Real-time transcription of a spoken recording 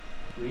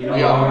We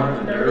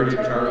are the Nerd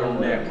Eternal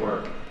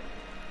Network.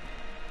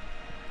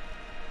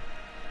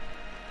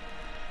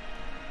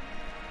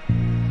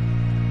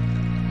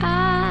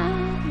 I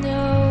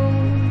know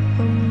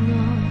I'm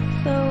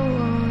not the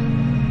one.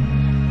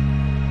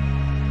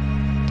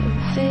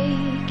 Don't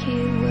fake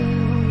it,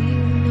 well,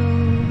 you know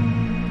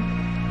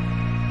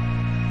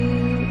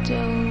you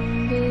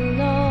don't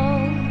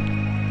belong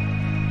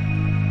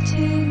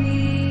to me.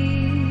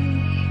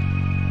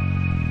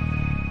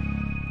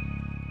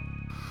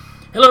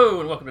 Hello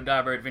and welcome to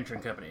Diver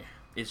Adventuring Company.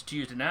 It's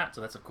Tuesday night, so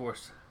that's of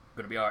course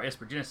going to be our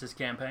Esper Genesis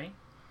campaign.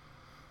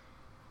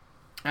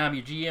 I'm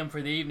your GM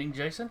for the evening,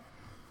 Jason,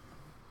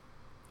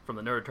 from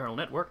the Nerd Eternal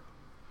Network.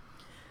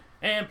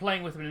 And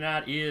playing with me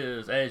tonight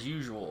is, as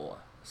usual,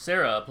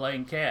 Sarah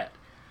playing Kat,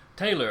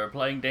 Taylor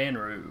playing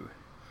Danru,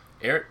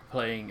 Eric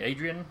playing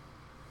Adrian,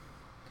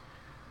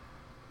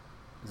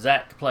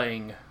 Zach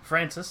playing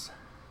Francis,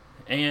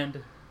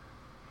 and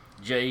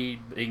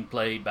Jade being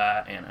played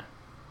by Anna.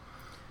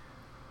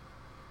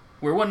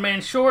 We're one man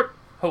short.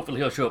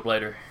 Hopefully he'll show up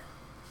later.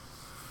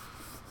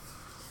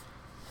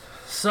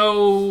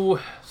 So,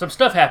 some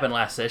stuff happened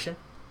last session.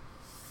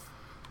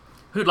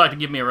 Who'd like to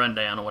give me a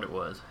rundown on what it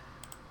was?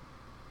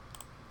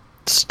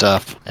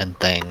 Stuff and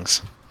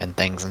things. And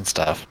things and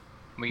stuff.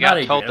 We Not got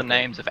Adrian, told the okay.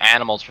 names of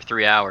animals for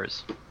 3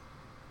 hours.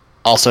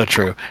 Also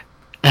true.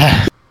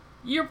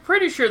 You're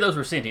pretty sure those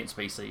were sentient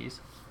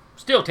species.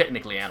 Still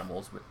technically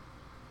animals, but...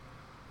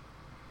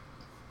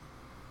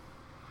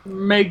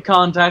 Made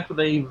contact with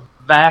a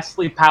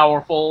vastly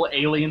powerful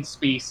alien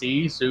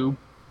species who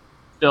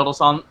filled us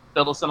in on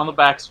the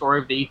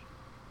backstory of the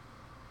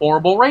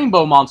horrible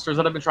rainbow monsters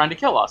that have been trying to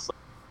kill us.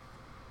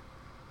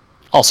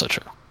 Also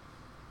true.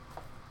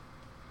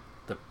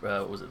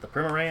 Was it the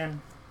Primaran?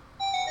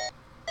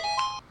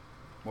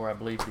 Or I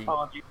believe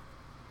the...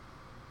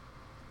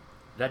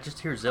 Did I just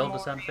hear Zelda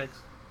sound effects?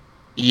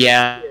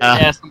 Yeah.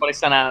 Yeah, somebody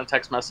sent out a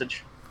text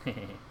message.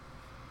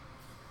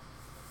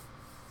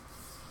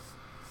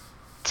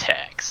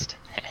 Text.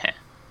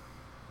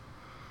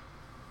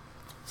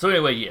 So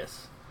anyway,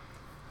 yes.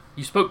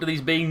 You spoke to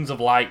these beings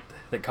of light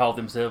that called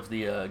themselves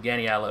the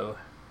Ganialo.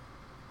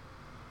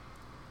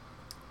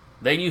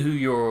 They knew who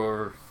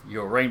your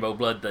rainbow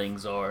blood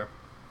things are.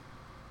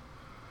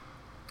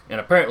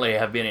 And apparently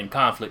have been in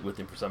conflict with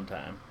them for some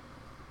time.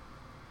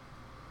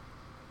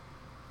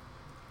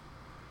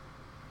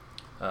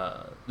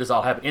 This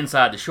all happened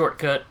inside the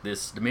shortcut,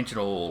 this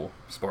dimensional,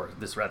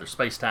 this rather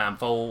space-time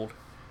fold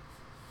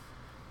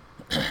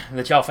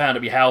that y'all found to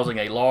be housing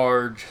a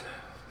large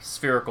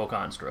spherical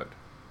construct.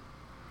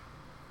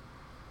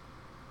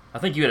 I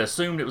think you had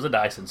assumed it was a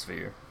Dyson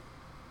sphere,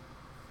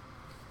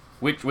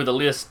 which with a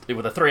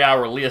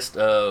 3-hour list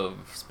of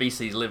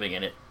species living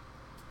in it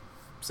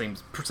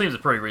seems a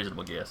pretty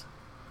reasonable guess.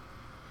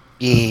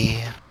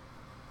 Yeah.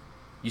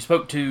 You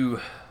spoke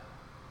to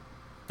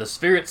the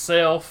sphere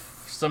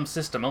itself, some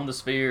system on the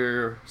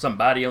sphere, some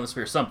body on the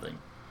sphere, something.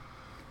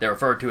 They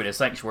referred to it as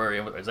sanctuary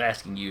and was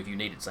asking you if you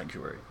needed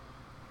sanctuary.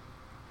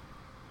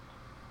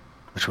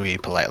 Which we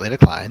politely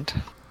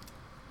declined.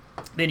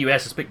 Then you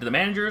asked to speak to the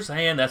managers,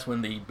 and that's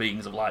when the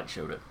beings of light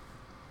showed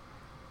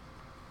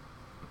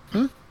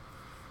up.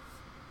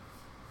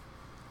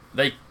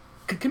 They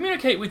could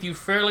communicate with you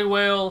fairly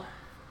well,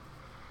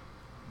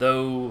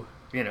 though,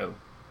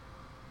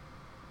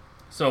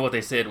 some of what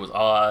they said was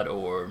odd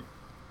or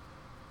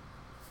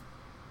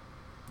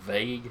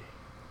vague.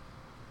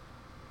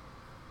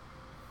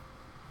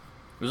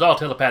 It was all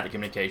telepathic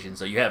communication,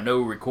 so you have no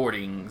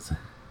recordings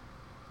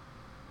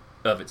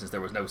of it since there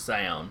was no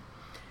sound.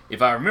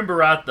 If I remember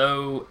right,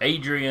 though,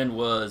 Adrian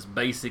was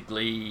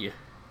basically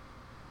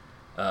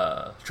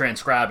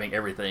transcribing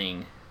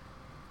everything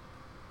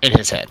In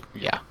his head,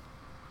 yeah.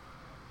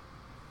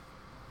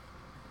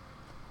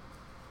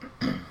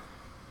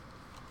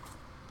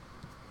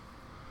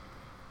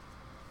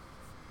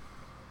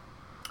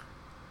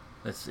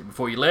 Let's see.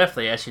 Before you left,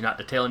 they asked you not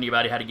to tell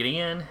anybody how to get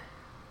in.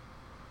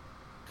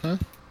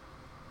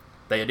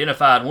 They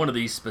identified one of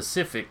these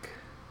specific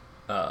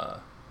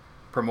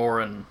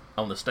Primoran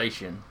on the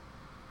station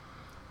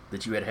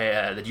that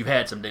you've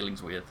had some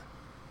dealings with,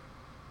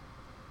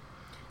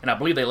 and I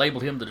believe they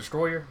labeled him the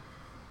Destroyer.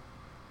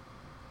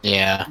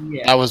 Yeah.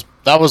 Yeah.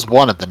 That was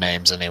one of the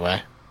names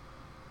anyway.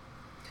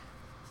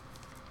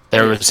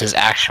 There was his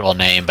actual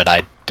name, but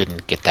I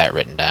didn't get that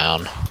written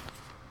down.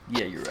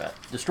 Yeah, you're right.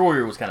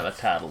 Destroyer was kind of a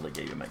title they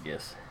gave him, I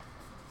guess.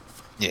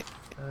 Yeah.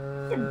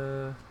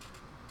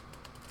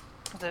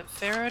 Is it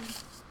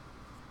Farad?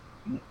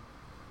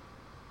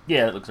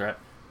 Yeah, that looks right.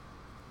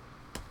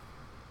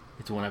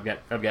 It's the one I've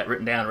got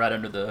written down right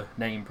under the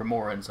name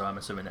Primoran, so I'm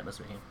assuming that must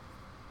be him.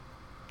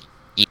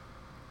 Yeah.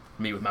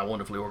 Me with my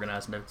wonderfully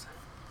organized notes.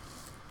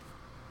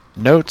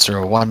 Notes are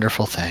a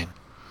wonderful thing.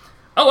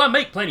 Oh, I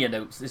make plenty of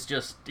notes. It's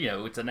just,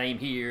 it's a name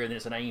here, and then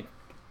it's a name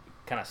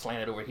kind of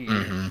slanted over here.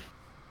 Mm-hmm.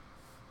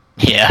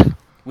 Yeah.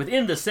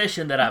 Within the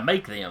session that I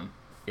make them,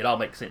 it all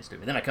makes sense to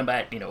me. Then I come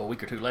back, a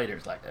week or two later,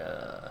 it's like,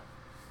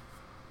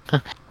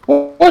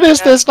 What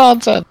is this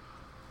nonsense?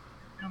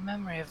 No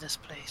memory of this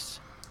place.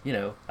 You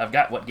know, I've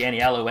got what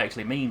Ganialo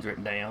actually means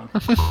written down.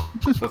 But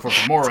for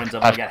Fomorans,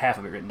 I've only got half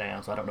of it written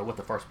down, so I don't know what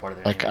the first part of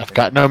their Like, name is. I've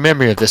got no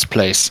memory of this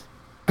place.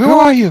 Who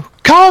are you?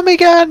 Call me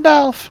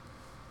Gandalf!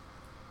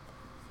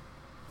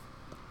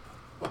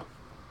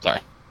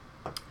 Sorry.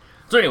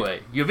 So anyway,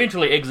 you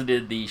eventually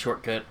exited the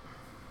shortcut.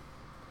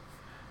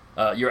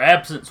 Your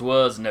absence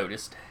was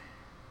noticed.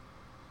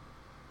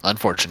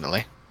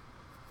 Unfortunately.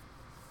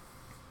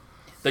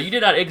 Though you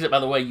did not exit by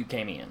the way you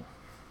came in.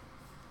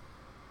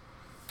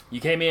 You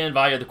came in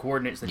via the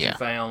coordinates that you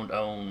found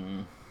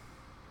on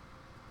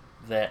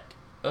that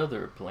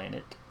other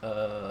planet.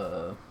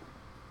 Uh-huh.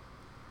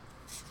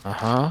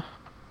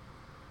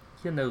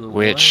 You know the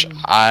Which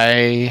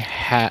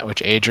one.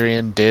 which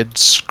Adrian did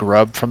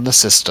scrub from the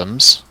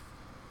systems.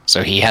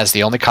 So he has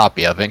the only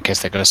copy of it in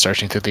case they go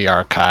searching through the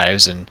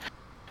archives, and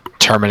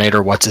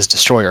Terminator What's His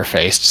Destroyer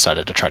Face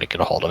decided to try to get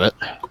a hold of it.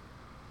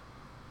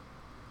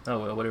 Oh,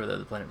 well, whatever the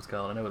other planet was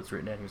called. I know it's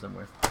written down here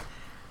somewhere.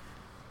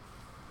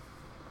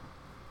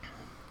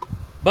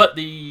 But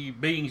the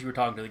beings you were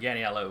talking to, the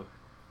Ganialo,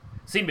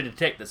 seemed to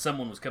detect that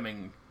someone was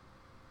coming,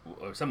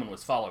 or someone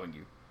was following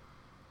you.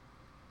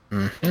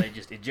 Mm-hmm. And they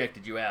just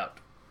ejected you out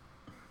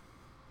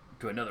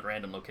to another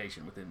random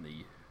location within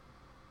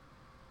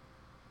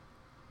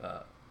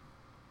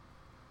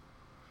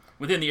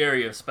the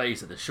area of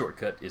space that the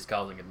shortcut is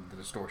causing the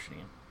distortion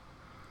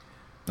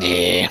in.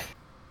 Yeah.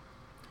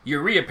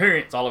 Your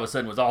reappearance all of a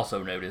sudden was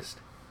also noticed.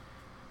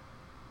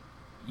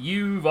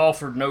 You've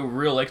offered no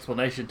real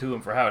explanation to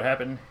him for how it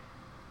happened,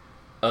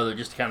 other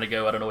just to kind of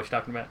go, I don't know what you're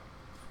talking about.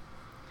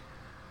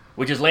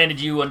 Which has landed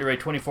you under a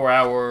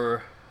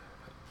 24-hour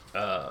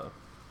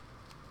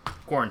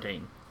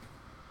quarantine.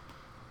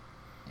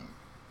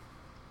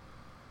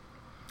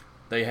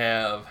 They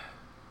have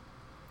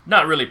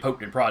not really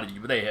poked and prodded you,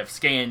 but they have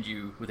scanned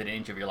you within an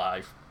inch of your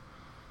life.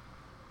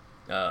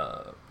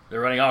 They're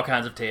running all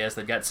kinds of tests.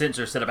 They've got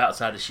sensors set up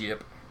outside the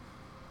ship,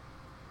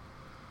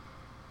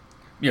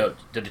 you know,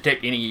 to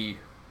detect any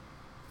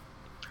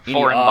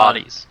Foreign odd-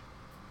 bodies.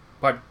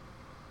 Pardon?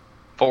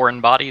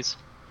 Foreign bodies.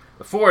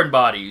 Foreign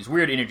bodies,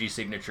 weird energy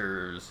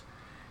signatures,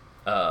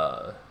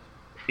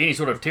 any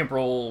sort of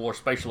temporal or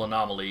spatial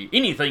anomaly,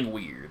 anything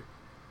weird.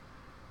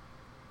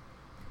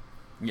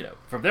 You know,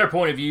 from their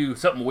point of view,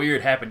 something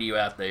weird happened to you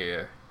out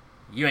there.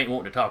 You ain't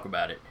wanting to talk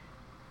about it.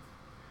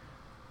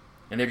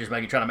 And they're just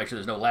trying to make sure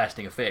there's no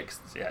lasting effects.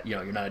 You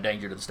know, you're not a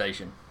danger to the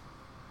station.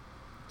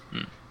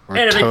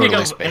 We're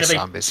totally space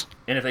zombies.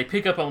 And if they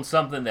pick up on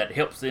something that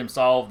helps them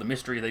solve the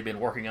mystery they've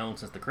been working on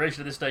since the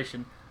creation of this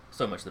station,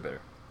 so much the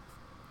better.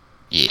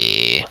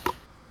 Yeah.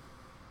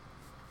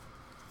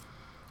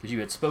 Because you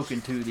had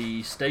spoken to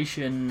the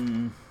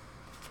station.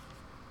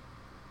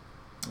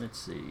 Let's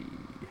see.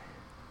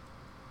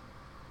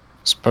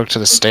 Spoke to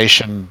the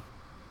station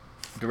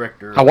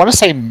Director. I want to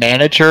say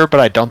manager, but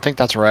I don't think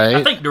that's right.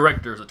 I think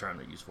director is the term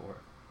they use for it.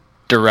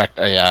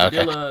 Director, yeah, okay.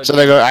 Padilla, So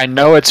they go, I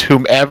know it's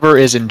whomever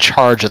is in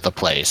charge of the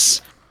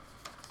place,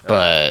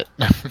 but...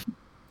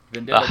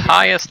 The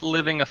highest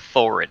living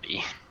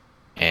authority.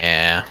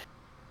 Yeah.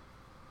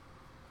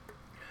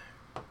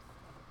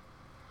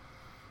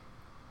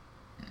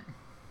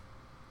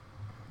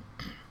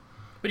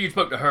 But you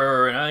spoke to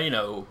her and,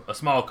 a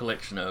small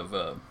collection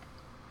of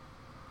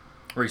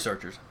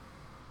researchers.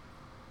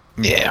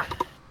 Yeah.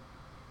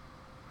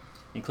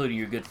 Including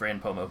your good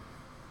friend Pomo.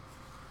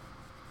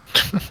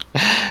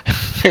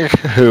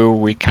 Who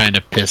we kind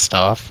of pissed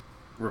off.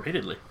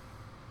 Repeatedly.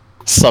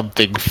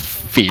 Something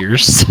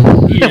fierce.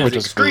 He is Which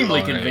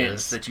extremely glorious.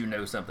 convinced that you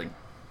know something.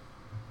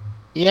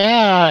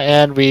 Yeah,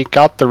 and we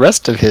got the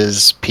rest of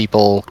his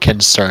people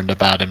concerned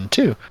about him,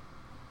 too.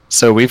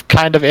 So we've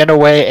kind of, in a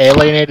way,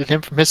 alienated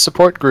him from his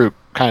support group.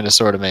 Kind of,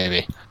 sort of,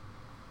 maybe.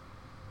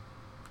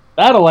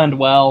 That'll end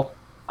well.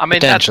 I mean,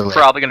 that's Potentially.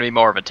 probably going to be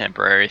more of a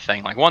temporary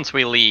thing. Like, once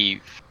we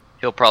leave,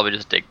 he'll probably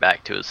just dig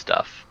back to his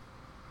stuff.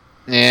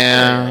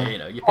 Yeah.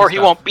 You Or pissed he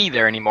off- won't be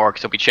there anymore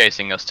because he'll be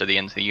chasing us to the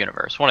ends of the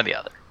universe. One or the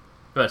other.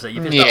 But I say,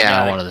 you pissed Yeah, off a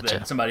guy one of the that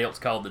two. somebody else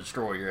called the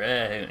destroyer.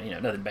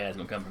 Nothing bad's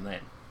gonna come from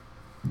that.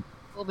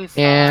 We'll be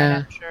fine,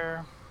 Yeah. I'm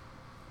sure.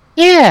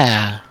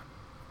 Yeah.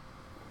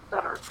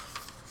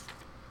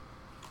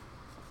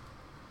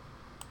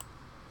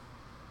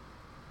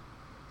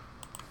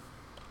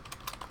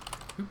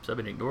 Oops, I've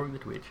been ignoring the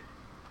Twitch.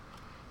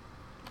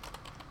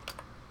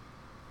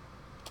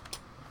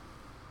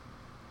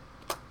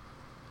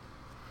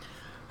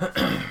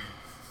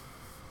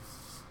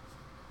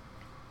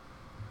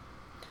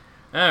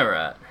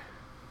 Alright.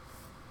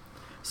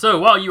 So,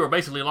 while you are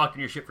basically locked in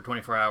your ship for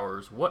 24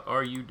 hours, what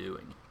are you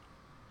doing?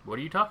 What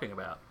are you talking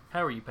about?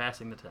 How are you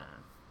passing the time?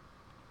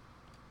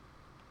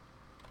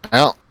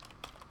 Well,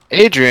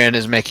 Adrian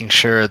is making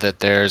sure that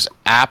there's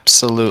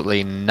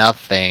absolutely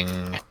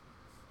nothing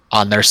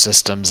on their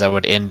systems that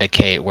would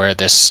indicate where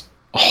this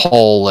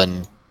hole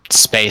in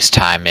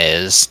space-time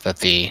is that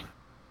the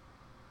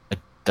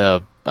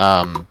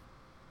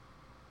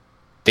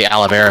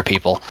aloe vera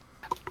people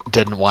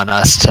didn't want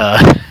us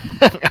to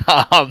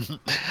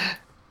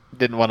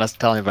didn't want us to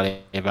tell anybody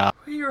about.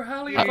 We are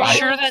highly Are you evolved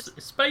sure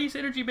that- space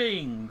energy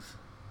beings.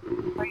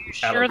 Are you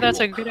Allo sure that's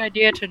a people. good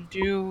idea to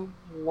do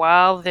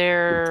while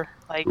they're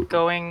like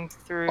going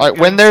through Like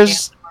doing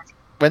scans?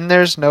 when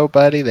there's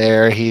nobody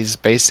there, he's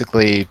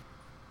basically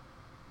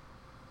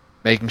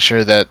making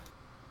sure that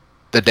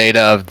the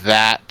data of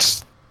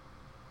that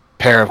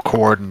pair of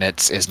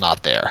coordinates is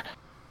not there.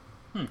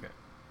 Okay.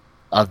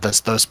 Of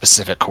those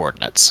specific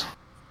coordinates.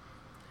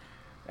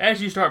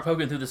 As you start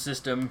poking through the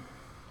system,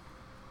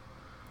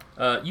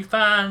 you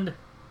find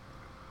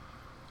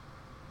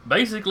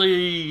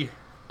basically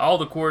all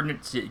the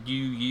coordinates that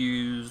you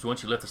used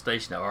once you left the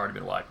station have already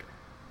been wiped.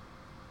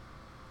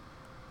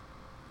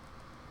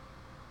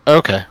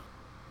 Okay.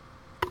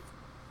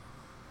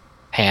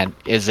 And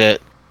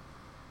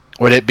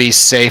would it be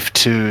safe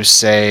to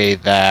say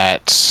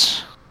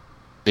that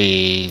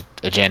the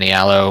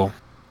Ajanialo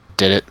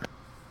did it?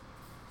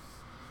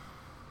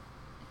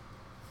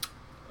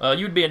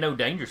 You would be in no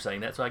danger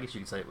saying that, so I guess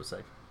you could say it was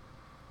safe.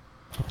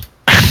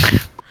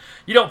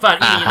 You don't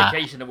find any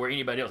indication of where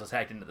anybody else has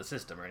hacked into the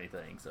system or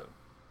anything, so.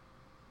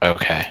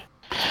 Okay.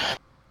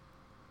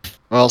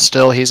 Well,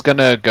 still, he's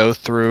gonna go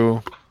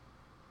through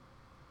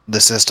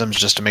the systems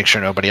just to make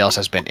sure nobody else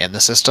has been in the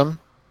system,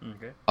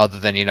 Okay. other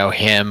than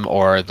him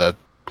or the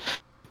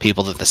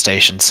people that the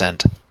station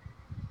sent.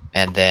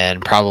 And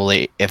then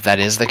probably, if that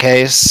is the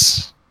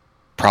case,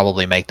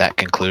 probably make that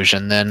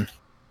conclusion then,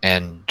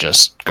 and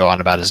just go on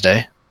about his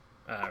day.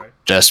 Alright.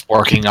 Just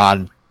working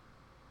on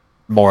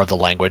more of the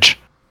language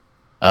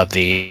of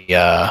the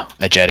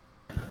Ekajati.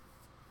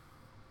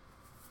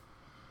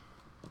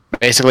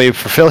 Basically,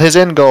 fulfill his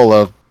end goal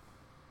of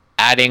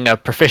adding a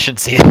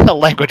proficiency, a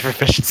language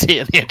proficiency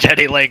in the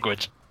Ekajati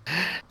language,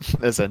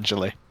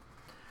 essentially.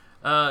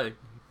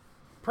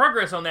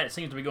 Progress on that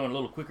seems to be going a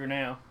little quicker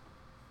now.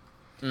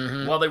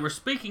 Mm-hmm. While they were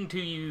speaking to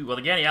you, the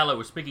Ganialo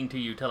was speaking to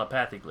you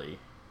telepathically,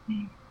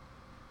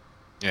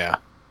 Yeah.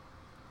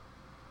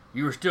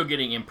 you were still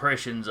getting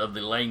impressions of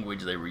the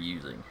language they were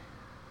using.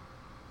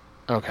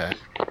 Okay.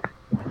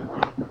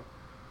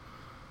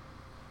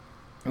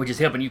 Which is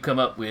helping you come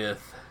up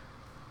with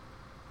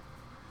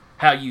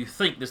how you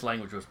think this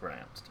language was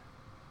pronounced.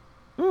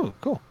 Ooh,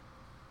 cool.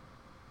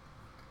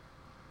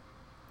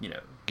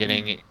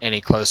 Getting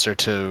any closer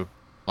to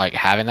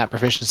having that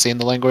proficiency in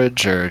the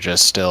language, or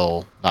just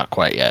still not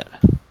quite yet?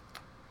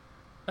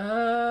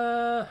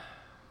 Not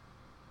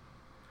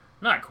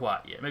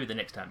quite yet. Maybe the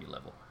next time you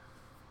level.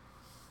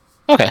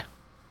 Okay.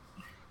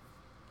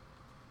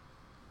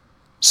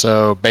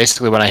 So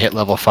basically, when I hit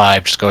level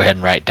 5, just go ahead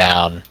and write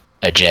down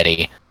a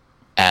jetty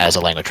as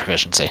a language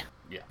proficiency.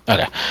 Yeah.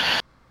 Okay.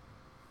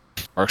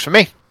 Works for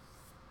me.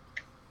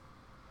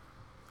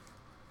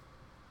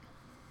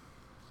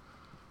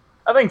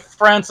 I think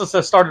Francis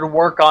has started to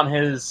work on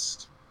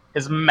his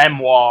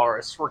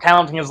memoirs,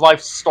 recounting his life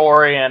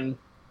story and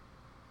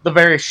the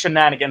various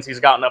shenanigans he's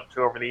gotten up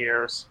to over the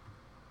years.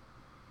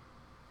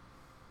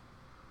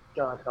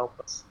 God help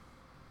us.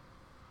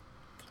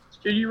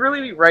 Should you really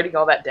be writing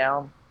all that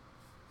down?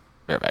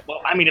 Right.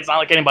 Well, I mean, it's not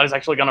like anybody's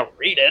actually going to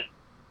read it.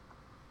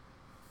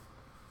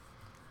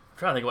 I'm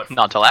trying to think what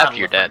Not till title after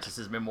you're of dead.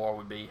 Francis's memoir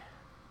would be.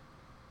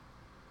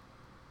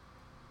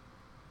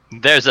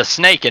 There's a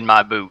snake in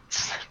my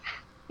boots.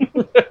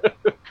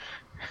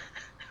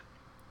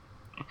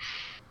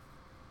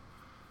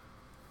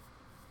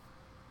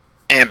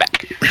 And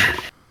back.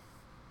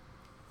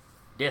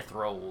 Death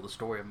Roll, the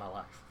story of my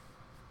life.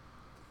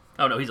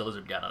 Oh no, he's a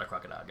lizard guy, not a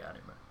crocodile guy.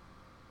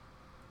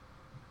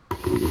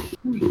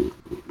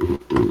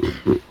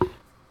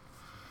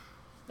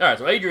 Alright,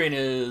 so Adrian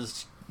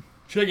is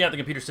checking out the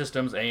computer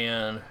systems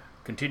and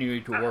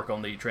continuing to work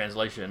on the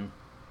translation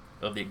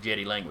of the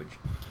Ekajati language.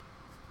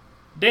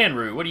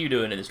 Danru, what are you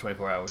doing in this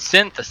 24 hours?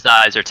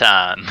 Synthesizer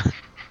time.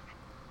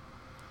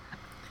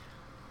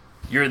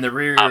 You're in the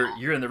rear.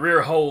 You're in the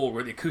rear hole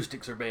where the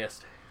acoustics are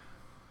best.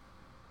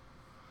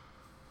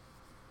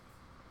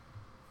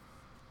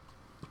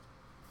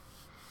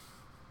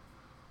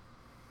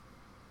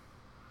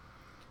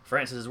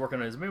 Francis is working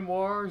on his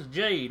memoirs.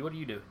 Jade, what are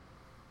you doing?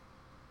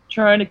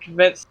 Trying to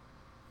convince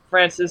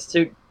Francis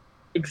to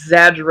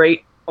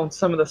exaggerate on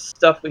some of the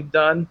stuff we've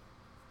done.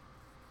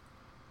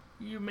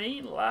 You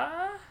mean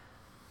lie?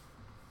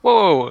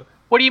 Whoa!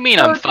 What do you mean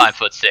I'm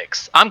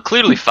 5'6"? I'm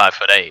clearly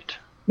 5'8".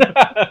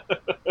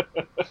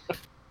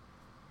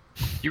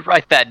 You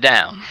write that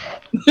down.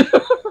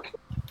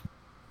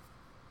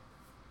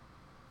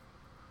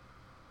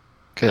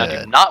 Good.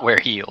 I do not wear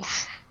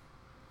heels.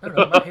 I don't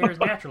know. My hair is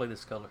naturally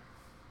this color.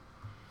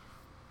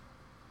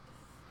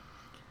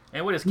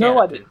 And what is Cat No,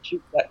 I up to? didn't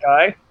shoot that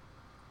guy.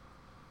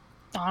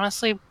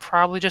 Honestly,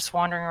 probably just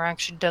wandering around.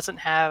 She doesn't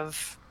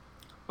have,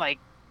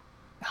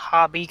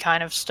 hobby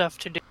kind of stuff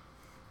to do.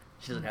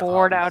 She doesn't have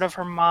Bored hobbies. out of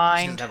her She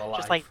mind. doesn't have a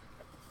life. Just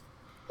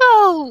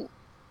no,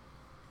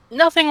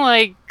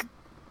 nothing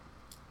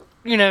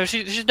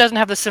she doesn't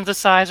have the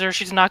synthesizer.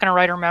 She's not going to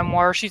write her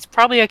memoir. She's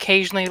probably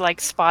occasionally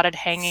spotted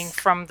hanging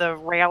from the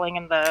railing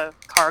in the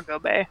cargo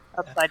bay,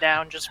 upside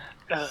down, just.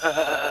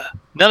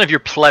 None of your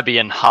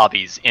plebeian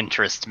hobbies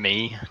interest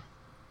me.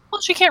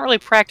 Well, she can't really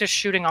practice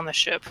shooting on the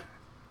ship.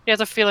 She has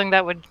a feeling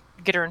that would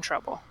get her in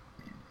trouble.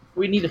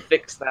 We need to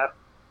fix that.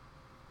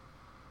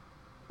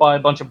 Buy a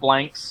bunch of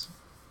blanks.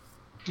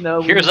 No.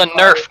 we Here's need a to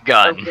buy Nerf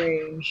gun. A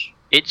range.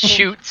 It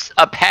shoots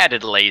a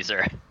padded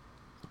laser.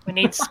 We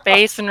need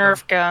space and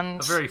Nerf A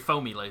guns, very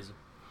foamy laser.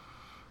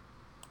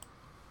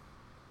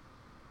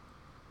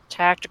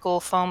 tactical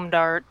foam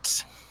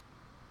darts.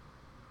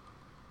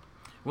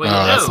 Well,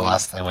 Oh, you that's the know,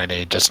 last thing we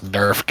need. Just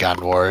Nerf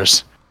gun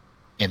wars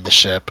in the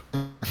ship.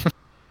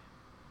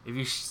 if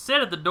you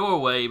sit at the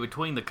doorway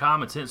between the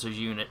common sensors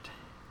unit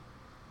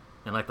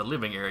and like the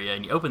living area,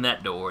 and you open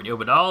that door, and you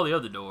open all the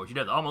other doors, you'd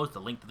have almost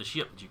the length of the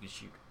ship that you can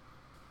shoot.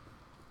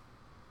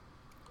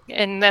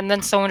 And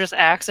then someone just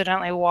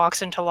accidentally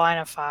walks into line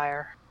of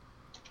fire.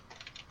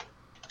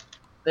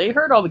 They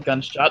heard all the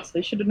gunshots.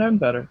 They should have known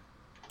better.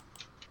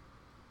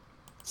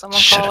 Someone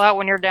Shut call up. out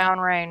when you're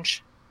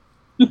downrange.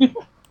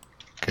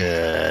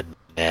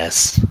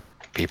 Goodness.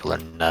 People are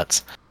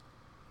nuts.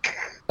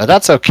 But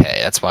that's okay.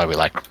 That's why I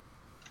like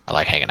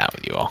hanging out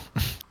with you all.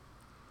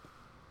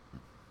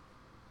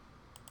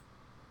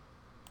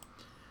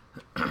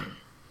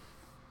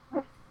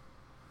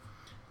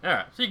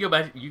 Alright, so you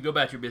go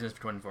about your business for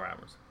 24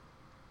 hours.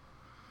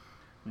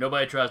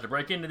 Nobody tries to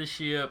break into the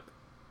ship.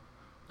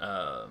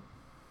 None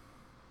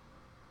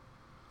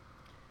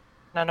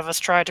of us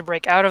tried to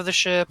break out of the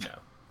ship.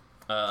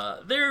 No.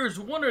 There's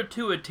one or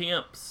two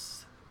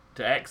attempts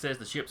to access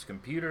the ship's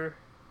computer,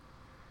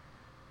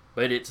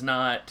 but it's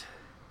not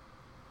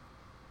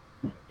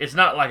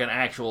like an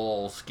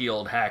actual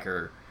skilled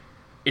hacker.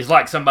 It's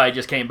like somebody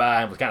just came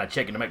by and was kind of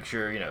checking to make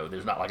sure,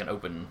 there's not like an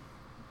open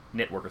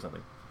network or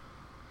something.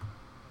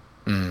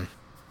 Mm.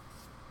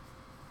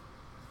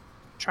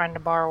 Trying to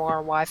borrow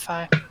our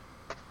Wi-Fi.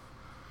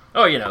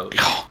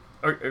 Oh,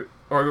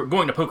 or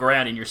going to poke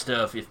around in your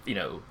stuff if,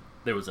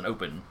 there was an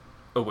open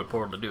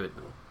portal to do it.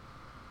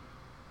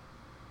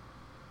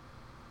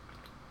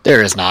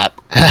 There is not.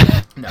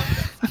 No.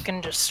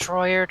 Fucking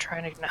destroyer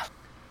trying to... No.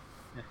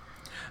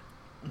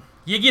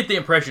 You get the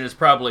impression it's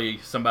probably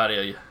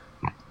somebody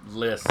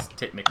less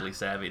technically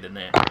savvy than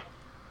that.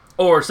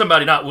 Or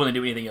somebody not willing to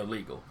do anything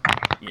illegal.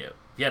 If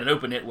you had an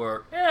open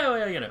network,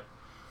 Yeah.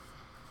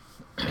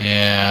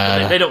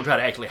 They don't try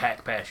to actually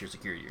hack past your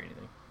security or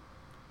anything.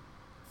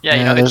 Yeah,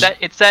 Yeah,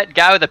 it's that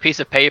guy with a piece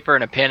of paper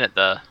and a pen at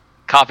the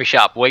coffee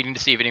shop waiting to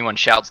see if anyone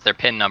shouts their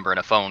PIN number in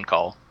a phone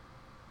call.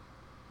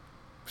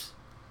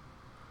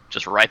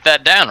 Just write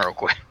that down real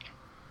quick.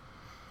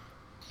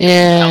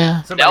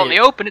 Yeah. Out in the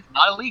open, it's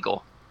not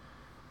illegal.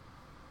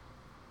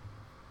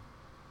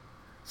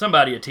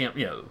 Somebody they attempt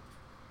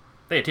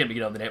to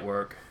get on the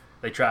network.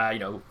 They try,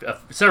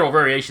 several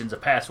variations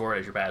of password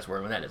as your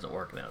password. When that doesn't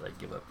work, then they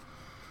give up.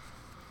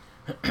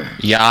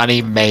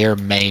 Yanni may or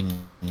may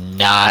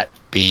not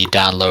be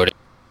downloading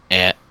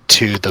it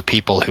to the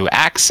people who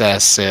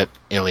access it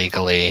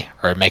illegally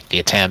or make the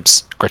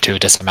attempts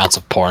gratuitous amounts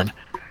of porn.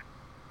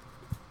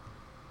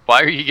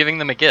 Why are you giving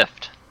them a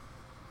gift?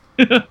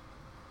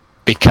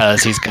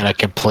 Because he's going to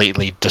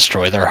completely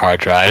destroy their hard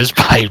drives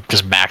by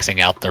just maxing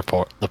out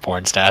the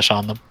porn stash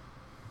on them.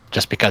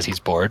 Just because he's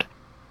bored.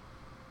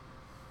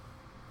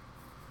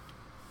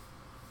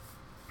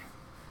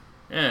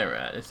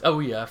 Alright. Oh,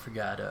 yeah, I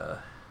forgot.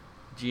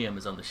 GM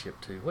is on the ship,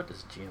 too. What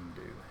does GM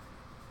do?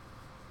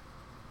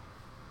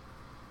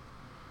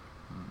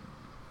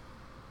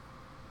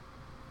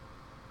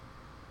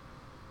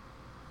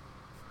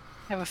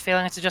 I have a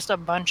feeling it's just a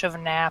bunch of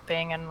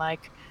napping and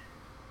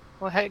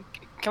well, hey,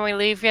 can we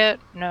leave yet?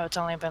 No, it's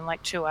only been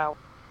 2 hours.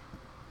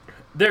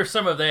 There's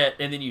some of that,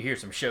 and then you hear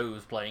some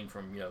shows playing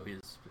from,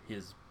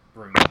 his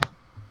room /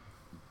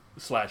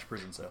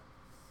 prison cell.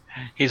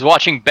 He's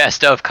watching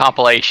best of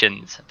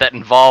compilations that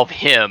involve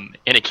him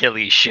in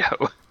Achilles'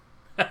 show.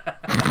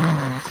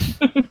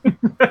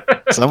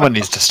 Someone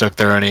needs to stoke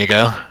their own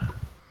ego.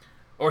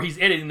 Or he's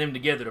editing them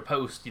together to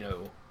post,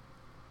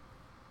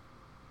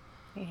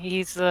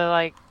 He's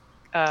the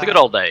It's the good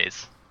old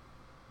days.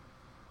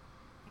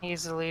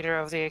 He's the leader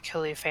of the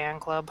Achilles fan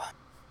club.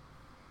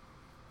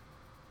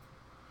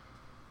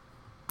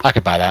 I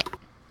could buy that.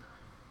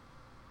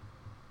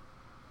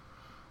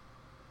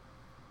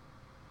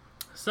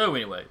 So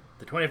anyway,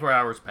 the 24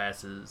 hours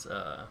passes.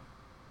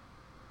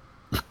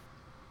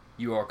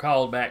 You are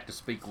called back to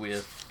speak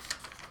with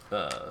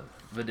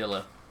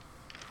Vadilla.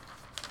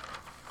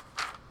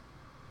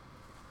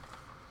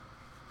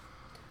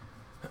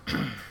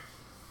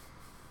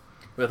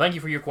 Well, thank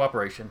you for your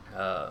cooperation.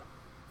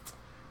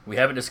 We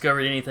haven't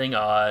discovered anything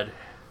odd.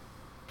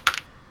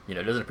 It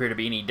doesn't appear to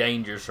be any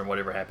dangers from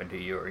whatever happened to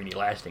you or any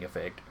lasting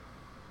effect.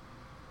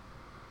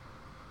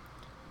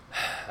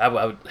 I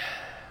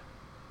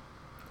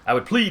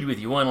would plead with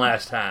you one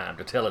last time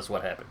to tell us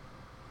what happened.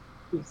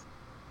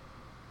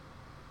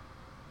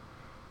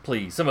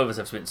 Please, some of us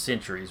have spent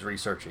centuries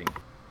researching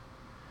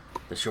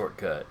the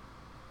shortcut.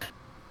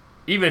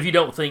 Even if you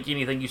don't think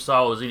anything you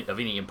saw was of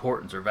any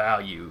importance or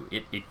value,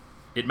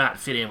 it might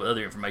fit in with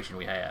other information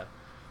we have.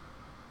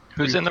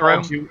 Who's in the We've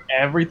room? told you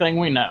everything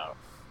we know.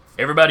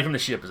 Everybody from the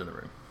ship is in the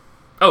room.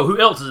 Oh, who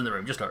else is in the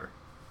room? Just her.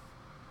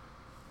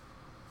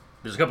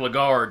 There's a couple of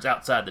guards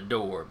outside the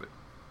door, but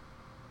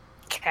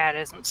Kat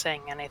isn't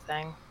saying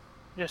anything,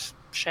 just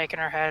shaking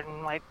her head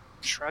and like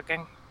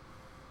shrugging.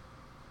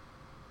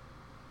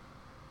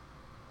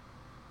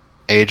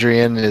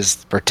 Adrian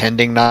is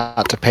pretending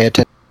not to pay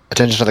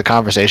attention to the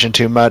conversation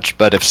too much,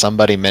 but if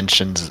somebody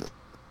mentions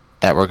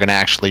that we're going to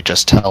actually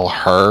just tell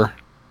her,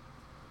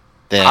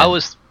 then I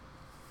was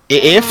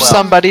if Well-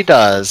 somebody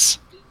does,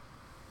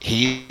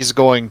 he's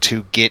going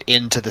to get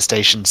into the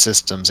station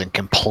systems and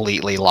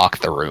completely lock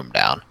the room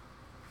down.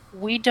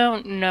 We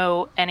don't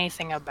know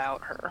anything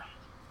about her.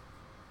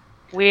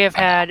 We have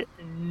had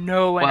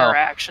no Well-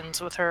 interactions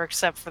with her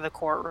except for the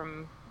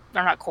courtroom,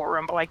 or not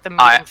courtroom, but like the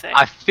meeting thing.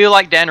 I feel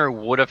like Danner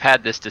would have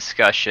had this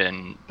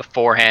discussion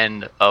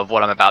beforehand of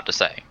what I'm about to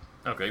say.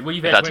 Okay, well,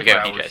 you've If had that's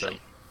 24 okay with you, hours, so...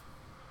 Jason.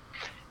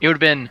 It would have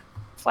been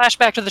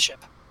Flashback to the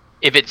ship.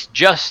 if it's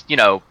just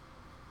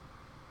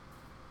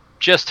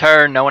just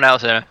her, no one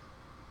else.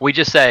 We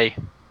just say,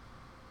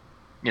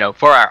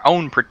 for our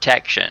own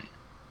protection,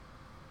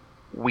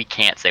 we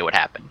can't say what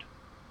happened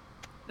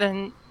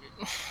Then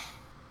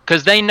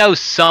because they know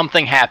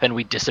something happened.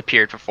 We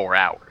disappeared for 4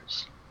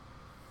 hours.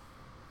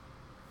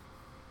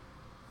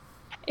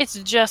 it's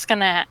just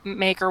gonna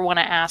make her want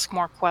to ask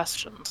more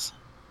questions.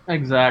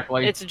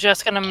 Exactly. It's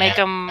just gonna make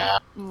them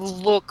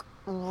look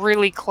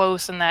really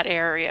close in that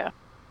area.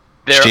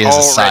 They're She is a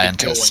already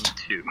scientist.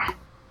 going to.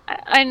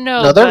 I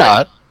know. No, they're but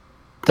not.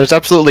 There's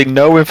absolutely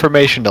no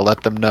information to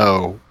let them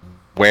know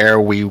where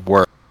we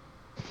were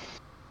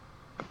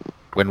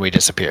when we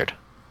disappeared.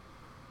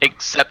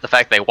 Except the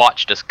fact they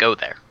watched us go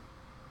there.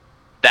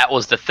 That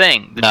was the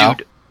thing. The No.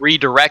 dude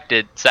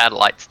redirected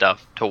satellite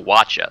stuff to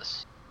watch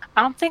us.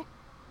 I don't think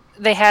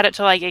they had it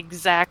to like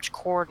exact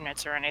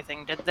coordinates or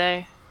anything, did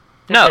they?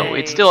 Did No, they-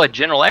 it's still a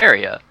general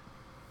area.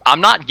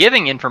 I'm not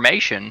giving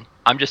information.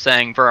 I'm just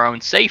saying for our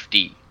own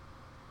safety,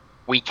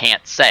 we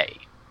can't say.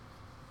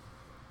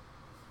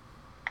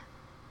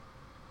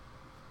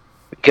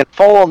 We can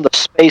fall in the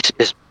space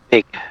is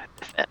big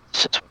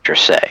defense, is what you're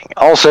saying.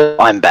 Also,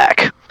 I'm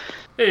back.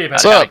 Hey,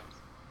 What's Patty. up?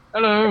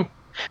 Hello.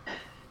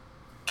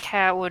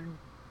 Kat would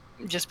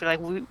just be like,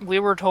 we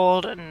were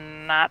told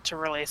not to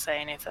really say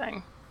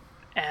anything.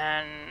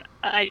 And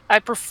I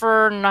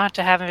prefer not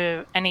to have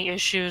any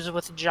issues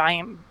with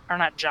giant, or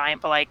not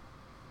giant, but like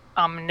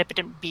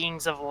omnipotent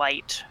beings of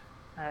light.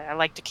 I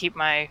like to keep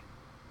my...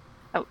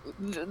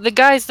 the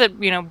guys that,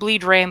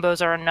 bleed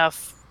rainbows are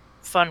enough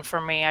fun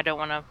for me. I don't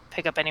want to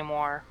pick up any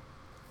more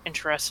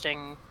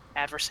interesting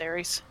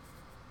adversaries.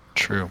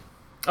 True.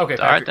 Okay,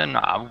 All right, Patrick, then.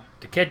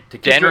 to catch you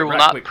Danner up will right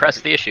not quick, press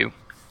Patrick, the issue.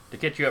 To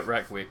catch you up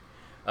right quick,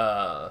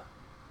 all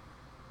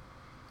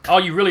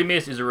you really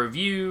missed is a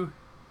review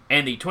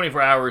and the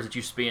 24 hours that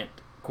you spent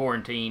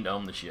quarantined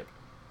on the ship.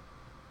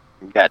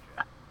 Gotcha.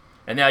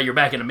 And now you're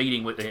back in a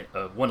meeting with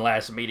one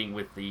last meeting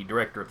with the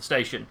director of the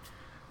station,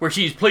 where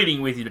she's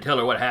pleading with you to tell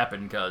her what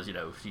happened because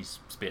she's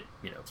spent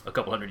a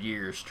couple hundred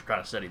years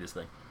trying to study this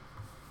thing.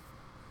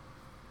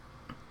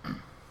 All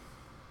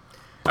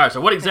right, so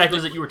what exactly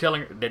is it you were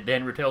telling her that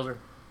Danner tells her?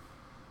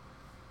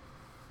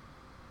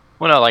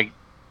 Well, no, like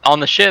on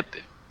the ship,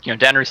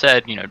 Danner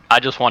said,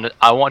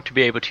 I want to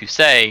be able to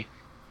say,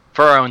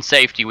 for our own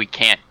safety, we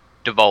can't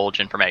divulge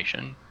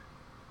information.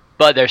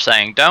 But they're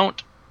saying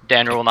don't.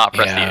 Danner will not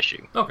press the Yeah.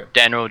 issue. Okay.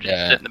 Danner will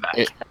just sit in the back.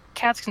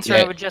 Kat's concern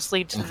Yeah. would just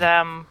lead to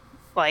them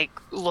like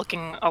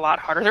looking a lot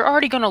harder. They're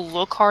already going to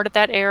look hard at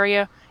that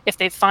area. If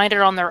they find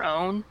it on their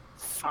own,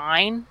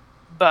 fine.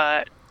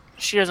 But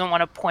she doesn't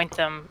want to point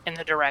them in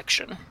the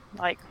direction.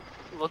 Like,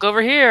 look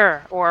over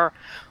here. Or,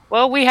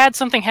 well, we had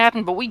something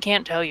happen, but we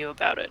can't tell you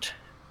about it.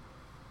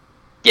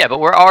 Yeah, but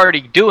we're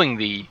already doing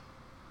the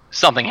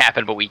something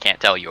happened, but we can't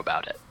tell you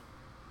about it.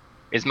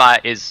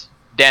 Is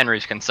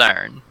Danner's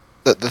concern.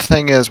 The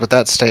thing is, with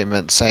that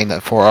statement saying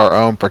that for our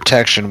own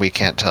protection we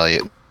can't tell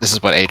you, this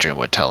is what Adrian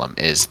would tell him,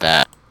 is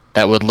that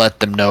would let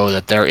them know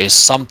that there is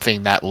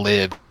something that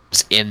lives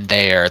in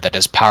there that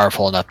is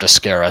powerful enough to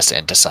scare us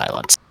into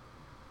silence.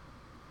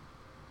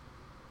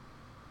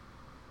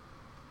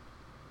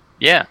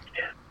 Yeah.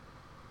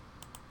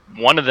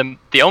 One of them,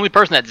 the only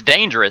person that's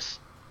dangerous,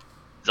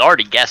 is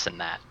already guessing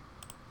that.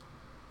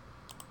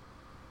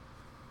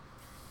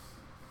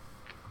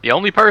 The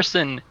only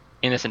person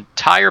in this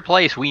entire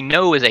place we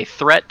know is a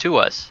threat to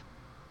us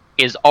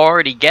is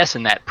already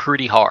guessing that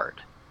pretty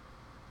hard.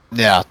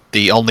 Yeah,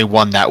 the only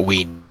one that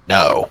we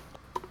know.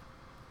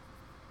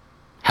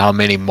 How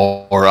many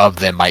more of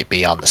them might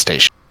be on the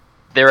station?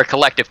 They're a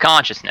collective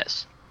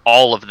consciousness.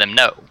 All of them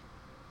know.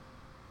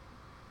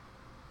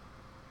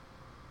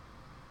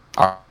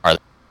 Are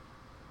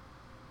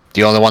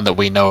the only one that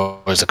we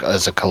know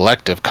as a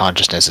collective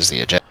consciousness is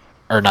the Ajeti,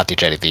 or not the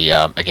Ajeti, the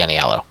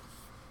Aganialo.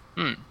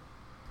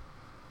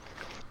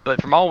 But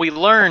from all we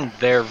learned,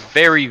 they're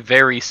very,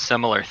 very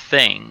similar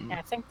things. And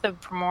I think the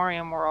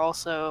Primorium were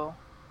also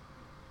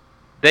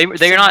They're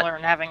similar not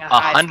in having a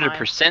hive mind.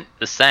 100%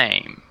 the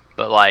same,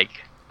 but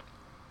like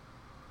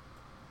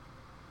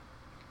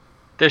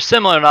they're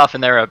similar enough,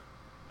 and they're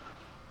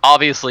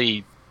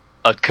obviously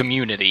a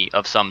community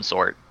of some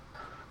sort.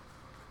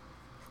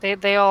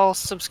 They all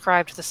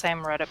subscribe to the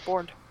same Reddit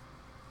board.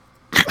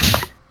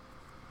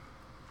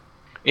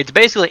 It's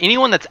basically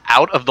anyone that's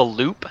out of the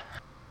loop.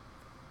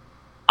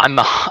 I'm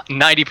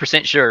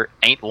 90% sure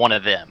ain't one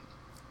of them.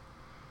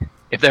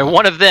 If they're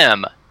one of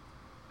them,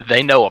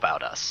 they know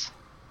about us.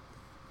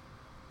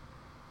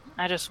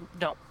 I just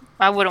don't.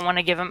 I wouldn't want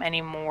to give them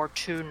any more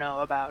to know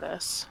about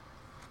us.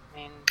 I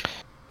mean,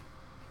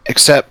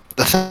 Except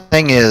the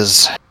thing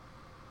is,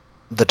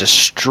 the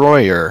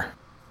destroyer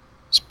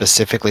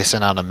specifically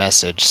sent out a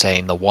message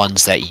saying the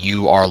ones that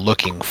you are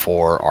looking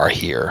for are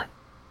here.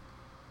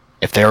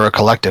 If they were a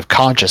collective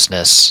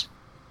consciousness,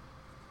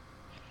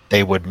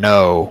 they would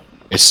know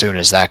as soon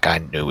as that guy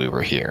knew we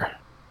were here.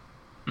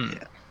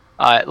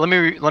 Let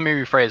me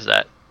rephrase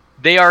that.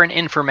 They are an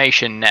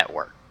information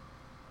network.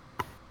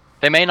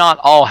 They may not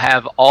all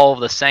have all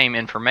the same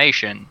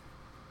information,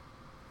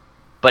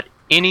 but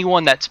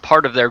anyone that's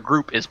part of their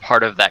group is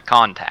part of that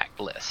contact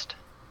list.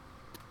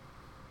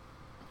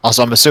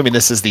 Also, I'm assuming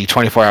this is the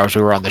 24 hours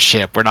we were on the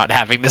ship. We're not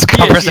having this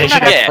conversation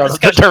yeah. in front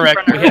of the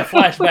director. We have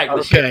flashback to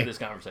the ship for this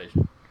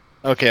conversation.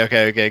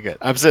 Okay, good.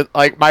 I'm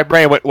like, my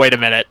brain went, wait a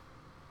minute.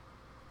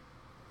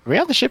 Are we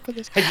on the ship for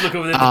this? Hey, look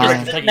over there. The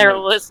director's taking they're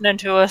notes. listening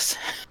to us.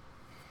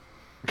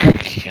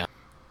 Yeah.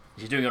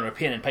 She's doing it on a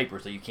pen and paper,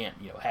 so you can't,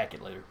 hack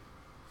it later.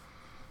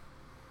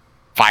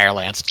 Fire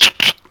lance.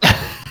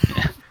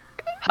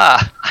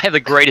 I have the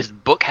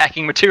greatest book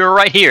hacking material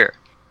right here.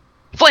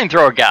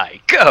 Flamethrower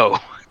guy, go!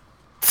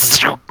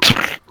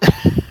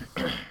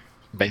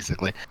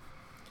 Basically.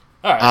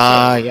 All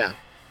right. Yeah.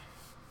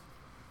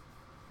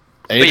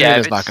 But Adrian yeah,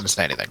 is if not it's- going to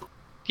say anything.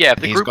 Yeah, if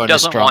the He's group going to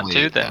doesn't want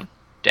strongly- to, then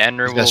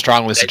Danner He's will going to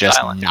strongly stay suggest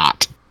silent.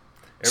 not.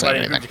 Everybody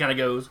in the anything. group just kind of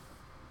goes.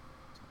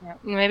 Yeah,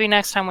 maybe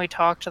next time we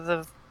talk to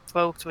the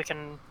folks, we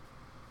can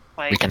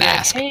We can be like,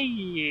 ask.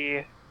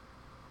 Hey,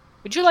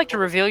 would you like to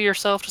reveal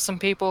yourself to some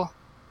people?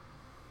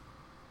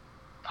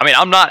 I mean,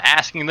 I'm not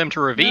asking them to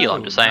reveal.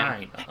 I'm just saying.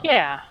 Nine.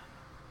 Yeah,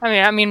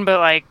 I mean, but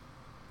like,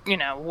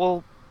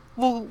 we'll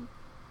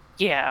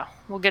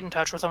get in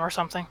touch with them or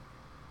something.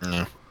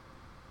 Mm.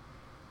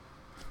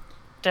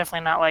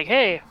 Definitely not like,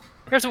 hey,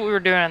 here's what we were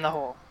doing in the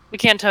hole. We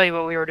can't tell you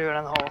what we were doing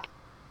in the hole.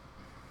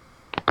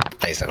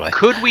 Basically.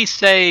 Could we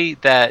say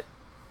that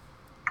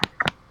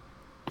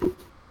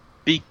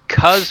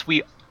because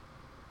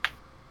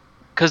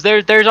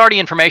there's already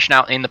information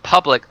out in the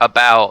public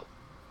about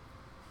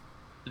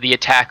the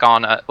attack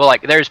on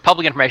there's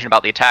public information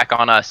about the attack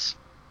on us.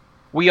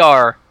 We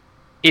are,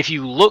 if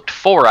you looked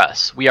for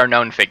us, we are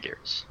known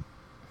figures.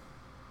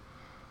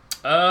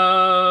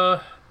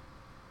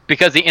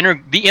 Because the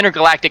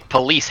intergalactic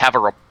police have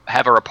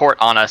a report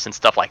on us and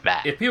stuff like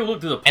that. If people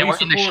look through the And we're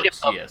police in the ship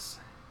reports, of- yes.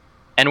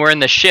 And we're in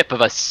the ship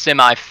of a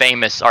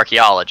semi-famous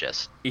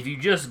archaeologist. If you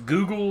just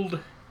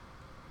Googled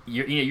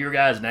your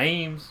guys'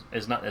 names,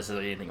 it's not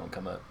necessarily anything gonna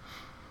come up.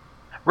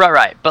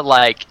 Right. But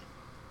like,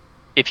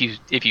 if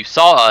you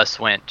saw us,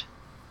 went,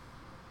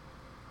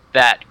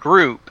 that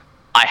group,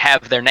 I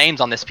have their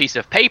names on this piece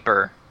of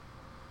paper.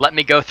 Let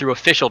me go through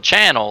official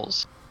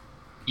channels.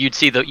 You'd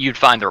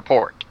find the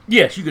report.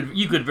 Yes, you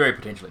could very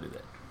potentially do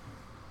that.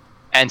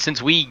 And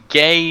since we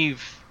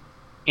gave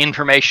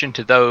information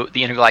to the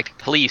intergalactic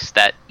police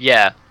that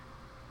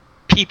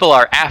people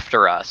are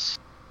after us,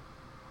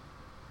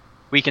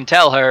 we can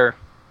tell her.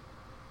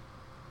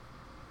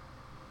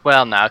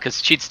 Well, no,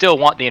 because she'd still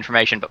want the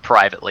information, but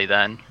privately.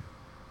 Then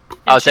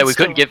I would say we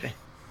couldn't give.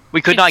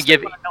 We could not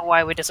give. Want to know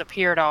why we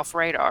disappeared off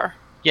radar.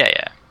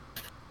 Yeah.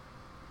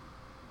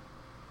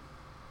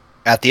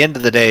 At the end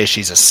of the day,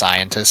 she's a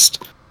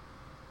scientist.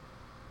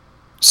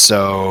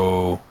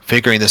 So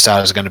figuring this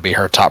out is going to be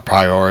her top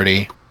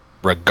priority,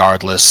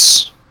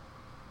 regardless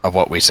of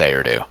what we say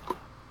or do.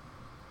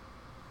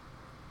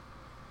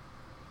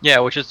 Yeah,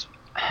 which is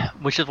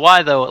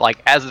why, though,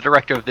 like, as the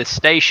director of this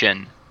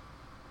station,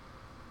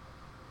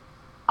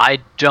 I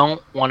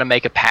don't want to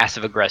make a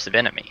passive-aggressive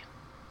enemy.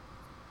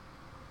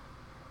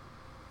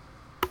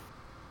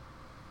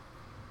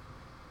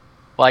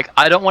 Like,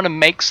 I don't want to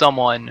make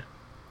someone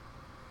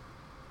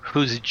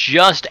who's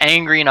just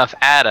angry enough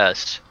at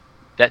us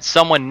that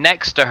someone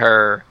next to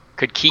her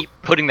could keep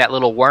putting that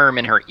little worm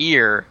in her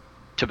ear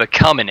to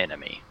become an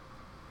enemy.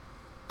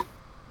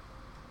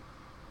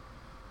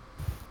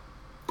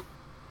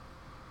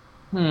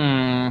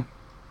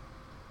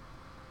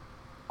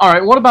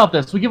 Alright, what about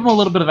this? We give them a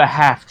little bit of a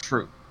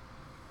half-truth.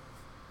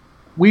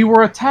 We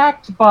were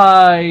attacked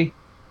by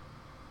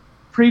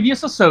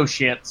previous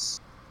associates.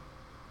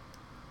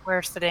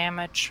 Where's the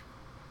damage?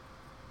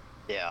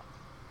 Yeah.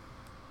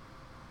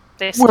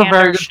 They We're scanned very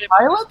our good ship.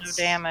 There's no pilots.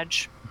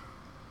 damage.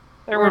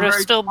 There We're would have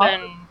very still good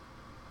pilots. been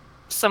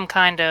some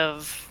kind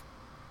of,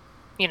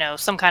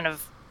 some kind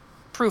of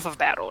proof of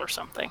battle or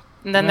something.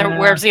 And then Yeah.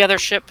 where's the other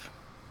ship?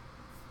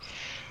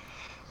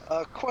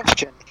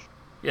 Question.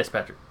 Yes,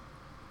 Patrick.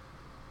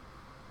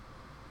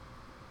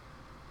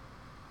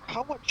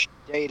 How much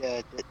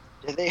data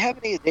do they have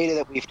any data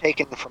that we've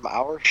taken from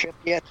our ship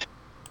yet?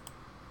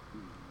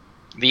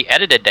 The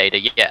edited data,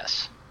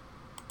 yes.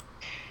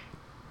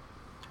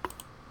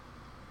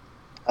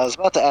 I was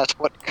about to ask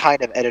what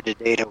kind of edited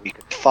data we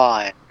could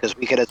find, because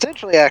we could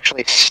essentially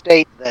actually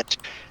state that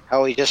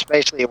how we just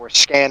basically were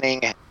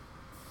scanning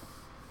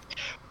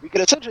we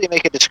could essentially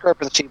make a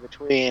discrepancy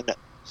between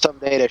some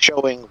data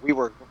showing we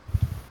were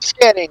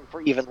scanning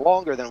for even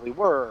longer than we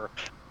were.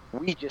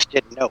 We just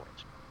didn't know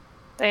it.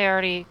 They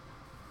already.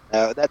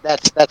 No,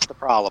 that's the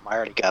problem. I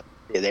already got.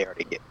 They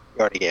already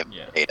gave me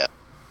Yeah. the data.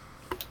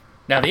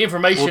 Now the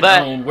information Well,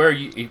 that- on where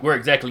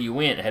exactly you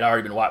went had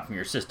already been wiped from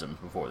your systems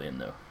before then,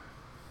 though.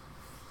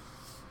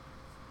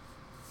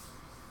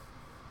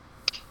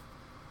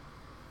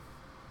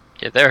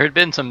 Yeah, there had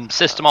been some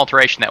system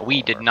alteration that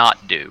we did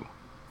not do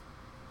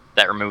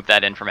that removed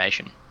that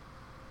information.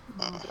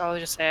 You could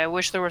always just say, I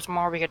wish there was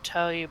more we could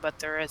tell you, but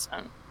there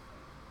isn't.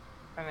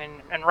 I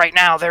mean, and right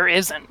now there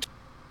isn't.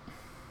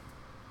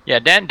 Yeah,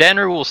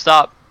 Danru will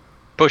stop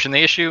pushing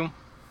the issue.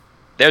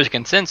 There's a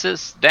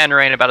consensus.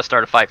 Danru ain't about to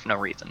start a fight for no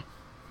reason.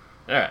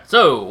 All right.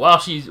 So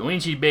when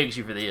she begs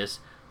you for this,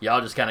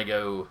 y'all just kind of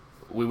go,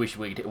 "We wish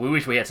we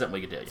had something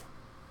we could tell you."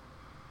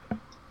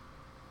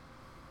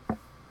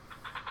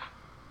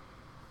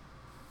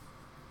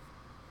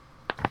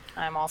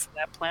 I'm all for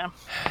that plan.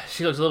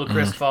 She looks a little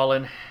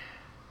crestfallen.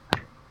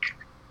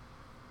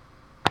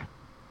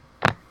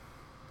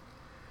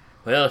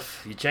 Well,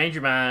 if you change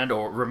your mind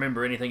or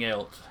remember anything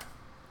else,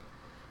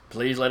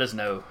 please let us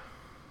know.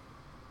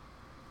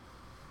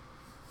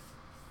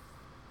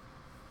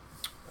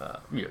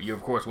 You're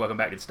of course welcome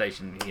back to the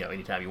station.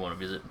 Anytime you want to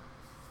visit.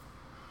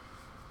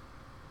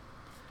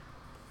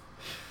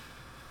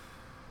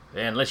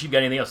 And unless you've got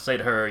anything else to say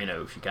to her,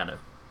 she kind of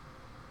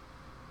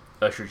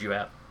ushers you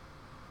out.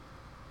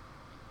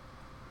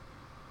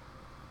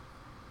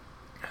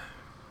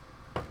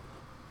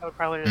 I would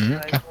probably just be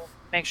like, well,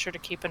 make sure to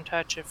keep in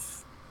touch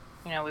if,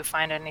 we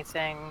find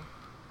anything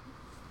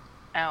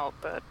out,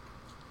 but...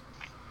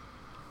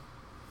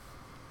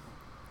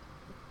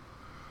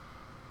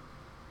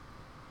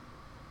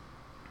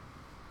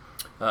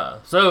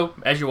 So,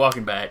 as you're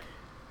walking back,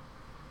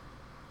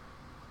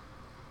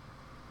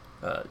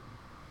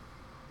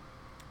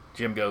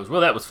 Jim goes,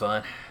 "Well, that was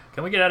fun.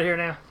 Can we get out of here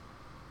now?"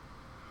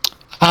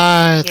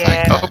 I think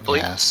Yeah. that, Hopefully.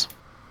 yes.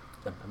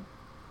 I'm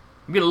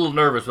getting a little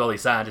nervous with all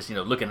these scientists,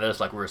 looking at us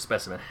like we're a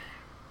specimen.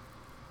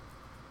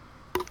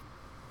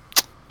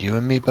 You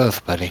and me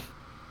both, buddy.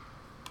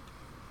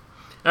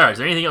 All right, is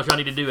there anything else y'all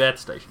need to do at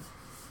the station?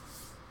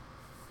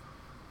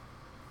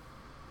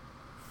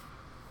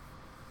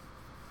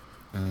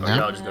 Or No.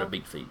 y'all just gonna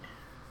beat feet?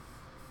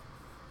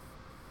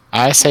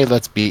 I say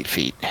let's beat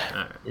feet. All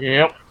right.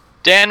 Yep.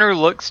 Danru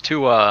looks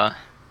to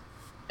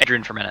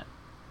Adrian for a minute.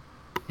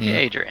 Hey, Hmm.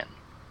 Adrian,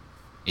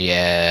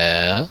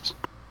 Yes.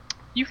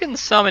 you can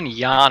summon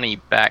Yanni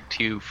back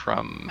to you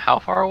from how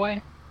far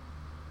away?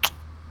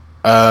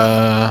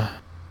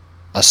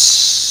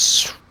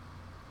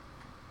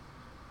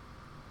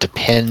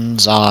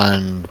 Depends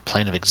on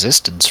plane of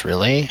existence,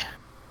 really.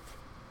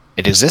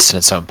 It exists in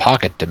its own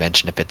pocket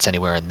dimension. If it's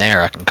anywhere in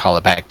there, I can call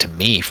it back to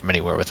me from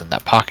anywhere within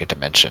that pocket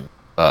dimension.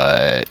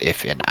 But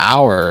if in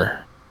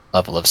our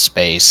level of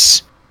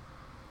space,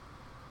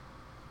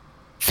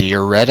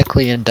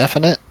 theoretically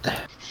indefinite,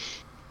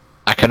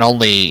 I can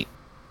only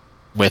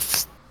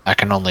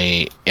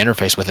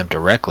interface with him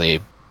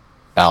directly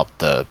about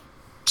the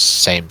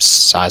same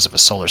size of a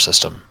solar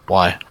system.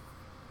 Why?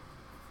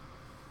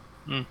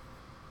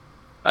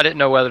 I didn't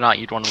know whether or not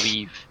you'd want to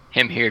leave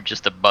him here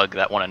just to bug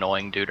that one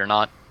annoying dude or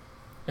not.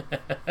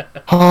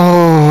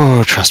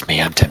 Oh, trust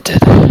me, I'm tempted.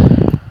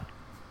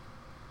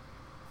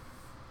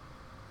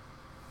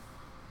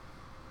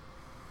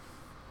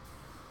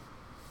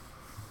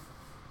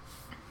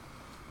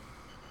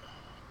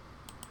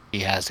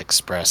 He has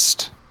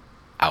expressed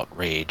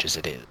outrage as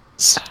it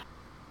is.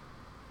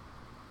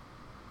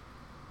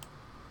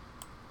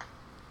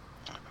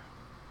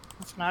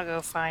 Let's not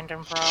go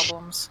finding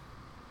problems.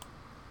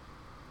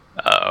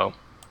 Uh-oh.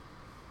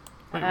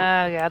 Oh,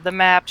 yeah, the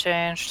map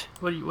changed.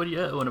 What are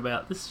you on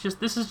about? This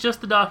is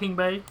just the docking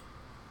bay.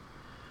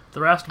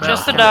 The roustabout.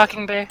 Just the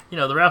docking bay.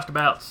 The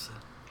roustabout's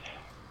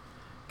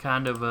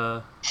kind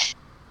of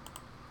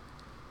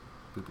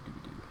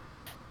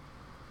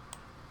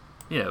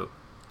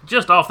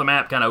just off the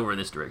map, kind of over in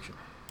this direction.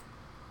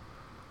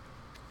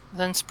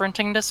 Then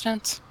sprinting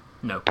distance?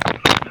 No.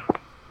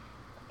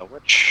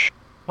 Which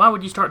Why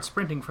would you start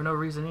sprinting for no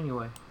reason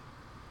anyway?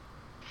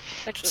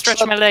 I just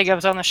stretched my leg. I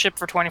was on the ship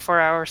for 24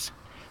 hours.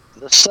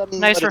 the sudden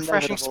Nice but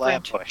refreshing inevitable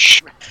sprint.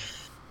 ambush.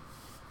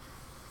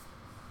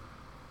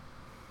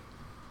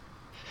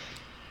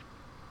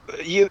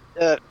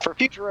 For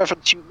future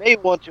reference, you may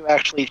want to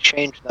actually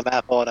change the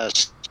map on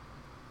us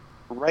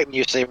right when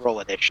you say roll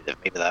initiative.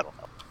 Maybe that'll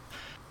help.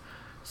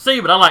 See,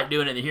 but I like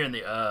doing it here in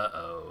the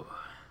uh-oh.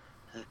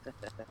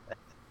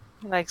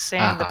 Like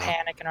seeing the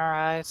panic in our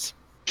eyes.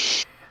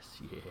 Yes.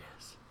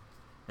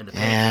 And the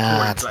Yeah,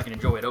 panic so I can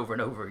enjoy it over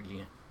and over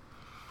again.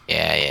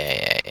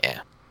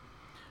 Yeah.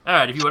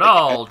 Alright, if you would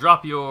all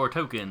drop your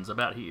tokens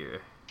about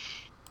here.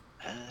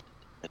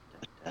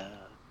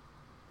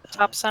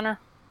 Top center?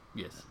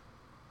 Yes.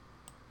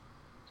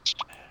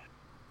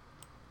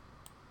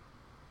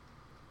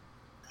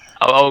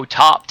 Oh,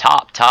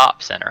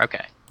 top center.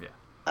 Okay.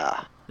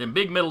 Ah, Then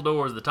big middle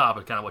doors at the top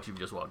is kind of what you've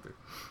just walked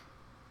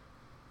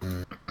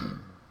through.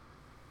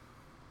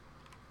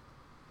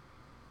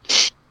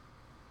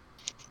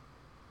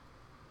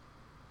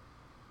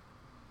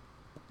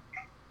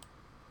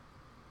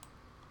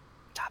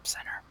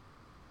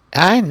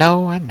 I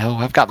know.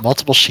 I've got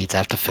multiple sheets I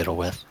have to fiddle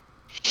with.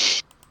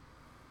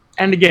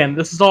 And again,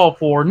 this is all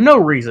for no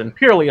reason,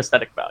 purely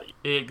aesthetic value.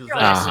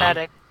 Exactly.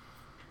 Aesthetic.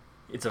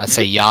 It's a I'd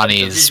say it's a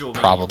Yanni's visual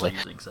medium probably. we're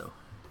using, so.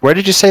 Where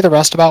did you say the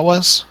Roustabout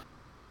was?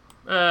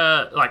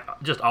 Like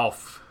just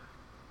off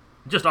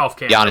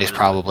camera. Yanni's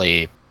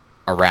probably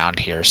around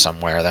here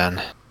somewhere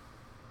then.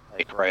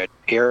 Like right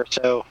here,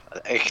 so.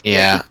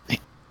 Yeah.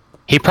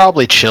 He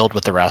probably chilled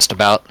with the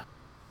Roustabout.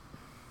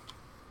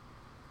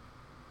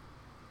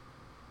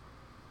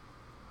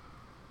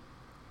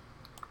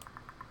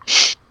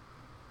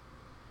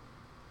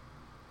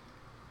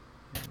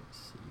 Let's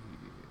see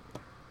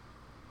here.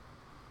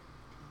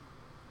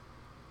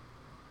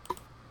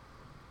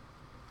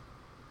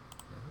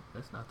 No,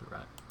 that's not the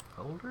right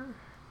folder.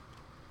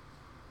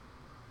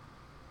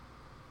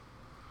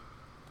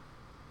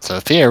 So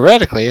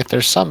theoretically, if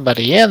there's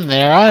somebody in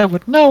there, I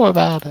would know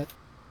about it.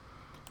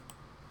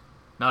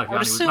 Not if I would Yanni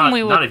was assume we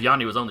not would- if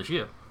Yanni was on the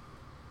ship.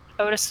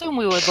 I would assume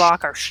we would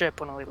lock our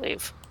ship when we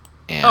leave.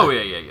 Yeah. Oh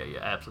yeah,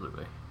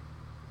 absolutely.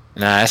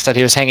 No, I said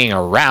he was hanging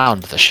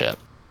around the ship.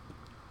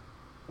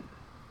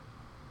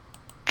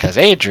 Because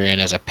Adrian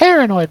is a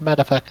paranoid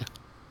motherfucker.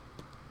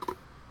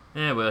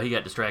 Yeah, well, he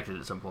got distracted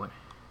at some point.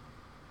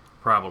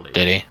 Probably.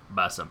 Did he?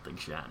 By something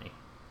shiny.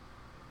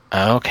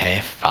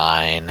 Okay,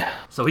 fine.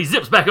 So he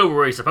zips back over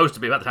where he's supposed to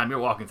be by the time you're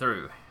walking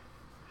through.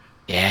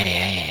 Yeah.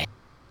 Yeah,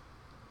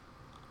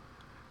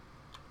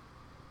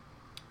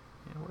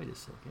 wait a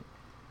second.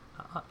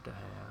 I ought to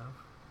have.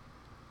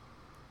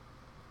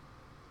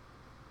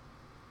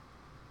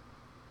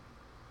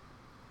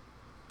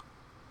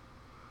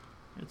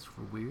 It's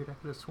weird. I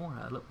could have sworn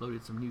I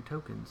uploaded some new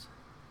tokens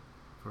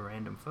for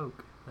random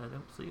folk. I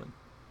don't see them.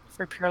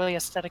 For purely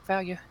aesthetic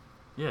value.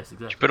 Yes, Did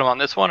exactly. you put them on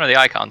this one or the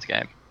icons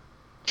game?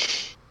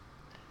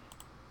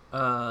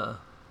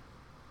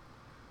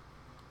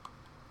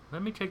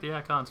 Let me check the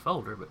icons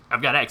folder, but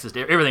I've got access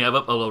to everything I've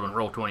uploaded on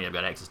Roll20. I've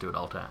got access to it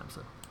all the time.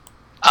 So.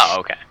 Oh,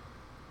 okay.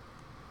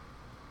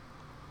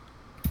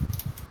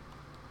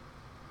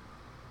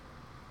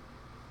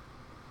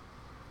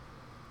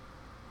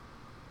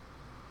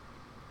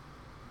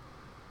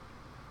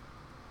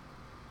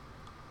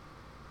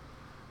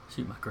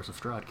 Shoot, my Curse of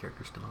Strahd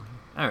character's still on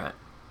here. Alright.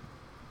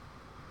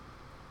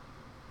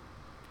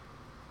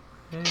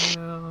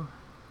 Well,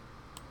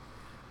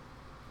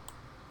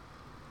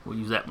 we'll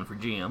use that one for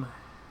Jim.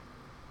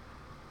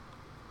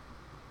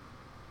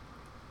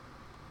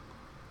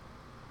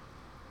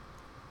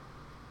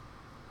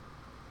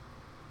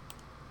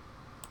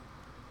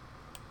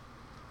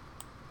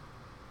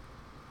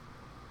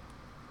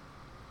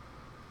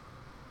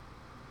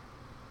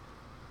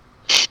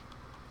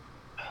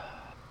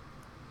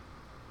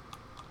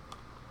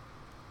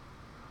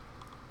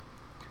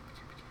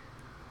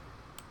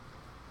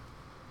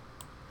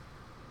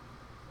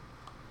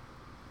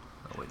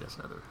 Oh wait,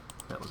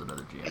 that was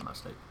another Jim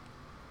mistake.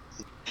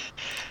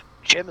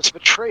 Jim has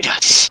betrayed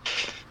us.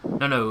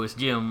 No, it's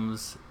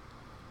Jim's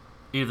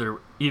either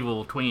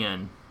evil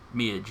twin,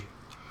 Midge.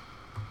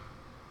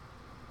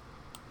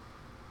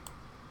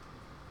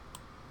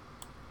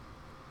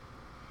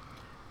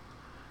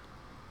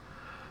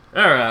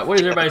 Alright, what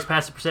is everybody's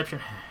passive perception?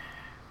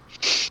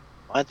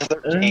 Mine's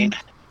 13.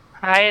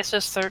 Highest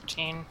is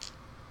 13.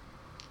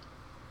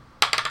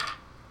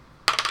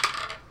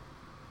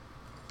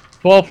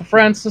 12 for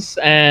Francis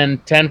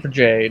and 10 for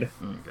Jade.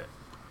 Okay.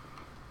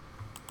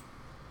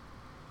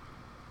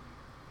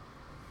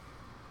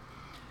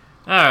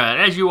 Alright,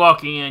 as you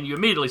walk in, you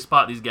immediately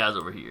spot these guys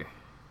over here.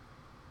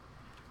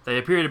 They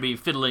appear to be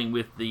fiddling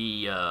with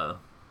the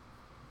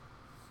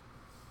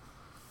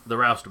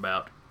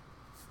Roustabout.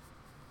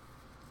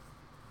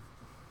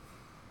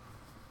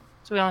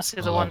 So we only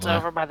see the Oh, ones boy.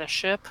 over by the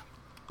ship.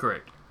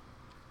 Correct.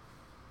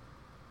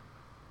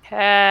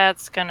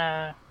 Cat's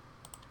gonna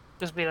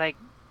just be like,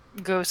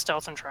 go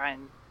stealth and try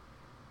and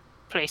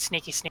play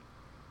sneaky sneak.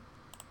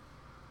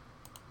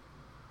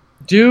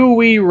 Do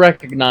we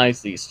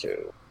recognize these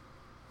two?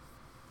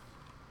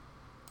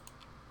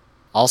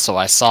 Also,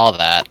 I saw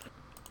that.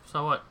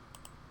 So what?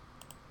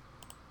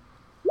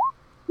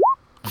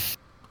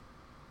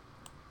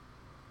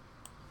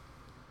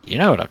 You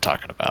know what I'm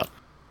talking about.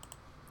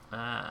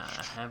 I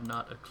have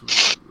not a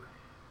clue.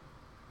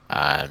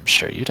 I'm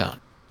sure you don't.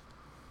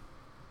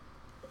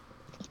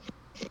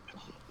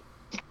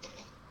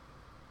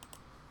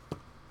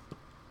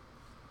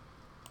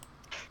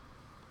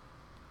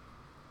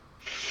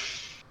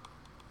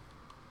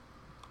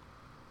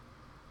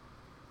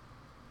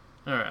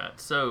 Alright,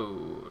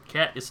 so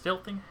Cat is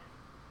stealthing.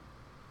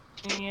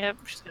 Yep,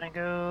 she's gonna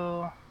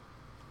go.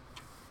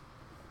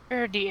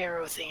 There's the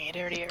arrow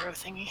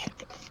thingy.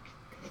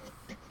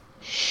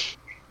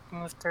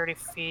 Move 30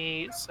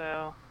 feet,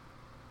 so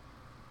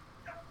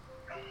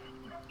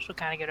she'll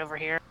kind of get over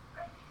here.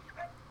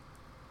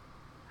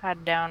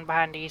 Hide down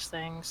behind these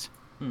things.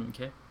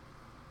 Okay.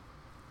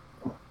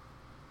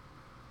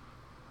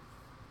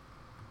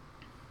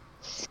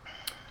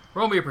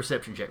 Roll me a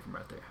perception check from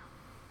right there.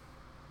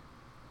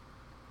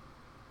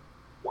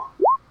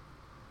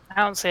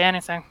 I don't see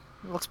anything.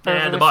 Looks Yeah,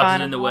 perfectly the box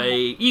fine is in the normal. way.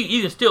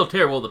 You can still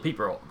tell where the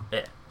people are.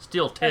 Yeah,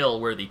 still tell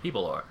where the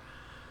people are.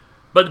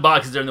 But the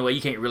boxes are in the way.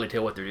 You can't really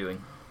tell what they're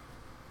doing.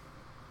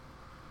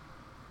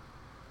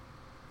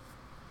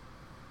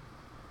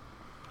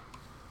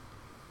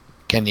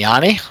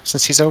 Kenyani,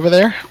 since he's over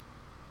there.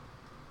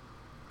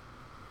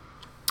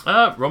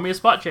 Roll me a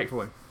spot check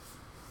for him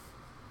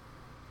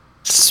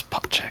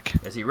Spot check.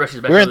 as he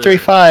rushes back We're in over there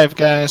 3-5,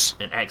 guys.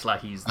 and acts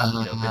like he's been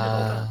there the whole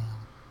time.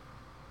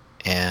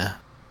 Yeah.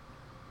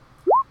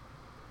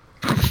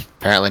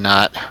 Apparently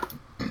not.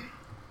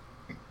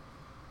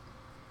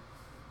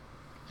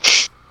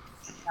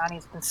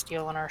 Johnny's been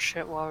stealing our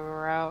shit while we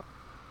were out.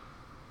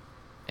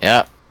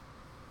 Yeah.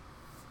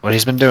 What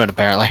he's been doing,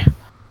 apparently.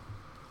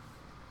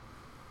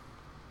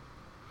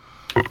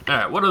 All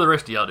right, what are the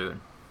rest of y'all doing?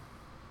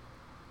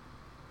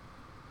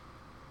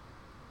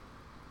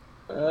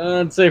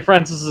 I'd say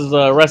Francis is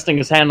resting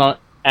his hand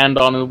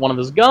on one of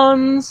his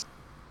guns.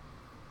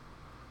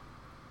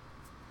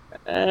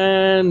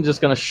 And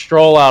just gonna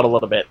stroll out a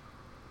little bit.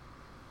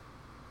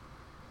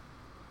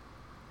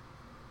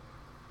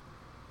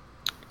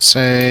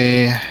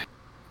 Say, yeah,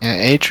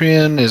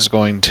 Adrian is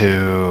going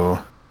to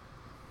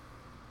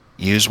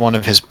use one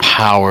of his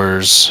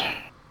powers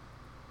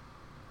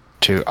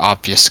to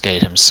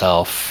obfuscate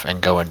himself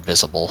and go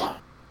invisible.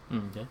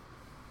 Okay.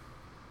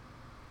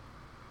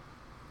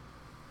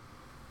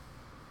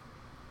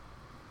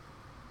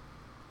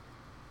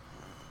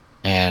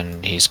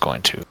 And he's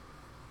going to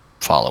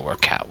follow where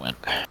Cat went.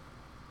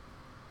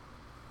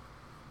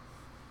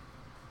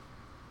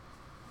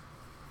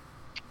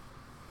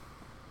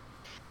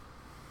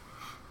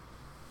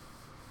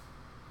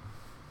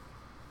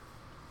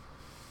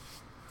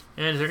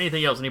 And is there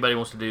anything else anybody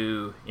wants to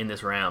do in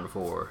this round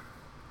before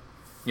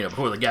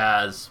the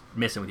guys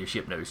messing with your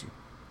ship notice you?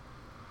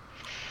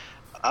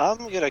 I'm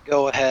going to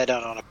go ahead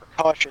and on a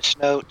precautious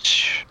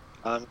note,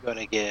 I'm going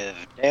to give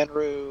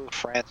Danru,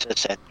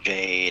 Francis, and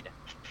Jade,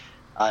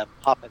 I'm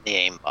popping the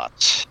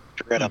aimbots.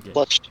 You're at a Okay.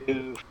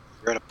 +2.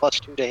 You're at a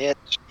 +2 to hit,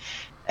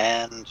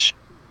 and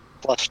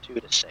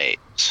 +2 to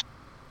saves.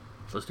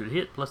 +2 to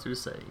hit, +2 to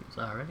saves.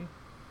 Alrighty.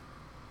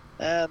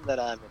 And then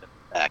I'm going to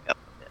back up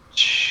a bit,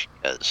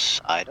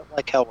 because I don't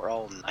like how we're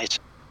all nice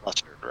and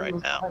clustered right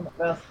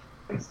now.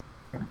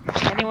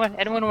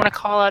 Anyone want to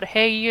call out,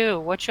 hey you,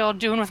 what y'all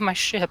doing with my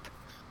ship?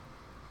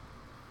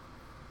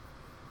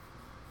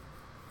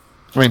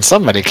 I mean,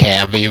 somebody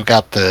can, but you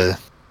got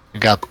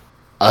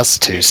us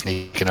two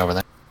sneaking over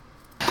there.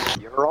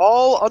 You're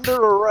all under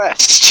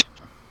arrest.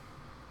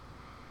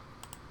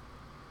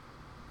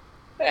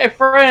 Hey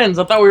friends,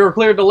 I thought we were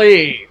cleared to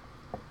leave.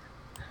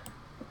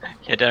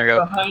 Yeah, Danner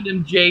go. Behind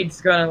him,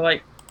 Jade's gonna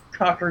like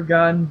cock her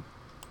gun.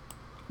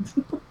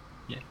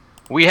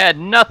 We had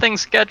nothing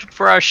scheduled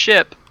for our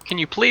ship. Can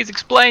you please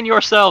explain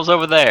yourselves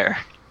over there?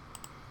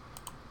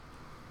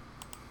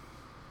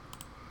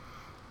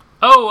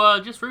 Oh,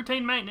 just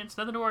routine maintenance.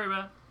 Nothing to worry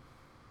about.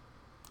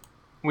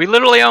 We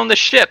literally own the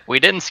ship. We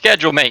didn't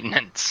schedule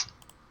maintenance.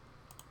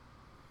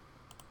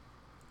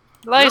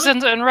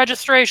 License and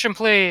registration,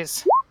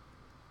 please.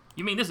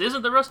 You mean this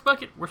isn't the rust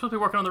bucket? We're supposed to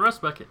be working on the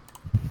rust bucket.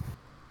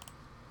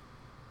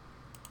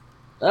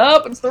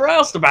 Up, it's the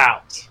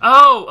Roustabout.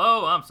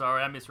 Oh, I'm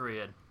sorry. I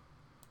misread.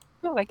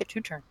 Oh, I get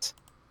 2 turns.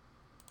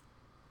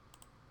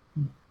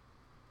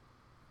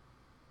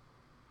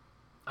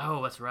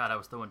 Oh, that's right. I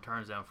was throwing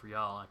turns down for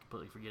y'all. I'm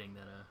completely forgetting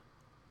that.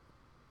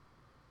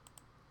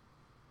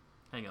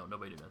 Hang on.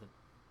 Nobody do nothing.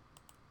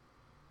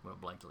 I'm going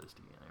to blank the list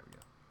again. There we go.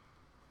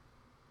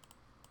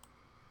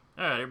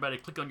 Alright, everybody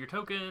click on your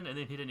token and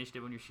then hit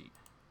initiative on your sheet.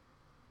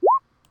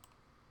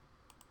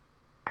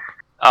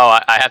 Oh,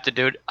 I have to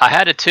do it. I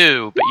had a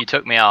 2, but you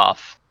took me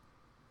off.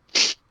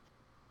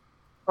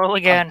 Roll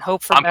again.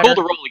 Hope for I'm better. cool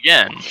to roll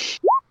again.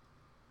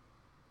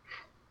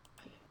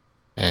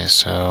 Okay,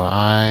 so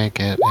I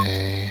get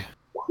a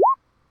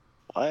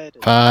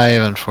What?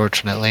 5,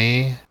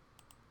 unfortunately.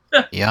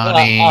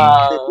 Yanni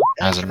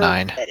has a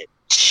 9.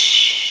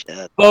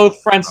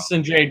 Both Francis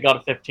and Jade got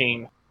a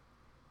 15.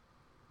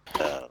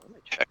 Let me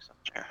check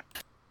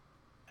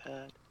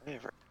something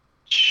here.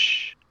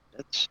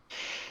 That's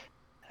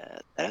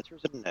that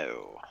answer's a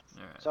no.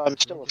 Alright. So I'm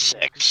still a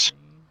 6.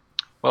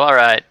 Well,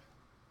 alright.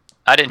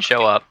 I didn't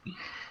show up.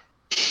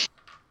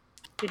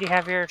 Did you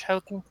have your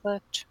token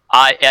clicked?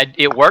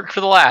 It worked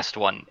for the last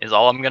one, is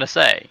all I'm gonna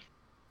say.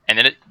 And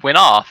then it went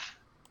off,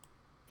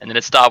 and then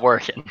it stopped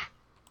working.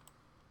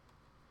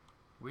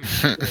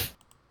 Weird.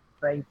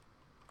 Right.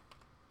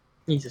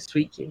 He's a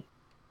sweet kid.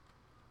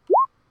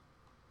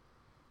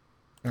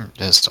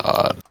 Just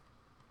odd.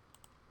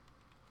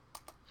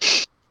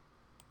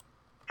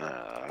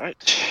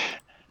 Alright.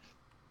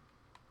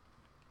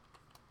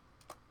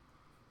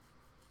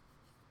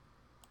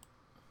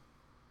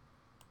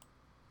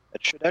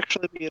 It should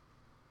actually be a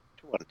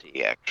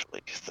 20,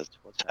 actually, because that's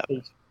what's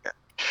happening here.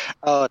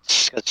 Oh,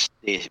 it's because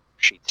the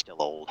sheet's still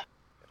old.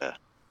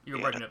 You were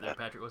breaking up there,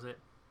 Patrick, was it?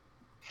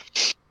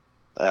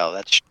 Oh,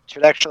 that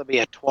should actually be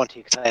a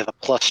 20, because I have a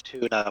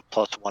 +2, not a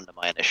 +1 to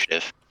my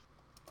initiative.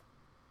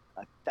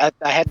 I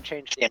hadn't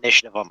changed the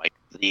initiative on my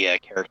the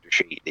character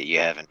sheet that you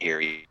have in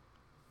here.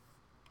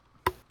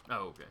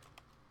 Oh, okay.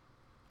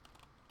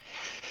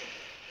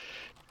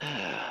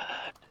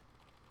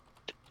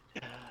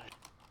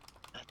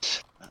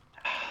 That's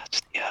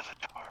the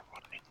avatar.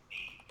 What I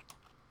need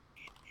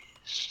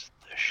is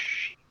the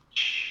sheet.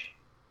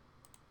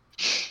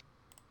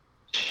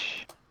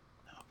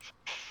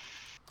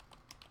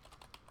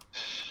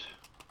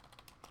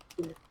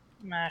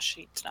 My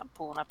sheet's not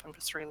pulling up. I'm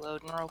just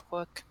reloading real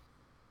quick.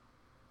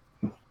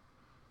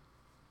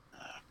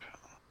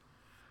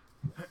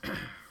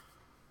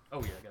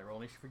 Oh yeah, I gotta roll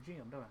an issue for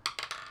Jim, don't I?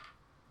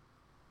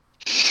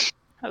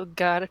 Oh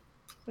god,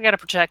 we gotta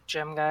protect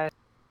Jim, guys.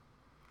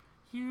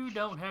 You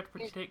don't have to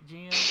protect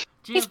Jim.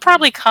 He's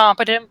probably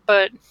competent,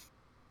 but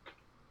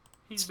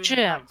He's it's been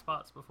in Jim. tight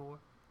spots before.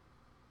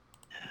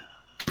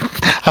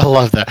 I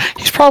love that.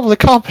 He's probably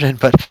competent,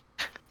 but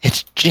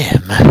it's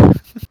Jim.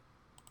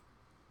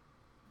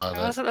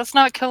 Love it. Let's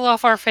not kill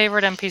off our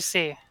favorite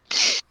NPC.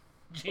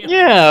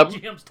 Yeah.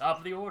 Jim's top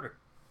of the order.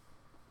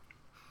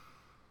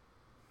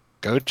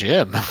 Go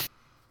Jim.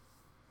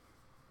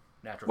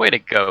 Natural. Way to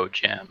go,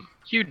 Jim.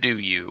 You do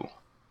you.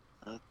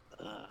 What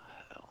the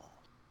hell?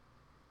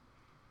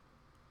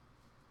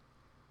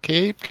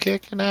 Keep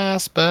kicking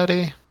ass,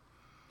 buddy.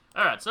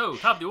 All right, so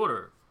top of the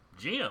order,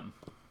 Jim.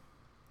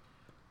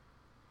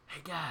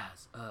 Hey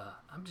guys,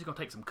 I'm just gonna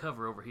take some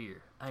cover over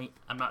here. I'm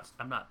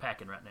not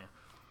packing right now.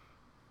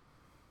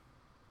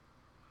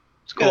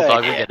 It's cool, Good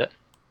dog. We idea. get it.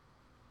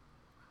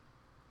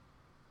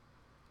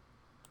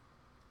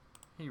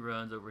 He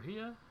runs over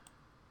here.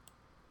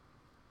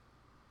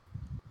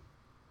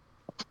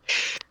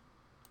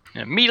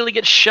 And immediately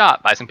gets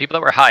shot by some people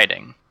that were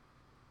hiding.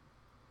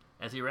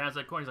 As he rounds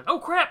that corner, he's like, "Oh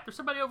crap! There's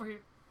somebody over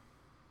here."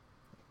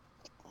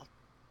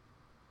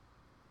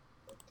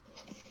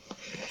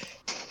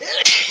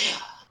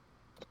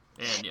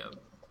 And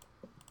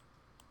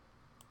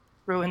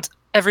Ruins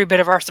every bit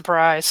of our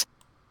surprise.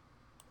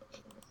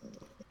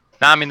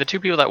 Now, I mean, the two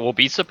people that will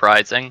be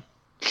surprising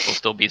will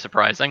still be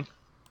surprising.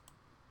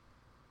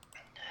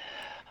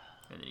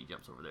 and then he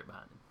jumps over there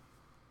behind him.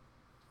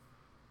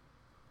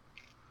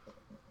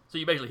 So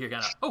you basically hear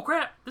kind of, "Oh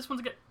crap! This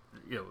one's got,"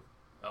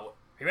 oh,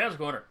 he rounds the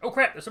corner. "Oh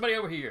crap! There's somebody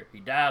over here." He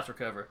dives for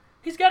cover.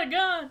 He's got a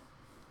gun.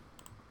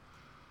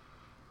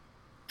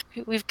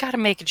 We've got to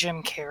make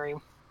Jim carry.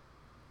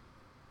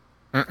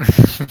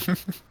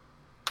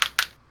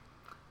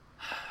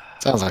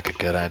 Sounds like a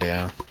good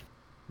idea.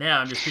 Now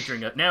I'm just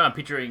picturing. Now I'm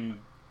picturing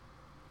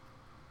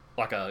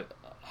like a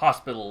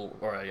hospital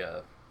or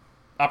a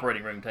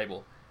operating room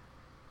table.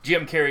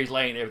 Jim Carrey's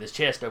laying there with his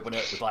chest open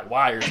up with like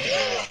wires sticking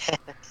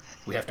out.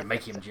 We have to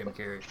make him Jim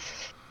Carrey.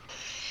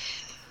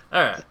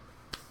 All right.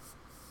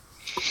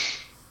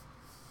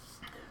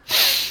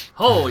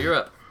 Hole, you're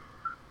up.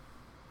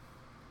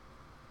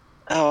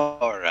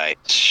 All right.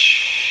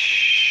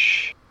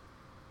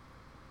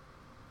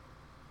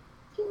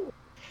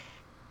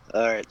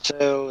 All right.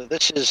 So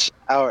this is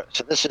our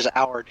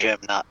Jim,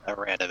 not a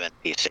random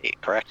NPC,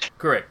 correct?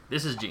 Correct.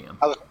 This is Jim.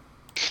 I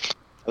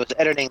was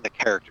editing the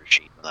character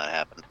sheet when that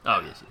happened.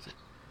 Oh yes.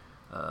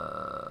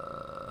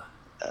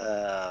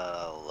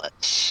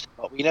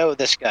 Well, we know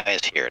this guy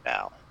is here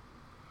now.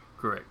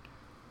 Correct.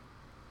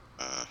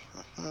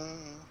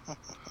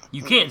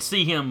 You can't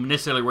see him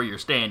necessarily where you're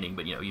standing,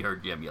 but you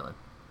heard Jim yelling.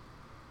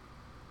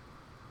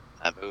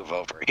 I move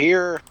over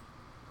here.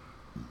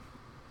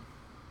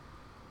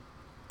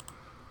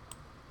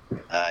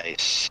 I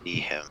see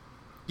him.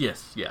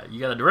 Yes, yeah. You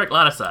got a direct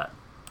line of sight.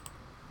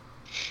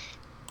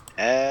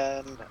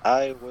 And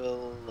I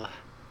will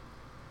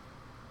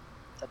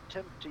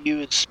attempt to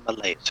use my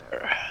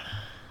laser.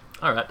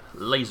 All right,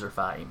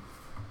 laserfy him.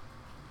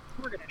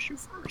 We're gonna shoot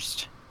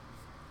first.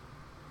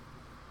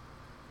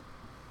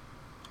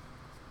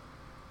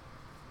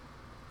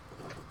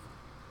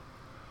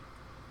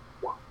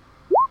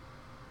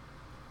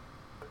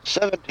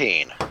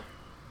 $17.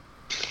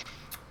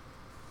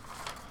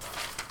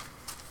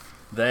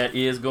 That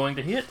is going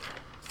to hit.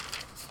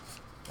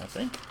 I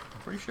think.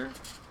 I'm pretty sure.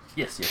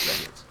 Yes, that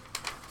hits.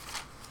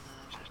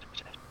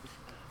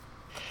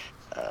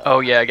 Oh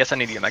yeah, I guess I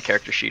need to get my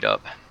character sheet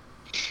up.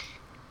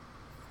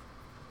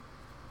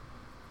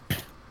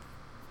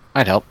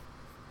 I'd help.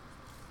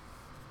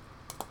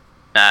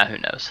 Nah, who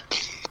knows?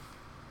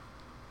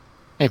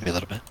 Maybe a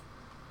little bit.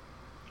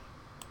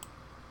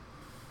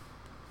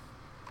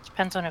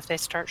 Depends on if they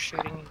start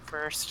shooting you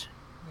first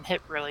and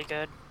hit really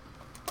good.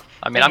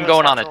 I mean, Then I'm you'll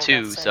going just on have a to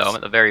roll 2, that so I'm six.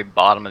 at the very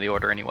bottom of the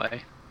order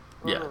anyway.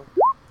 Yeah.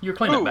 You're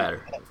cleanup Ooh.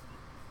 batter.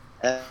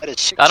 That is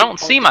 16 I don't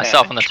see points of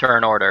myself in the damage.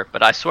 turn order,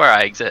 but I swear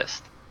I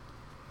exist.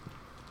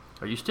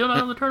 Are you still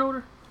not on the turn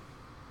order?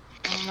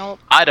 Nope.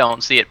 I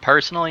don't see it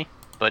personally,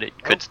 but it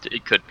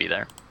could be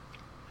there.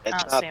 It's I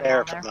don't not see him there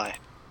on for there. my.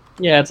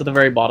 Yeah, it's at the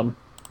very bottom.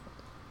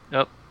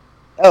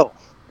 Oh,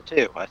 the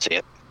 2. I see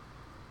it.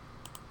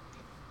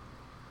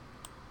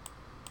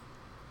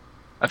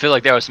 I feel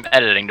like there was some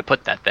editing to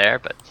put that there,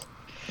 but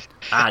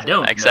I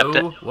don't Accept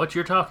know what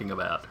you're talking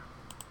about.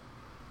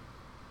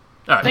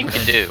 All right. I think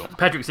you do.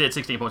 Patrick said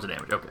 16 points of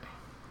damage. Okay.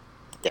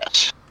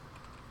 Yes.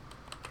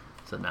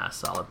 It's a nice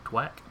solid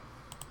whack.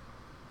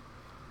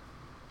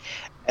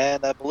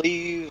 And I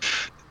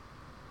believe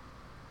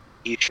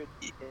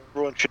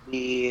everyone should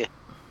be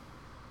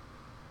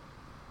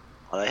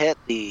on a hit.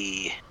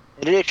 In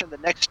addition, the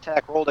next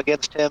attack rolled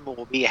against him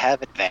will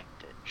have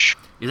advantage.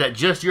 Is that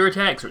just your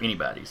attacks or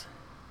anybody's?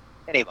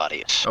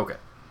 Anybody's. Okay.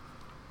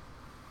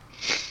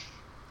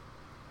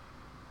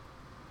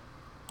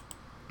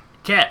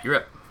 Cat, you're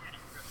up.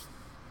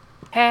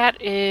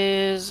 Cat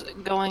is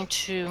going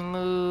to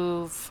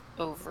move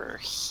over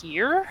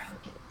here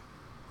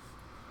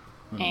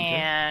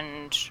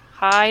and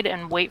hide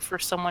and wait for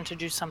someone to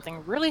do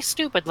something really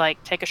stupid,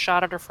 like take a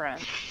shot at her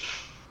friend.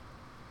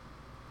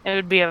 It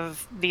would be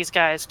of these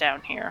guys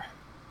down here.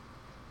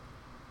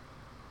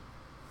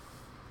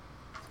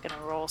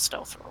 Gonna roll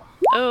stealth roll.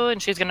 Oh,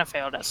 and she's gonna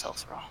fail that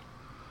stealth roll.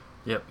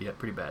 Yep,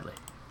 pretty badly.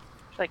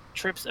 She like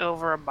trips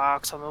over a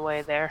box on the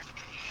way there.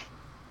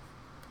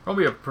 Roll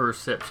me a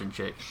perception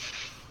check.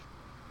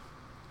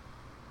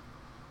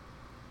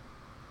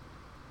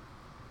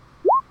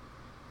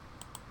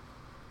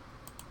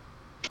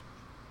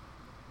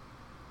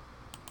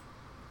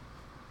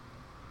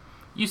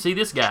 You see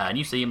this guy, and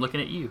you see him looking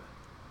at you.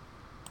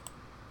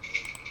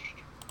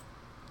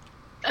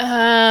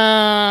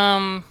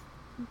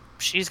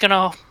 She's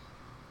gonna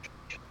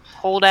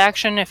hold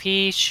action. If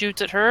he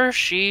shoots at her,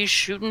 she's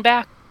shooting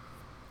back.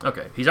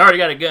 Okay, he's already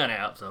got a gun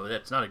out, so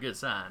that's not a good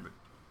sign. But...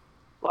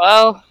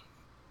 Well,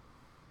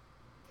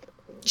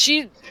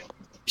 she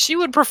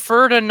would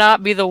prefer to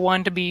not be the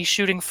one to be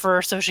shooting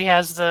first, so she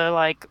has the,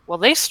 like, well,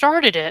 they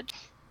started it.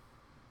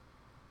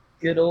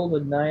 Good old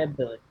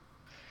deniability.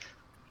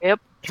 Yep.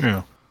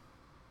 True.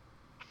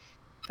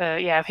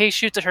 Yeah, if he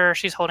shoots at her,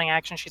 she's holding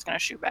action, she's gonna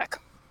shoot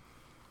back.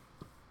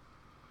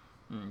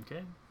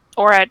 Okay.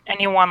 Or at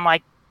anyone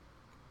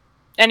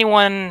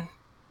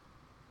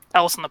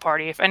else in the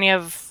party. If any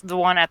of the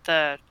one at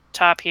the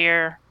top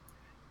here,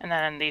 and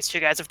then these two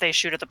guys, if they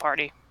shoot at the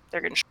party, they're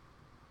getting shot.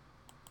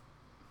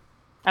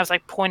 I was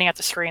like pointing at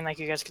the screen, like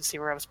you guys could see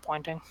where I was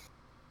pointing.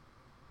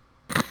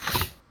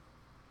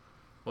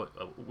 Well,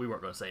 we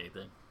weren't going to say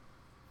anything.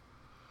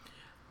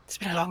 It's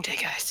been a long day,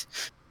 guys.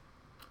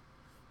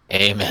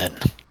 Amen.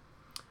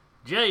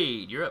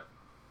 Jade, you're up.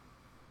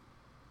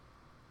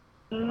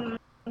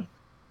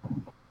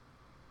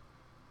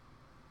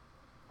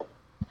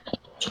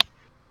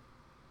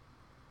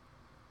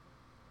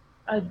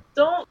 I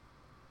don't.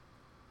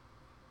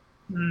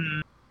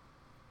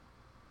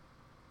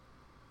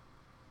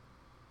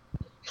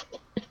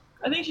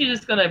 I think she's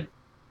just gonna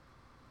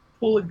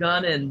pull a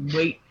gun and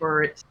wait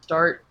for it to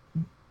start,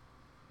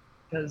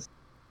 because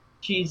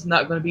she's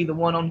not gonna be the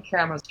one on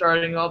camera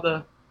starting all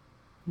the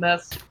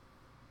mess.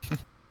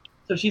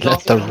 So she's Let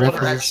also the gonna hold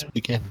her rivers action.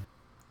 begin.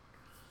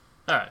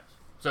 All right.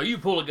 So you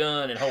pull a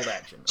gun and hold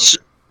action. Okay.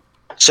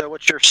 So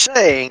what you're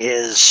saying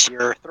is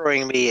you're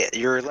letting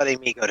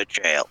me go to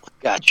jail.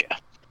 Gotcha.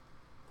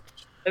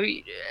 I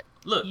mean,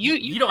 Look, you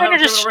you don't have a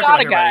kinda criminal just record shot like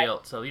a everybody guy.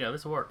 else, so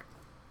this will work.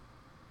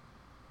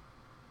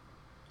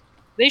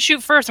 they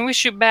shoot first and we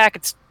shoot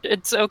back.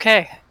 It's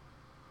okay.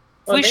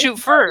 Well, we they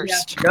shoot already have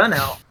first. the gun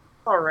out.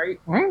 All right.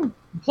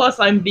 Plus,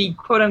 I'm the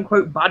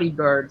quote-unquote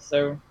bodyguard,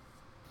 so.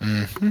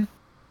 Mm-hmm.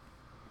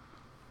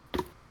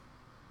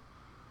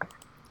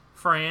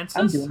 Francis.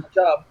 I'm doing my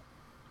job.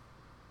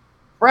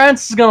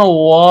 Francis is gonna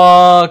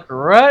walk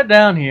right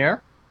down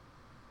here,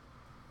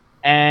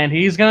 and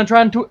he's gonna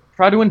try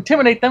to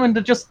intimidate them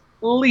into just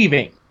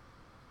leaving.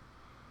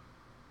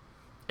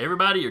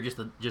 Everybody, or just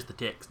the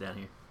text down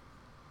here?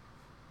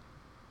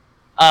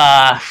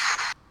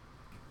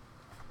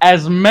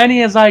 As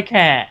many as I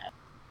can.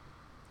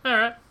 All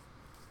right.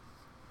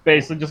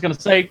 Basically, just gonna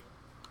say.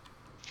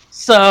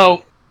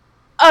 So,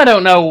 I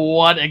don't know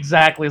what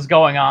exactly is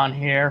going on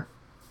here,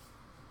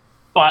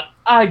 but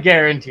I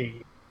guarantee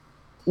you,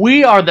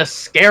 we are the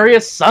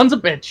scariest sons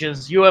of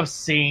bitches you have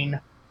seen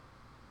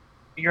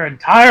your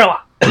entire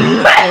life.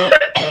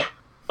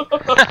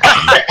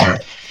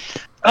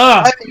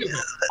 I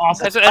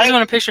just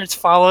want to picture it's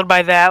followed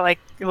by that, like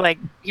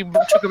he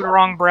took a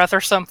wrong breath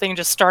or something,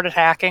 just started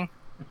hacking.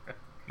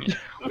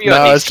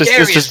 No, it's just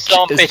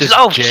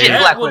Jade.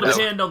 That will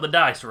depend on the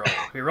dice roll.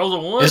 If he rolls a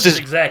 1, that's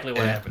exactly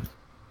what happened.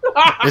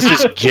 This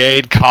is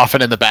Jade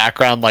coughing in the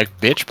background like,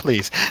 bitch,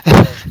 please.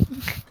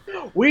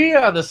 We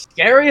are the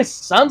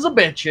scariest sons of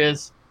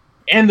bitches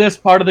in this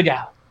part of the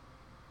galaxy.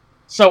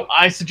 So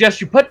I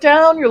suggest you put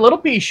down your little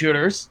pea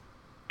shooters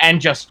and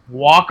just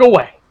walk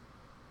away.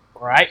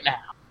 Right now.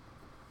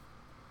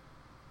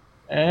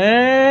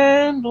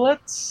 And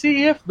let's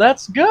see if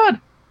that's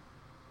good.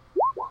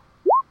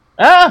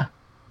 22.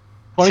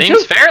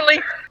 Seems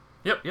fairly.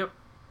 Yep.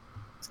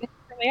 Seems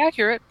really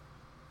accurate.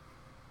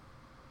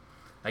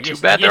 I guess,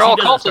 Too bad he they're all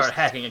doesn't cultists. start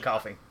hacking and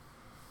coughing.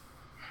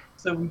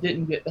 So we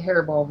didn't get the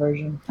hairball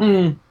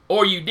version.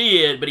 Or you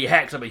did, but he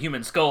hacks up a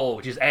human skull,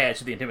 which just adds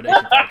to the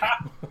intimidation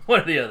factor. One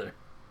or the other.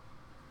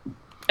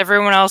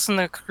 Everyone else in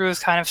the crew is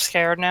kind of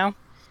scared now.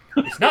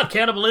 It's not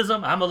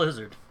cannibalism, I'm a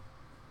lizard.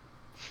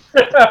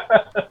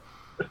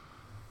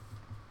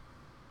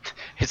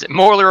 Is it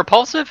morally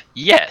repulsive?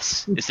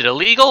 Yes. Is it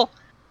illegal?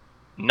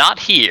 Not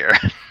here.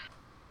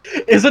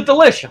 Is it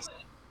delicious?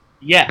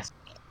 Yes.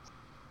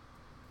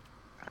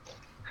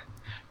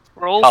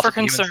 Roll Toss for up a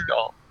human concern.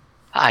 skull.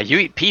 Ah, you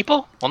eat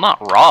people? Well, not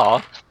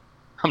raw.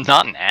 I'm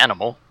not an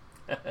animal.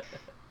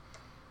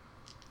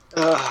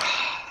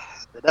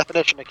 The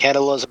definition of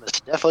cannibalism is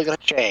definitely going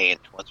to change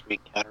once we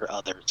encounter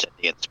other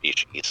sentient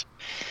species.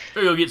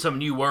 Or you'll get some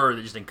new word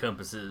that just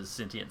encompasses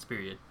sentience,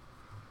 period.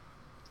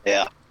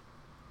 Yeah.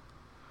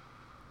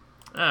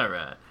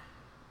 Alright.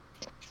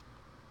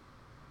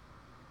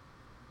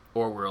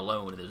 Or we're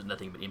alone and there's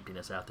nothing but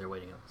emptiness out there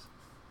waiting on us.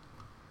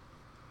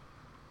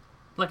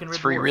 Like in It's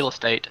Red free Dwarf. real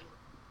estate.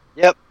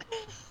 Yep.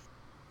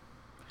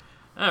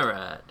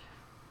 Alright.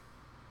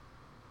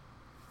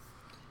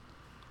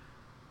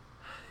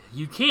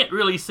 You can't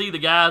really see the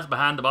guys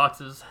behind the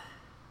boxes.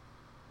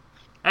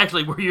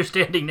 Actually, where you're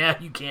standing now,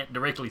 you can't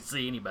directly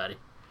see anybody.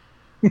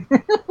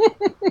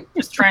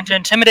 Just trying to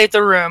intimidate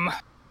the room.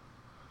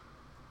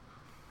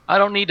 I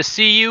don't need to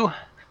see you.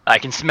 I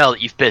can smell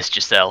that you've pissed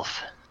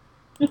yourself.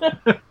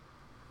 Alright,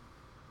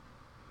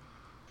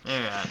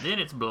 then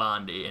it's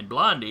Blondie, and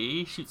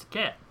Blondie shoots a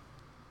cat.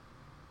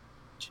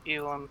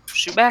 You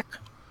shoot back.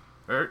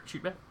 Or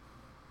shoot back.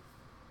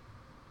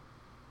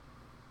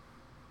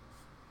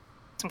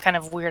 Some kind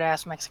of weird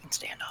ass Mexican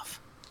standoff.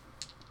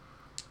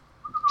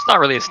 It's not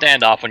really a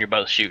standoff when you're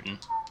both shooting.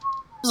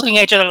 Just looking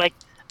at each other like,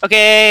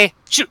 okay,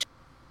 shoot.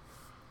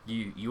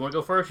 You want to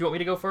go first? You want me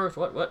to go first?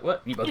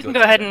 What? You both You can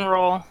go ahead and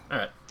roll.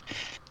 Alright.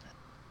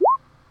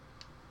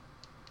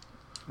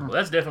 Well,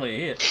 that's definitely a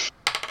hit.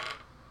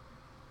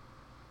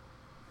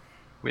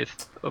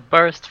 With a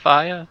burst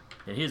fire.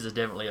 And his is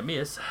definitely a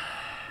miss.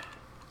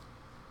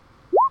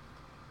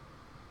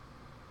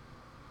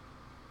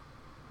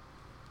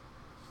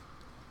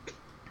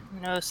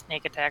 No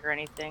snake attack or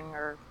anything,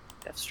 or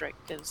death strike,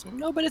 because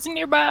nobody's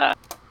nearby.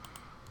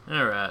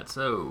 Alright,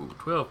 so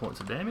 12 points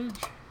of damage.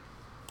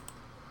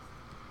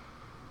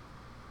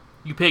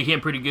 You peg him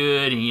pretty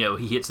good, and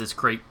he hits this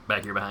crate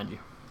back here behind you.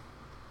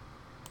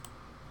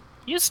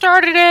 You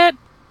started it!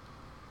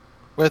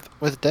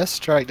 With Death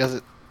Strike, does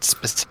it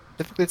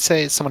specifically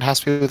say someone has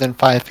to be within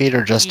 5 feet,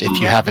 or just if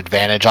you have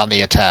advantage on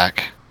the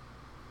attack?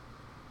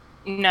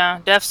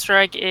 No, death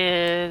strike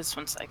is...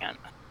 1 second.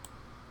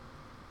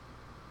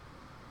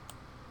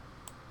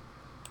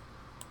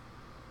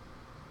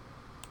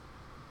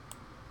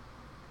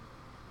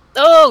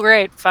 Oh,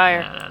 great,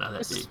 fire. No,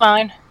 This that's is it.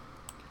 fine.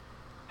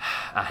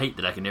 I hate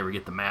that I can never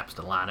get the maps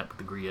to line up with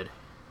the grid.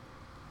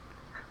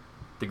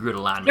 The grid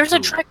alignment There's a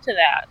tool. trick to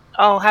that.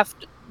 I'll have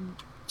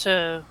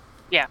to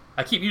yeah.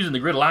 I keep using the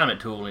grid alignment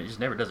tool, and it just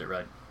never does it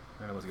right. I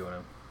don't know what's going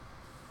on.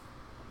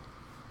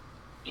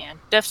 Yeah,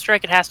 death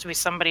strike, it has to be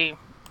somebody,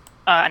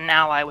 an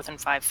ally within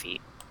 5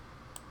 feet.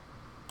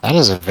 That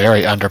is a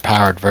very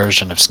underpowered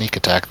version of sneak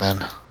attack,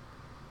 then.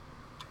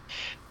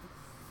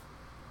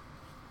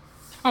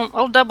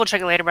 I'll double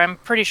check it later, but I'm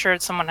pretty sure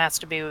someone has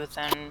to be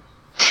within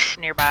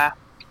nearby.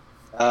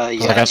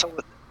 Yeah,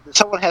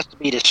 someone has to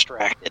be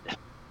distracted.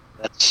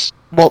 That's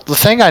Well, the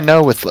thing I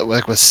know with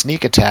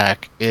sneak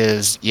attack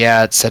is,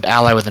 yeah, it said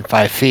ally within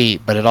 5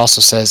 feet, but it also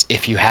says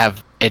if you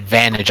have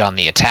advantage on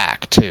the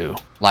attack too,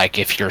 like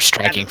if you're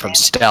striking from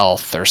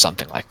stealth or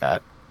something like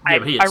that. Yeah,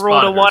 but he had I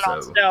rolled a spotted her, 1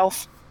 on so-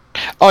 stealth.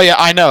 Oh yeah,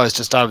 I know. It's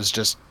just I was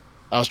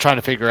trying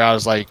to figure out. I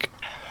was like,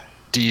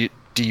 do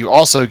you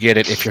also get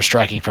it if you're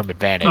striking from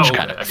advantage, Oh,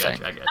 kind okay, of a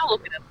thing? I got you. I'll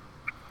look it up.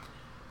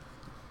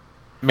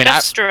 I mean,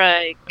 Death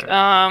strike.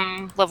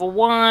 Level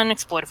 1,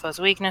 exploit a foe's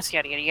weakness,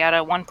 yada yada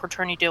yada. 1 per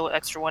turn you deal with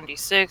extra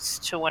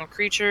 1d6 to 1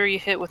 creature you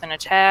hit with an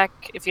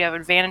attack. If you have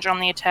advantage on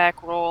the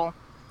attack roll.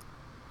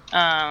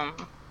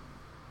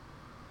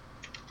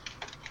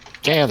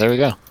 yeah, there we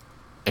go.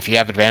 If you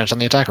have advantage on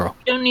the attack roll.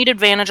 You don't need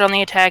advantage on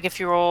the attack if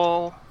you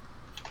roll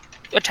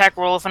attack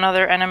roll if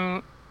another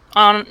enemy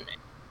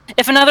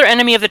if another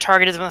enemy of the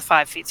target is within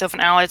 5 feet. So if an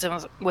ally is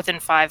within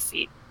 5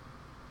 feet.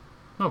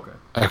 Okay.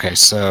 Okay,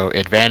 so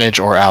advantage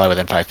or ally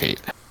within 5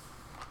 feet.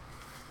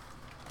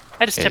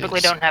 I just typically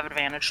Is- don't have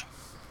advantage.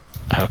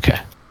 Okay.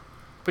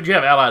 But you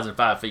have allies in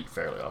 5 feet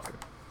fairly often.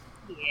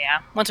 Yeah.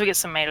 Once we get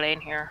some melee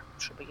in here,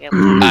 should be able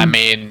to. I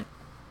mean,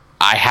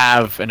 I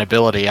have an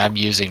ability I'm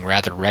using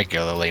rather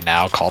regularly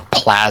now called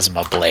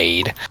Plasma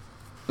Blade.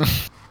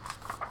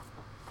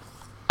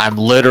 I'm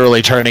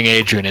literally turning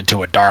Adrian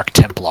into a Dark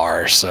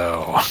Templar,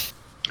 so...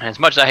 And as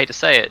much as I hate to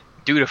say it,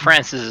 due to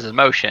Francis's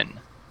emotion,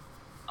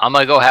 I'm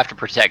gonna go have to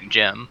protect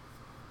Jim.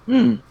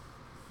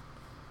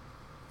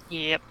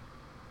 Yep.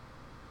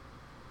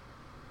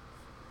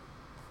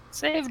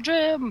 Save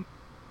Jim!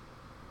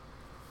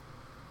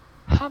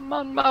 I'm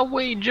on my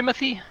way,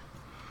 Jimothy.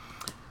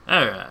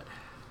 Alright.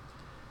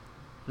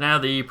 Now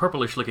the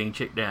purplish looking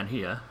chick down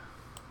here.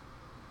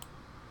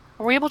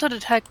 Are we able to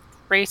detect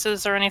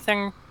races or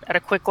anything at a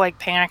quick,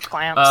 panicked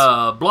glance?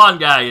 Blonde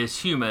guy is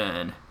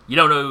human. You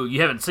don't know, you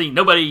haven't seen,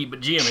 nobody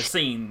but Jim has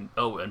seen,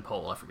 oh, and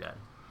Paul, I forgot.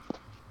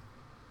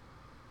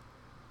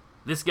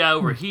 This guy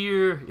over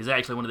here is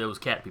actually one of those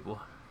cat people.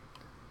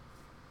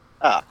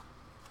 ah,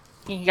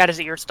 He got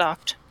his ear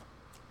stopped.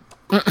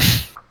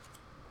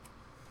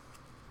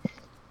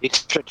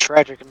 Extra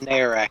tragic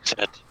Nair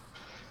accident.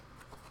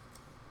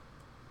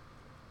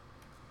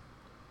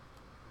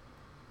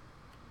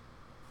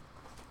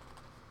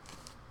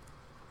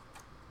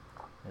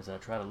 As I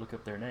try to look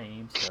up their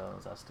names,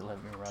 because I still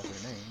haven't memorized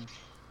their names.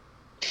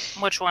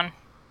 Which one?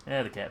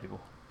 Yeah, the cat people.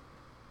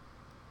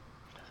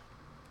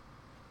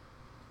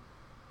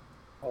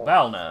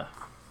 Valna.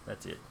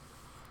 That's it.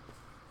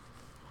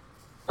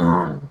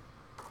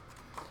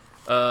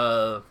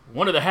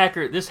 One of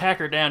the this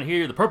hacker down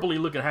here, the purpley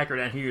looking hacker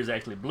down here is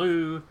actually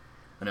blue,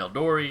 an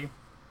Eldori.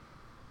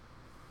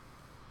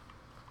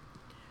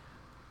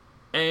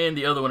 And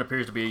the other one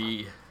appears to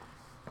be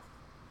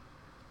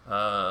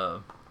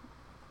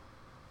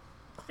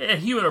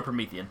human or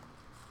Promethean.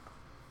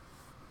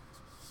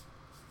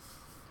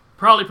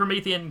 Probably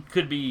Promethean,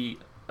 could be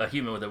a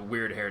human with a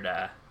weird hair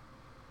dye.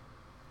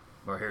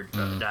 Or hair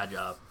dye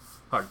job.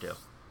 Hard to tell.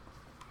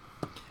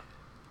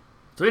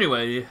 So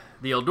anyway,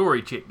 the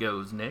Eldori chick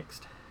goes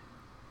next.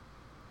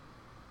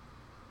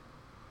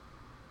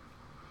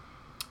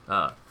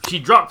 She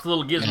drops the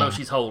little gizmo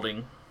she's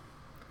holding.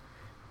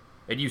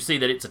 And you see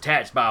that it's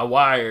attached by a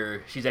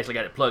wire. She's actually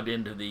got it plugged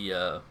into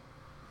the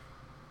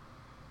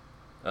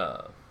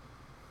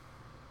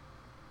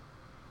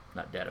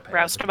not data pad.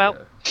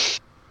 Roustabout?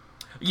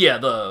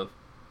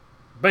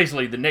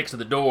 Basically the next to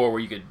the door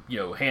where you could,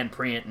 hand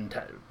print and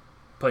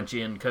punch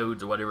in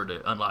codes or whatever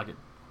to unlock it.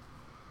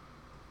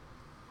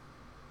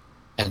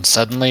 And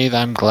suddenly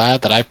I'm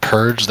glad that I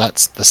purged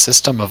the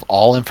system of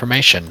all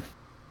information.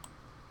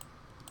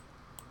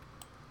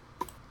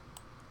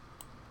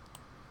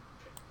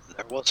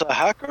 There was a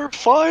hacker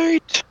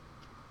fight!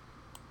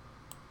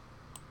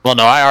 Well,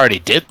 no, I already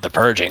did the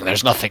purging.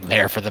 There's nothing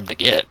there for them to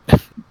get.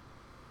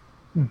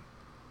 No,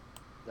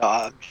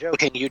 I'm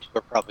joking, you two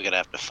are probably gonna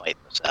have to fight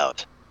this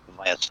out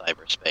via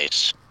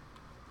cyberspace.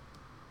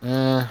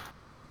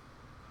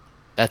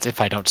 That's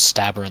if I don't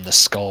stab her in the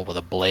skull with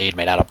a blade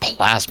made out of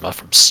plasma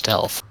from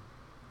stealth.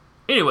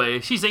 Anyway,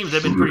 she seems to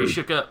have been pretty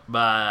shook up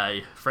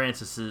by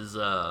Francis's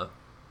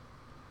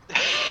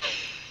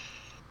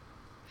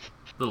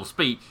little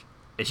speech,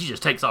 and she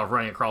just takes off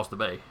running across the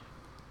bay.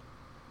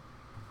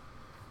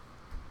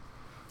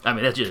 I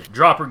mean, that's just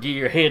drop her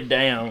gear, head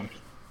down.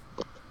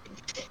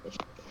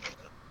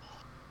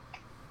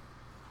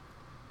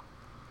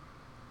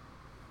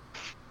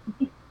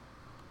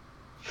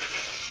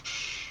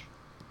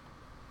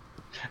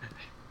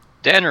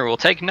 Danner will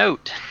take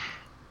note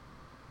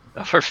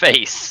of her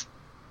face.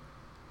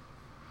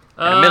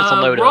 And a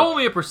mental note roll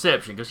me a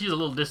perception, because she's a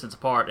little distance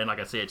apart, and like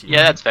I said,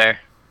 Yeah, that's fair.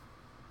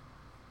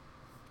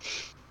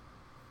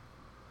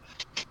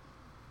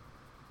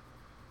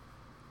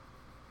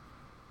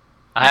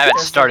 I haven't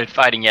started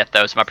fighting yet,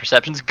 though, so my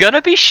perception's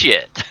gonna be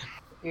shit.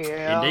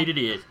 Yeah. Indeed it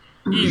is.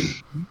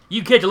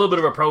 You catch a little bit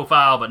of a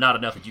profile, but not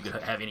enough that you could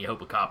have any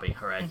hope of copying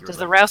her accurately. Does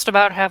the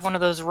Roustabout have one of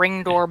those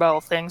ring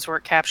doorbell things where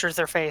it captures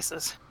their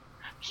faces?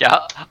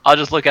 Yeah, I'll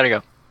just look at her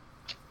and go,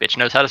 bitch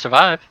knows how to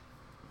survive.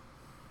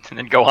 And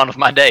then go on with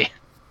my day.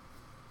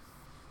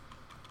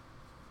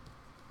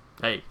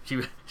 Hey,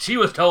 she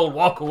was told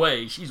walk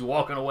away. She's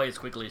walking away as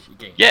quickly as she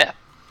can. Yeah,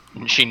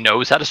 and she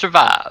knows how to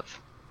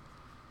survive.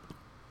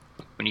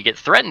 When you get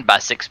threatened by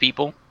 6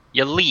 people,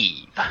 you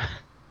leave.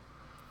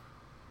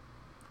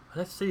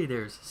 Let's see,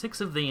 there's 6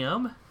 of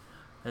them,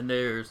 and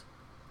there's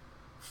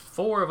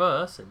 4 of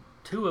us, and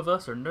 2 of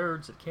us are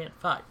nerds that can't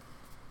fight.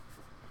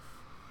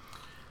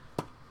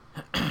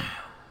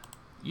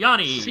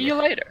 Yanni. See you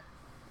later.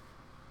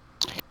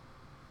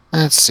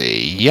 Let's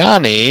see,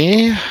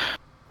 Yanni.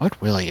 What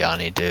will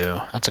Yanni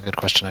do? That's a good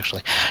question,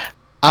 actually.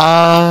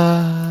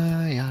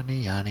 Yanni.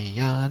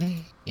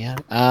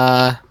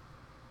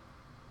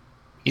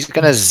 He's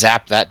gonna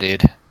zap that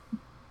dude.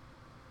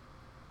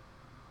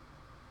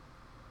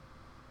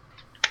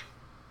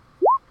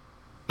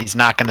 He's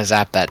not gonna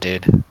zap that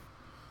dude.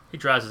 He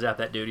tries to zap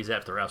that dude. He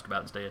zaps the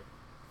Roustabout instead.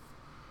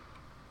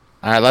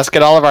 Alright, let's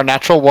get all of our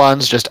natural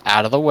ones just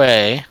out of the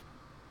way.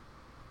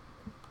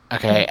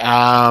 Okay,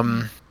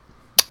 then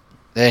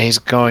he's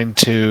going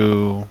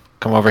to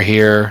come over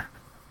here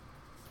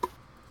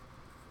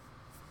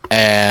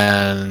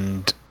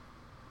and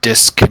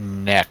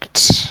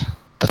disconnect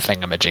the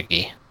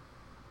thingamajiggy.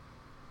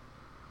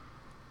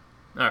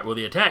 Alright, well,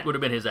 the attack would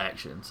have been his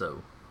action,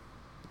 so.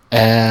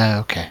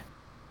 Okay.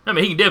 I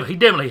mean, he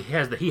definitely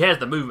has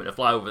the movement to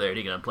fly over there, and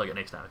he can unplug it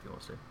next time if he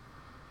wants to.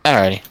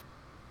 Alrighty.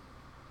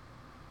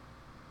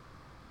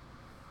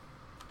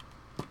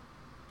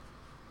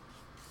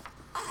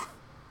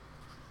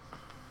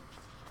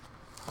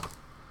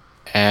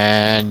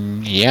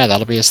 And yeah,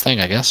 that'll be his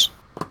thing, I guess.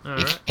 He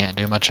Alright. can't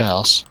do much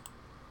else.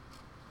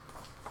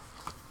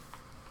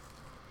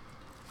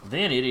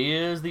 Then it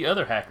is the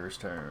other hacker's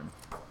turn.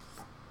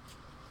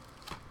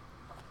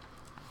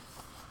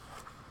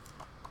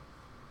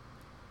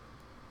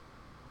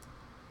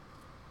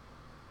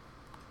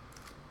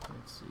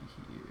 Let's see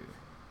here.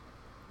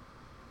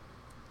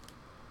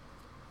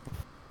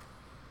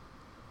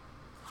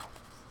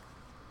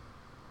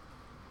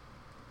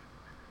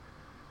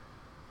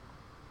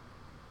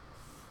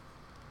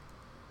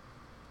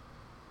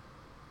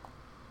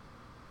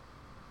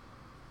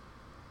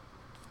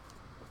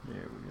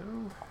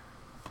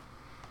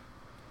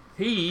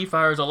 He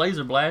fires a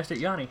laser blast at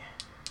Yanni.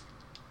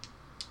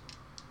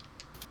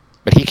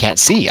 But he can't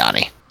see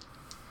Yanni.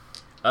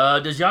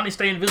 Does Yanni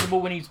stay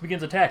invisible when he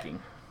begins attacking?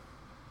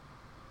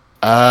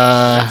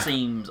 That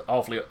seems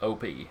awfully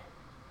OP.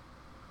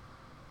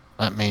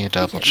 Let me He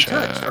double can't be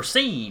touched check. or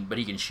seen, but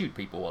he can shoot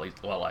people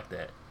while like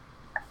that.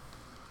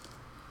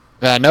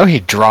 I know he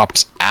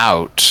drops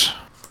out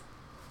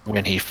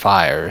when he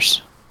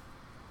fires.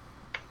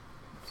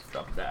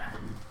 Drop a die.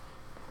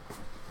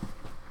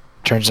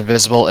 Turns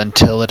invisible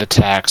until it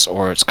attacks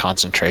or its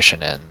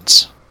concentration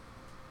ends.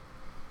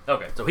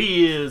 Okay, so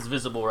he is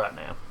visible right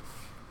now.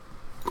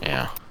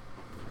 Yeah.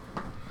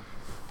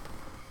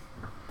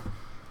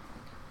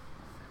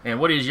 And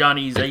what is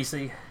Yanni's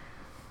AC?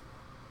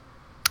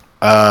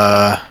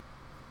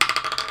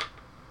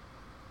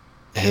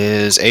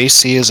 His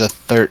AC is a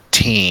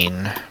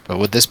 13, but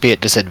would this be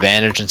at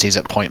disadvantage since he's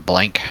at point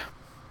blank?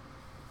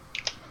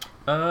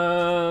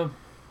 Because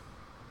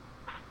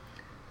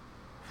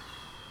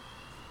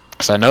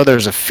I know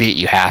there's a feat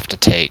you have to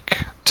take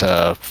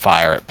to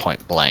fire at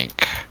point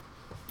blank.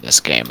 This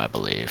game, I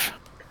believe.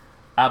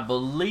 I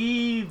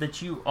believe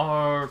that you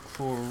are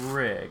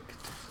correct.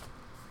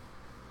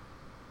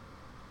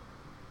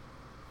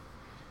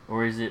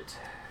 Or is it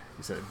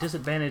a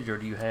disadvantage, or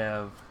do you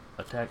have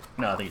attack?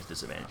 No, I think it's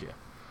disadvantage, yeah.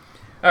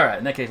 Alright,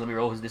 in that case, let me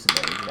roll his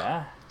disadvantage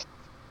die.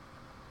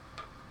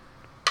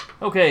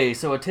 Okay,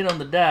 so a 10 on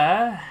the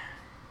die.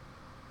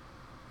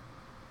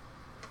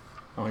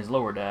 On his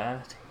lower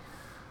die.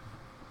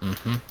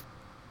 Mm-hmm.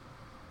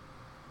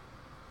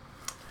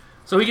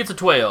 So he gets a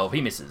 12. He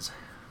misses.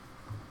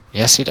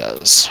 Yes, he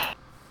does.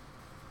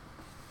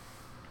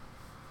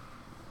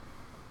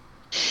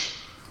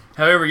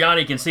 However,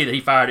 Yanni can see that he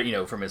fired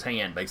it, from his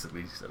hand,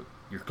 basically. So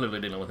you're clearly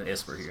dealing with an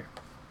Esper here.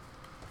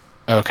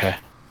 Okay.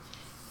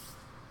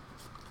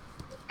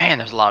 Man,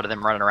 there's a lot of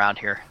them running around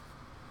here.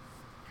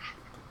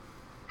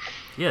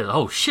 Yeah, there's a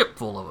whole ship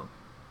full of them.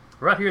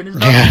 Right here in this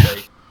docking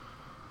bay.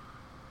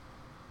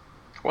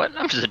 What?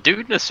 I'm just a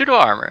dude in a pseudo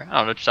armor. I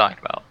don't know what you're talking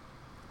about.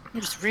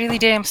 You're just really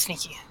damn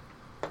sneaky.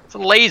 It's a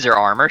laser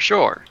armor,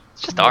 sure.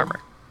 It's just armor.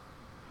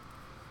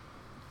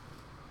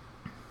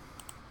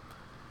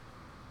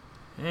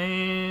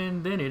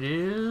 And then it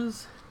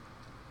is...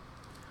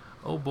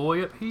 Oh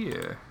boy up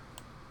here.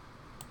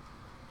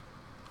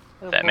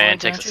 That man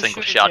takes a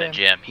single shot at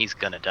Jim. He's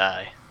gonna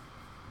die.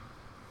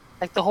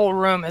 Like the whole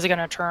room is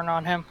gonna turn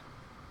on him.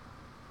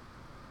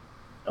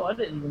 Oh, I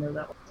didn't even know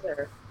that was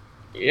there.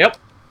 Yep.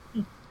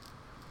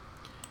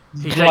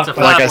 He takes a 5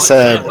 Like I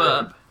said,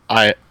 up,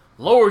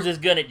 lowers his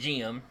gun at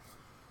Jim.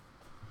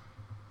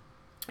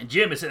 And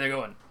Jim is sitting there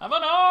going, I'm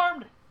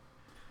unarmed!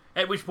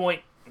 At which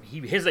point, he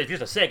hesitates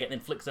just a second, then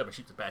flicks up and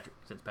shoots at Patrick,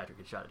 since Patrick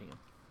had shot at him.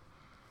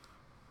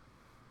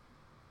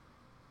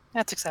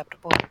 That's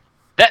acceptable.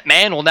 That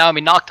man will now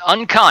be knocked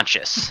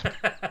unconscious.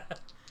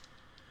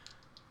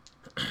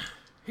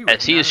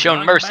 As he has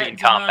shown mercy in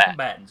combat.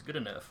 Good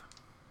enough.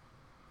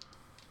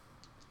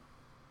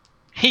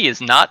 He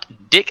is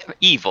not dick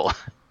evil.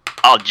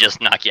 I'll just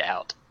knock you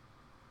out.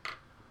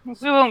 We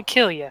won't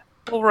kill you.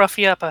 We'll rough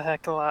you up a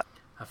heck of a lot.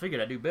 I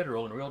figured I'd do better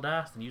rolling real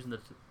dice than using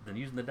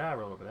the die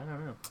roller, but I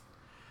don't know.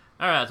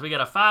 Alright, so we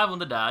got a 5 on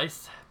the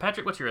dice.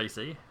 Patrick, what's your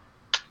AC?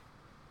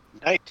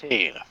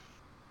 19.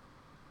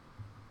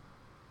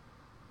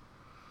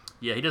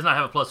 Yeah, he does not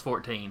have a plus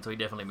 14, so he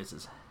definitely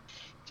misses.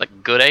 It's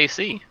like good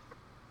AC.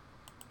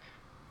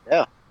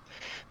 Yeah.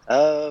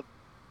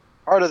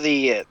 Part of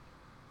the,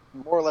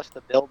 more or less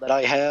the build that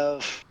I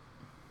have,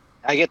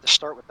 I get to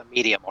start with the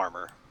medium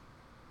armor.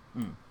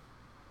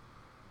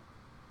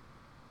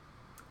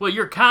 Well,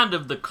 you're kind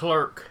of the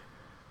cleric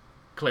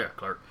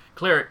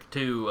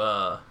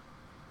to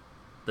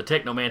the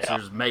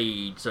Technomancer's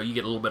maid, so you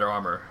get a little better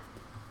armor.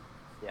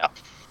 Yeah.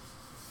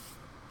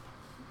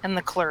 And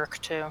the clerk,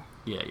 too.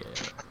 Yeah.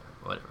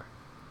 Whatever.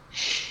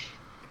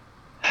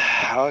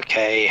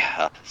 Okay.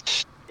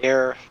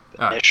 Here,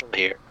 initial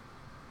here.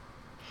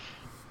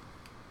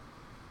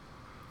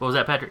 What was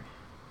that, Patrick?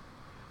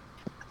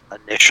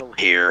 Initial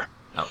here.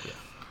 Oh, yeah.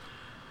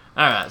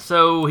 Alright,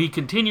 so he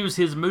continues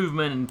his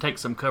movement and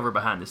takes some cover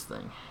behind this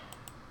thing.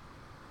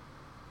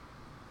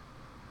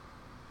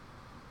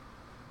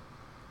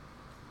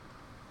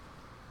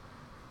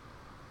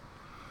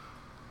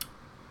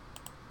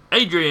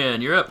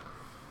 Adrian, you're up.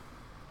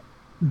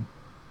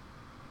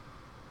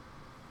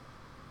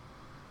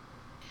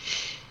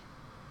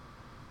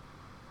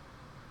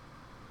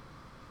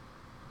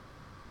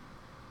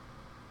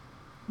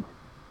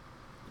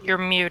 You're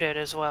muted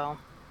as well.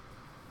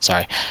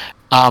 Sorry.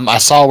 I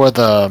saw where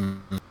the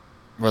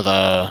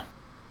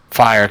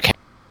fire came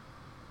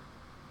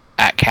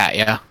at Cat,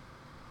 yeah?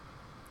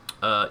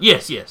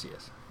 Yes.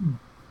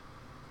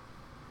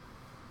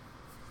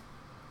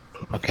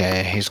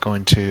 Okay, he's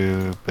going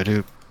to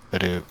badoop,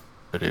 badoop,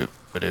 badoop,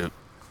 badoop.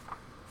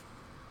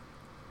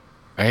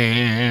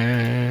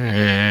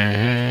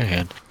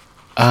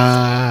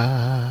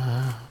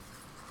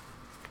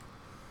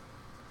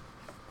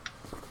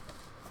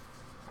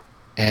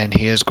 And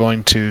he is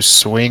going to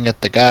swing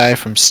at the guy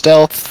from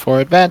stealth for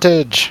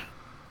advantage.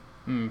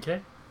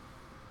 Okay.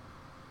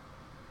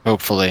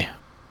 Hopefully.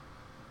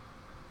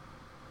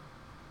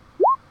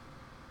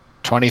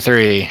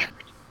 23.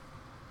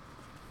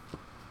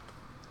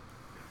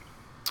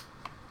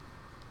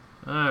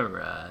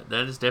 Alright,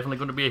 that is definitely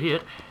going to be a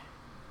hit.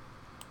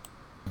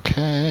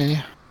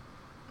 Okay.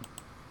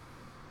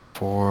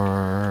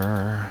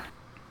 For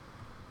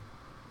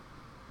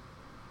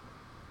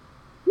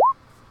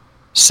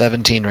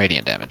 17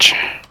 radiant damage.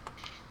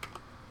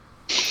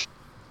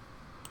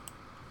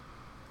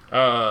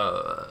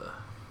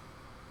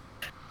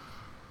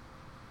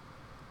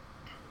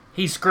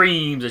 He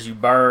screams as you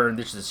burn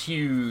this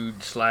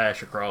huge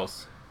slash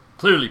across,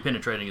 clearly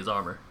penetrating his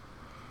armor.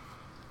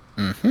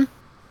 Mm-hmm.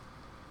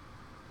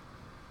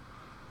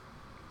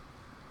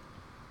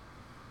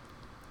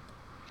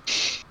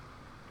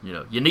 You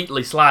know, you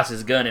neatly slice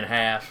his gun in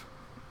half.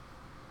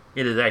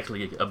 It is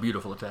actually a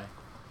beautiful attack.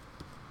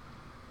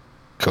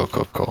 Cool,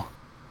 cool, cool.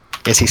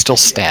 Is he still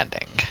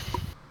standing?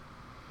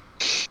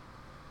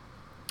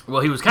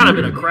 Well, he was kind of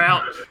in a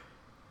crouch.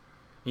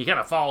 He kind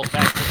of falls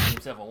back, pushing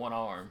himself on one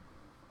arm.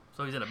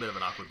 So he's in a bit of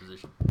an awkward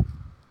position.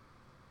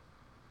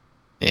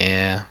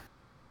 Yeah.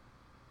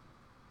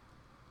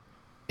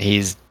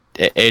 He's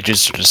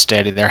Aegis just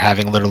standing there,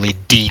 having literally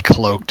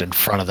decloaked in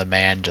front of the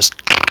man, just.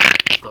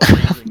 The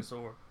blazing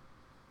sword.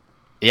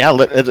 Yeah,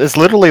 it's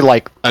literally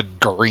like a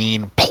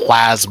green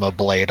plasma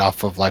blade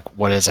off of like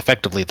what is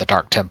effectively the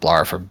Dark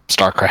Templar from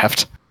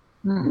StarCraft.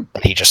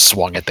 But he just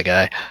swung at the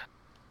guy.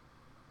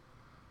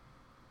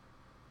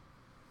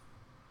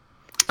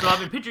 So I've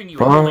been picturing you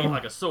holding it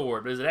like a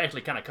sword, but does it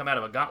actually kind of come out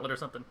of a gauntlet or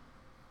something?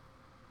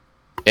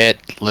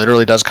 It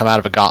literally does come out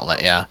of a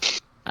gauntlet, yeah.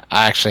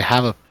 I actually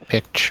have a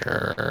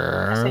picture.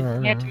 I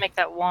said you had to make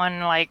that one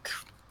like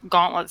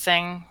gauntlet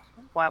thing.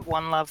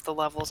 One of the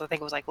levels. I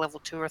think it was like level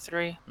 2 or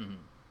 3. Mm-hmm.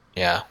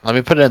 Yeah, let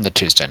me put it in the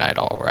Tuesday night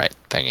all right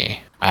thingy.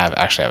 I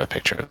actually have a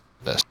picture of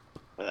this.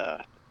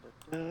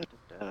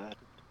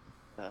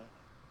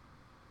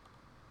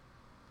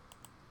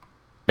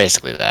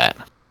 Basically that.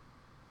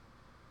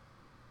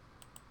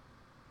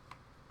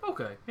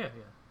 Okay, yeah.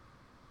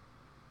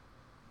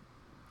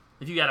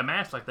 If you got a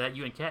mask like that,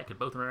 you and Kat could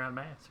both run around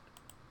masked.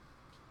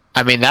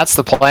 I mean, that's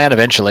the plan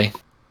eventually.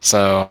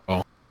 So,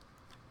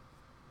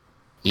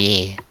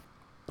 yeah.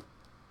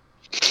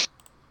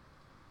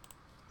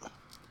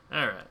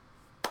 Alright.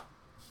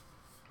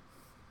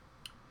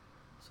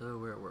 So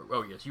where were we?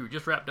 Oh yes, you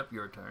just wrapped up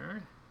your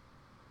turn.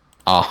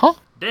 Uh-huh.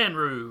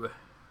 Danru.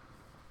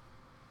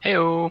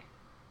 Heyo.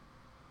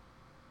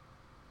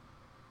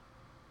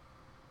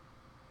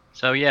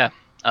 So yeah,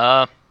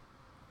 I'm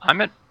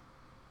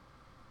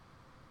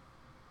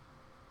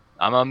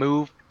gonna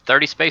move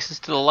 30 spaces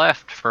to the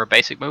left for a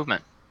basic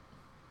movement.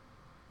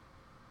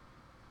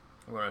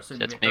 Well, I assume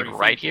That's you me meant 30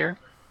 right feet. here.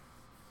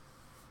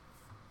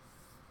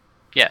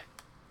 Yeah.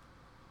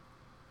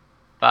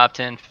 5,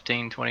 10,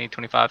 15, 20,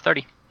 25,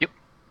 30. Yep.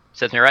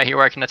 Sets me right here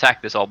where I can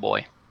attack this old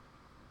boy.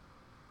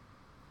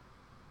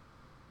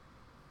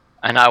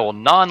 And I will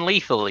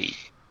non-lethally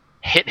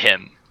hit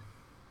him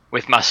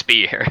with my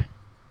spear.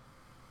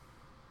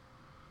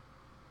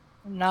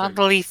 Not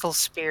the lethal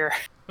spear.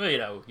 Well, you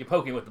know, you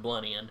poke him with the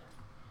blunt end.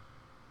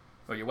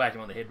 Or you whack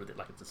him on the head with it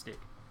like it's a stick.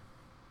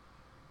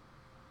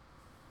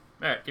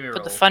 Alright, give me a Put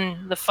roll.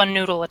 the fun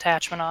noodle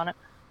attachment on it.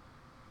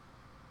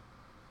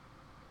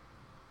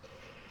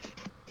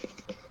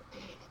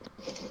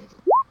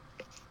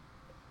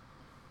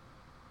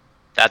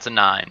 That's a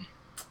 9.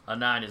 A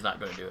 9 is not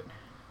going to do it.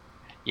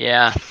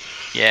 Yeah,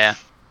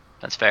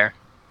 that's fair.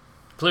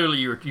 Clearly,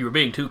 you were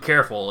being too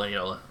careful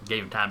and,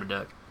 gave him time to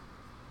duck.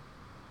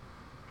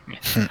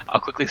 I'll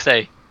quickly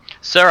say,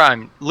 sir,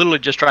 I'm literally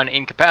just trying to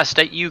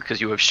incapacitate you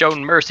because you have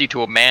shown mercy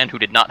to a man who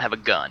did not have a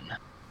gun.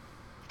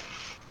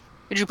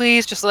 Could you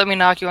please just let me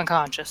knock you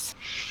unconscious?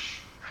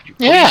 Could you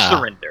please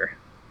surrender?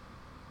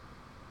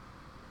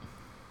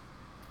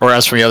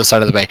 Whereas from the other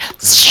side of the bay.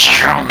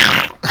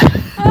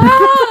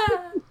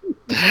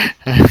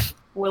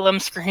 Willem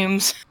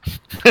screams.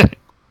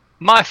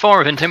 My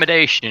form of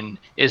intimidation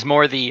is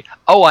more the,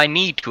 oh, I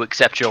need to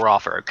accept your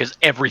offer because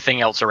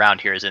everything else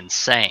around here is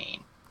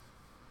insane.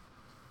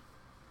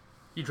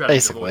 You try to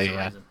Basically,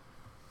 divorce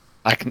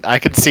the yeah. reason. I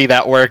can see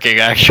that working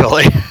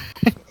actually.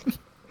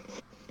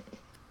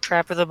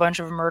 Trapped with a bunch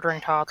of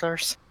murdering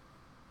toddlers.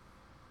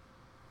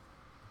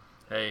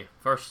 Hey,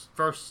 first,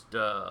 it was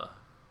the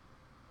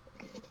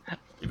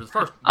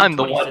first I'm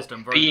the D20 one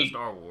system version of being-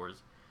 Star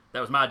Wars. That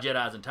was my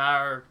Jedi's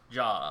entire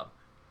job.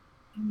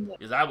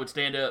 Is I would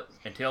stand up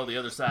and tell the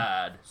other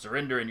side,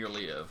 surrender and you'll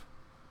live.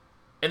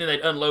 And then they'd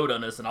unload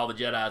on us and all the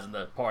Jedi's in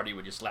the party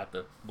would just slap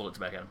the bullets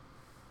back at them.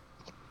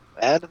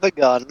 And the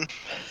gun.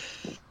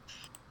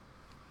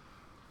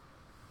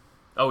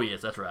 Oh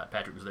yes, that's right.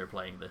 Patrick was there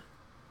playing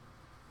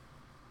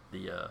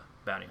the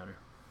bounty hunter.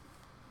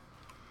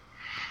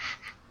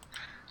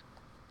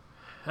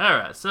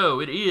 Alright,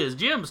 so it is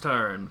Jim's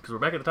turn, because we're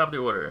back at the top of the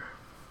order.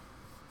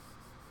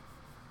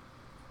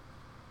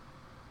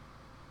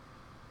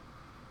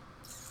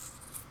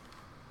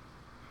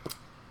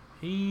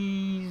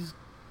 He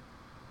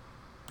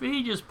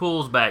just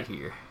pulls back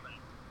here.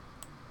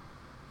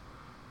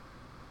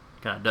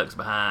 Kind of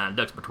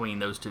ducks between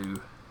those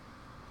two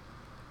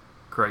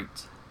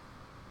crates.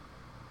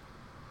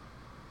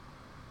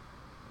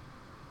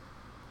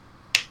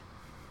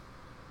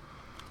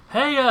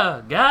 Hey,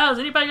 guys,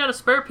 anybody got a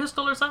spare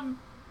pistol or something?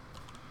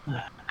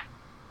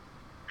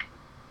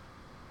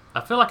 I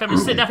feel like I'm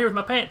just sitting out here with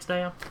my pants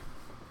down.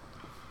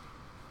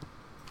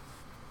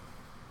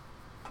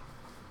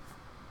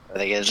 The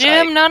thing is,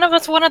 Jim, none of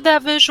us wanted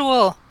that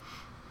visual.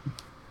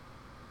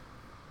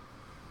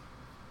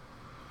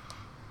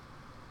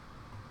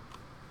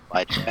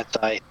 by chance,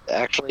 I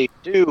actually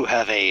do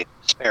have a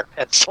spare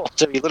pencil,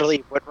 so he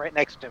literally went right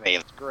next to me.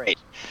 It's great.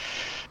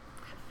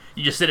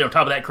 You just sit on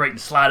top of that crate and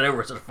slide it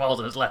over so it falls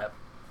in his lap.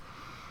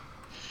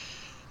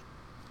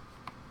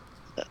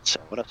 So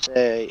I'm gonna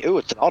say, ooh,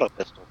 it's an auto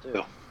pistol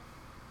too.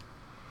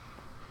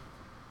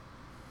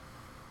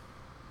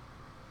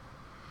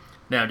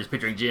 Now I'm just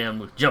picturing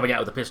Jim jumping out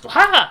with a pistol,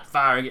 ha!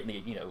 Firing it, and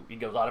it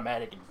goes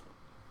automatic. And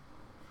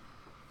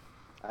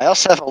I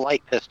also have a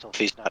light pistol if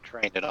he's not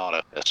trained in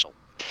auto pistol.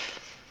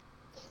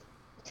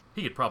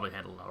 he could probably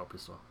handle an auto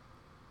pistol.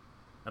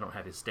 I don't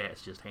have his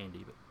stats just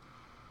handy, but.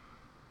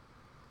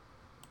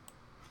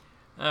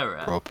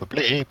 Alright.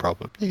 Probably.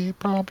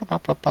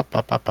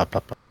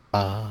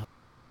 Alright.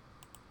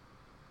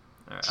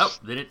 Oh,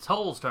 then it's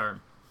Hole's turn.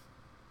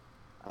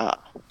 Ah.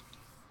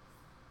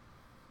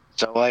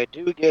 So I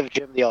do give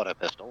Jim the auto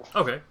pistol.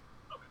 Okay.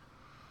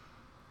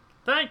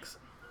 Thanks.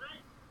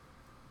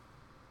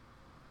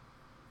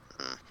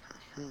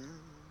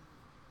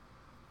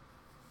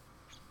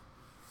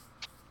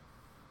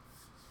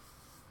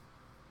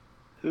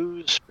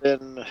 Who's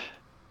been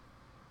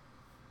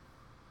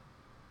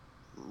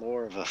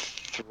more of a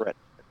threat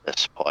at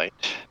this point?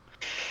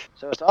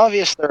 So it's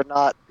obvious they're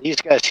not.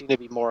 These guys seem to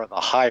be more of the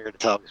hired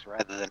thugs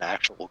rather than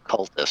actual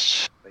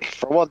cultists.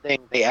 For one thing,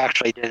 they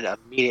actually didn't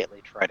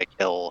immediately try to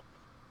kill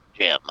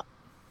Jim.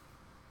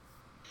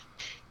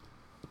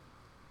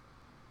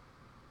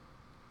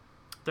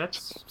 That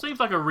seems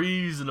like a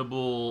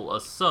reasonable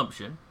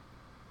assumption.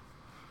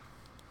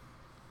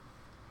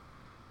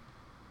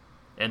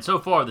 And so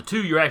far, the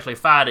two you're actually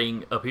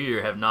fighting up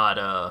here have not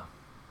I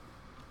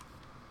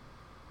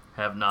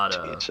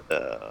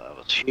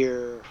was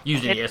here.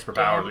 used any Esper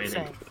powers or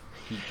Damn anything.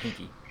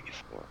 Pinky. 3,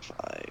 4,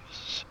 5,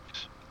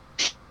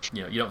 6.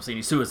 You don't see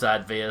any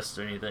suicide vests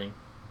or anything.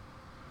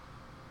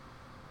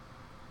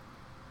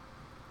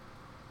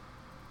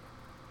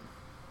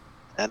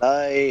 And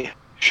I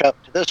shout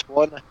to this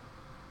one,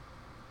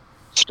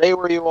 stay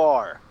where you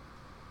are.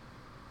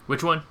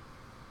 Which one?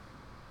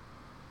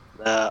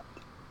 The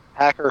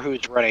hacker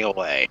who's running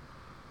away.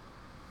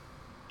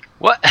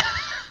 What?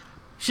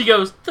 She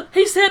goes,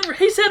 he said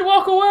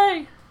walk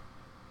away.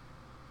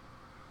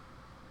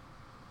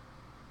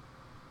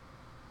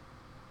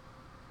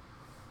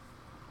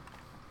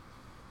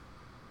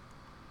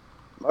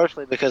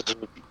 Mostly because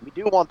we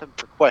do want them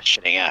for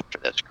questioning after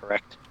this,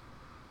 correct?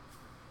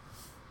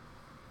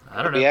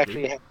 I don't know. We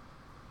actually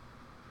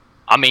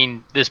I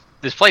mean, this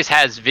place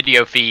has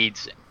video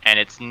feeds, and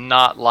it's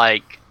not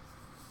like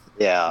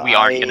we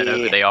aren't going to know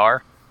who they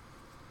are.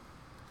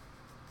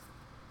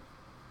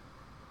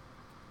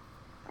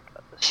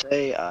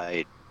 Say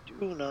I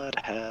do not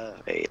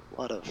have a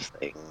lot of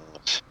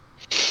things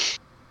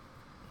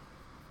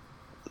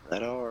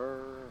that are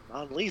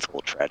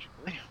non-lethal,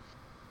 tragically.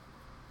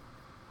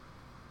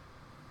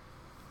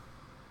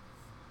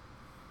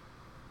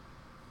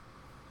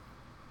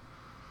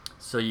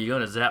 So you're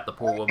gonna zap the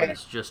poor woman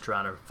that's just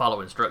trying to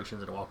follow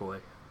instructions and walk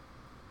away?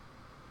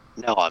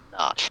 No, I'm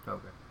not.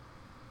 Okay.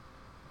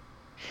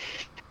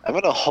 I'm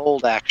gonna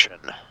hold action.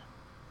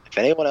 If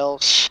anyone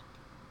else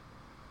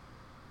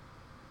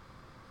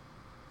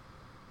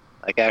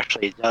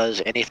actually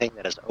does anything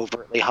that is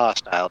overtly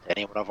hostile to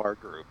any one of our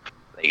group,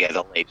 they get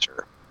a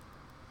laser.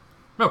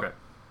 Okay.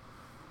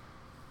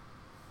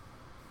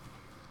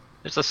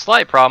 There's a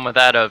slight problem with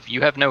that of you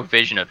have no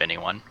vision of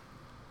anyone.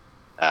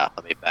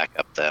 Let me back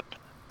up then.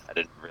 I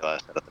didn't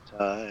realize that at the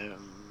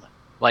time.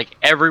 Like,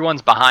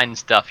 everyone's behind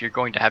stuff. You're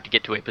going to have to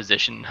get to a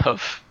position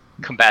of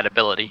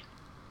compatibility.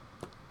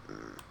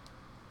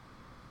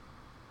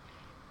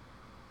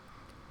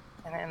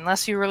 And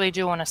unless you really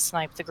do want to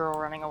snipe the girl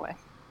running away.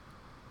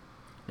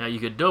 Now you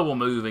could double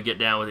move and get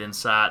down within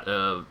sight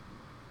of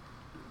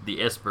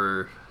the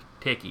Esper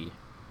techie.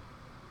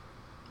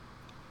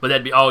 But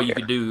that'd be all you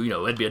could do,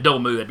 that'd be a double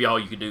move, that'd be all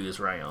you could do this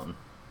round.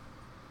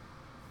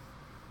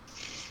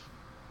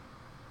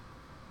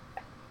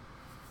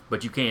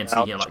 But you can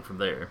see him from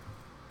there.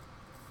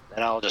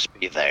 Then I'll just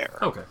be there.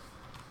 Okay.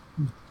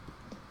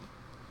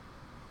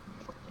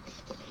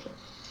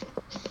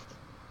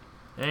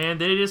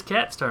 And then it is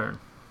Kat's turn.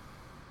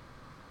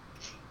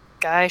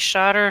 Guy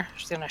shot her.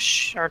 She's gonna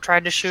or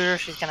tried to shoot her.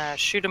 She's gonna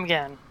shoot him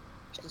again.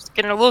 She's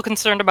getting a little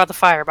concerned about the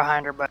fire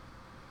behind her, but.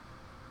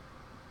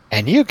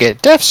 And you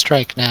get Death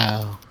Strike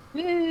now.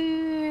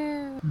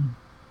 I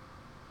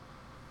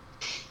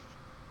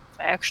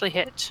actually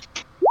hit.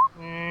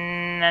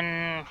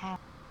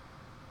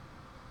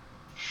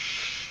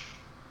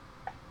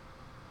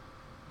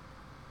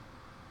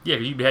 Yeah,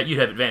 because you'd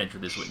have advantage for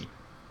this, wouldn't you?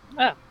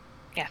 Oh,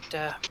 Yeah,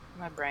 duh.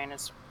 My brain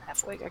is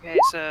half awake. Okay,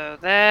 so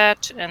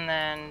that, and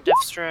then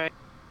Death Strike.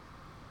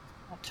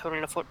 A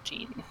total of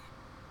 14.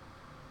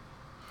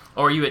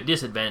 Or are you at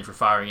disadvantage for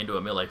firing into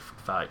a melee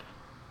fight?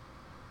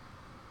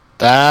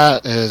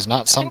 That is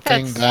not I think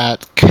something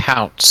that's- that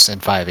counts in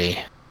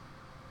 5e.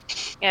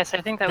 Yes,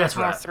 I think that That's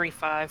was more right.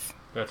 3-5.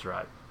 That's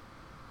right.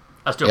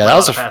 I still Yeah, play that a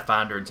was lot of a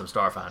Pathfinder and some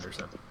Starfinder,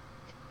 so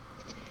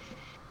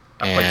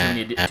I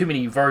played too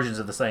many versions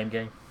of the same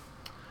game.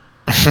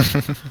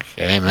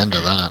 Amen to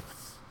that.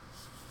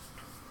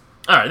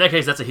 All right, in that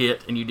case, that's a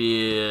hit, and you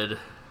did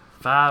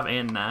 5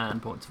 and 9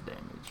 points of damage.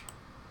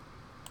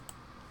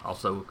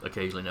 Also,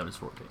 occasionally known as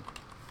 14.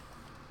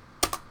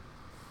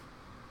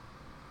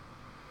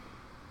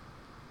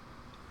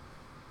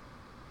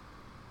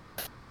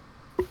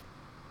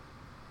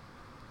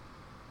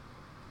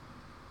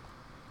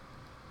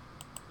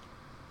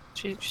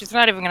 She's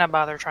not even gonna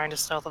bother trying to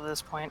stealth at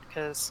this point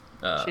because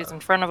she's Uh, in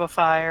front of a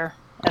fire.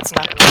 That's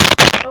not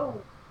gonna.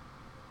 Oh,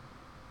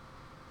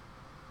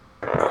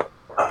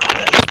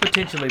 that was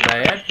potentially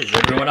bad. Is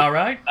everyone all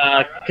right?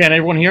 Can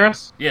everyone hear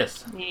us?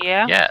 Yes.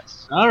 Yeah.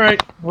 Yes. All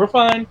right, we're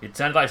fine. It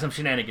sounded like some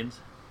shenanigans.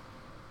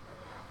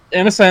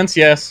 In a sense,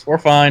 yes, we're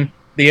fine.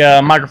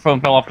 The microphone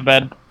fell off the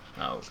bed.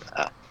 Oh,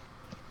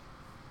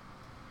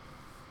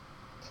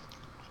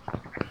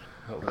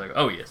 okay.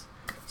 Oh, yes.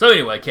 So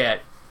anyway,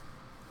 Cat,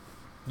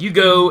 you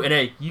go,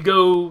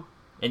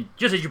 and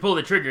just as you pull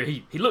the trigger,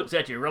 he looks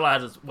at you and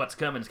realizes what's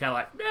coming. It's kind of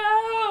like,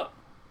 no!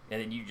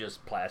 And then you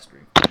just plaster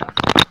him.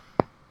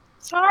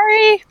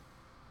 Sorry.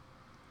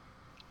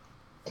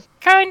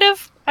 Kind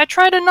of. I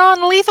tried to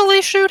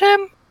non-lethally shoot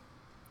him,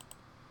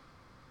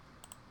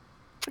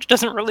 which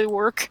doesn't really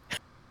work.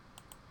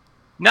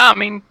 No, I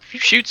mean, if you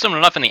shoot someone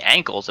enough in the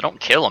ankles, it don't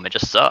kill them. It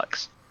just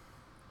sucks.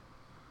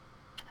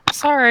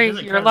 Sorry,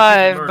 Doesn't you're count as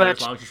alive, murder as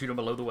but long as you shoot him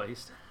below the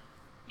waist.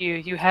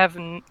 you have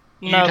You'd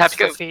nubs have to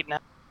for go- feet now.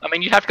 I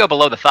mean, you'd have to go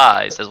below the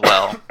thighs as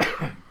well.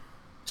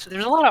 So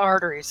there's a lot of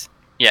arteries.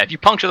 Yeah, if you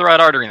puncture the right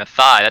artery in the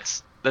thigh,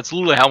 that's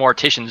literally how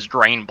morticians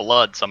drain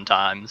blood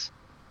sometimes.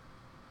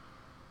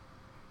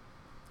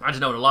 I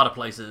just know in a lot of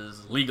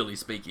places, legally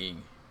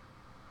speaking,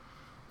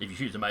 if you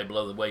shoot somebody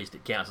below the waist,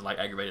 it counts as like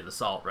aggravated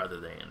assault rather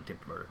than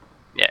attempted murder.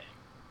 Yeah.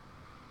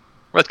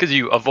 Well, that's because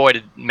you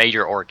avoided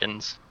major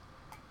organs.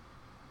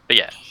 But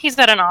yeah. He's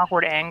at an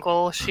awkward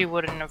angle. She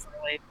wouldn't have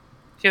really.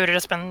 She would have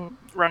just been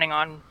running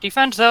on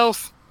defend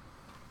self.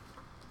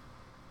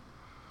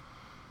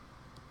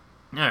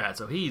 Alright,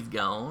 so he's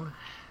gone.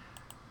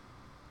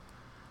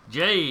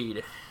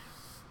 Jade.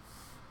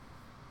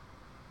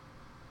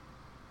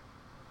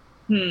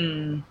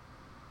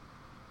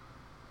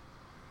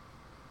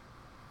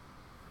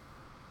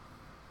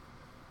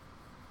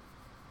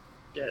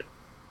 Shit.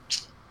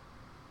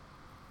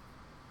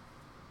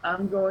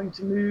 I'm going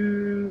to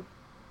move.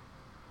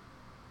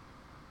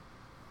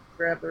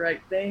 Grab the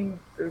right thing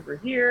over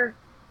here.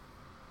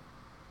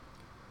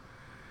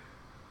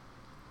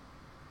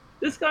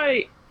 This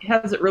guy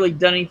hasn't really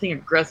done anything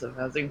aggressive,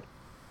 has he?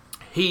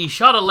 He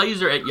shot a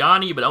laser at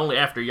Yanni, but only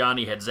after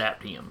Yanni had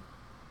zapped him.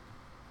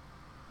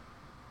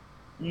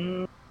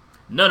 Mm,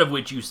 None of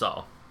which you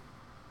saw.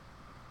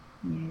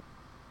 mm.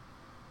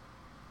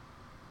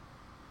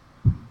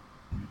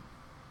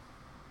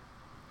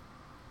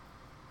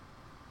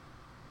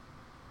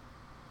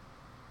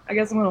 I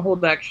guess I'm gonna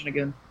hold action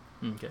again.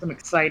 Okay. Something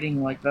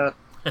exciting like that.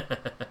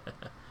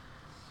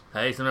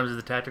 Hey, sometimes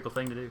it's a tactical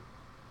thing to do.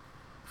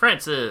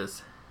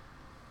 Francis.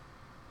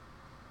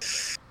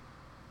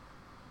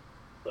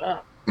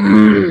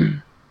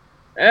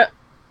 Yeah.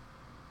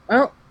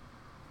 Well,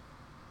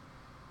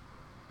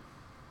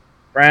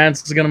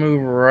 France is gonna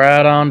move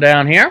right on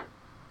down here,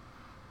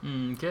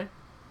 Okay.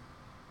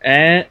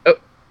 and oh,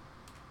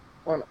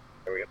 no,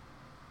 there we go.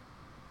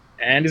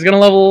 And he's gonna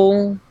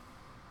level.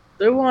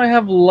 Do I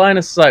have line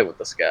of sight with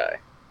this guy?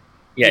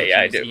 Yeah, Yes, yeah,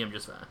 I you can do. see him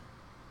just fine.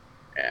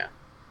 Yeah.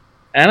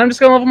 And I'm just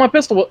gonna level my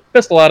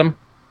pistol at him.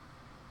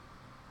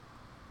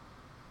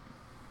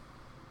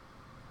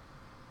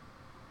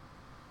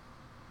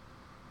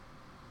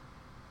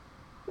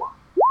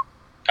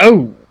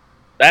 Oh,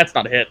 that's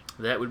not a hit.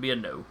 That would be a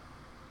no.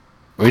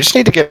 We just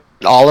need to get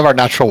all of our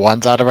natural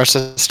ones out of our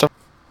system.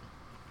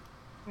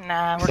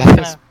 Nah, we're just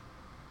gonna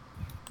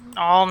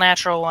all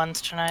natural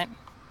ones tonight.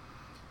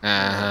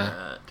 Uh-huh.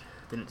 Alright.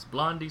 Then it's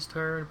Blondie's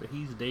turn, but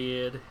he's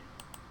dead.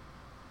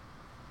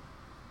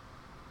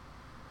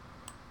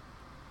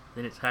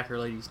 Then it's Hacker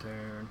Lady's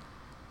turn.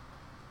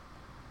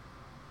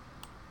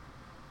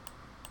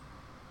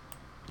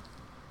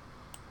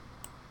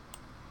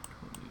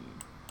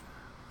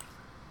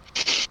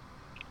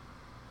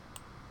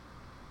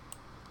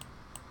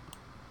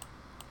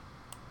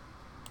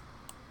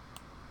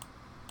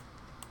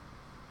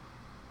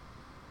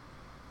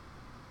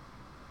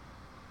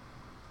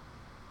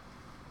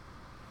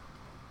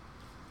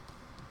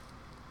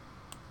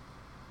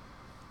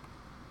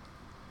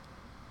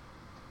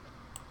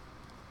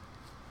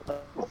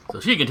 So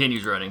she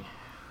continues running.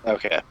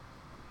 Okay.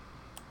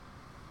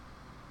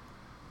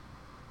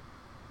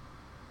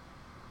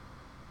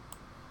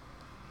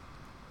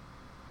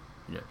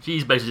 You know,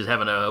 She's basically just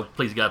having a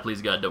please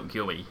God, don't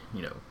kill me,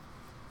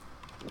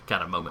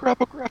 kind of moment.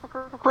 Crap.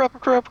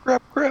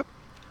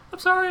 I'm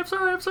sorry.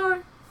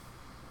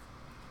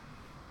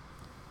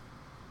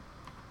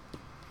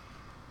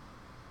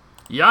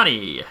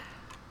 Yanni.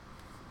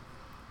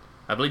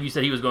 I believe you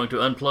said he was going to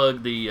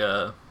unplug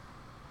the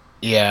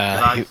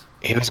Yeah, device.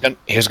 he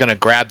was gonna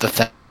grab the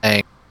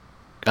thing,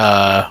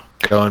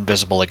 go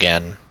invisible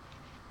again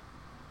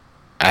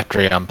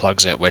after he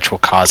unplugs it, which will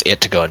cause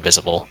it to go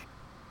invisible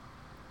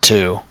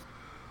too,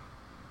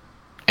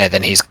 and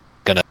then he's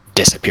gonna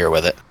disappear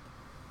with it.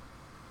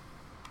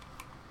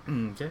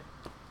 Okay.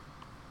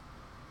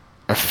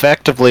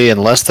 Effectively,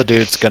 unless the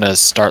dude's gonna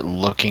start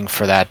looking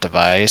for that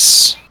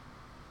device,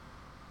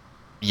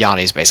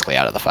 Yanni's basically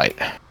out of the fight.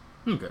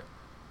 Okay.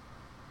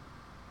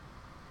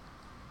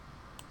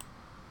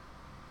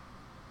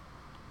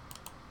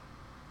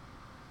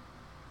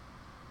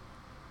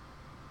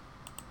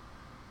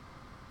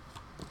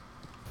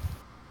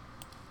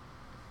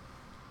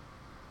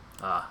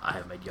 I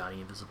have made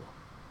Yanni invisible.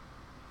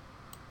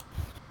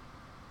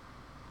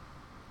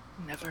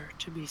 Never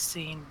to be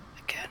seen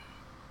again.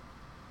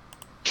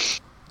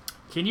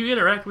 Can you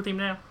interact with him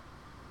now?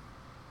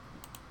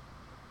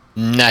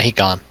 Nah, he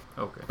gone.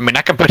 Okay. I mean,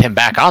 I can put him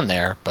back on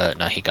there, but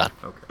no, he gone.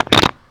 Okay.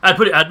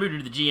 I'd moved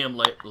into the GM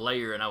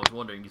layer, and I was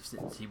wondering if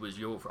since he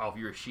was off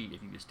your sheet,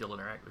 if you could still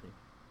interact with him.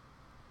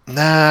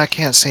 Nah, I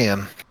can't see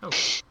him.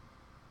 Okay.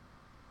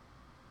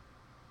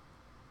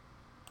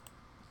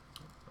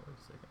 Oh, wait a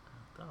second.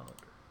 I thought.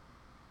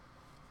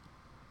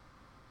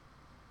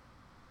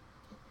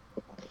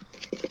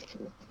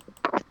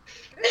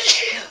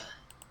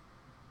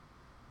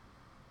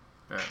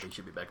 All right, he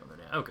should be back on there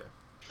now. Okay.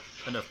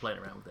 Enough playing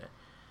around with that.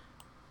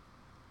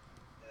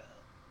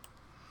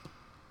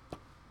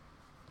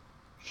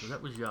 So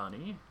that was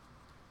Yanni.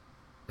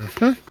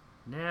 Mm-hmm.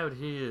 Now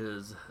it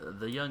is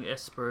the young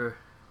Esper.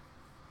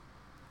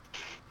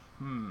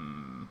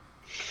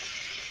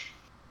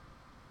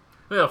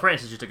 Well,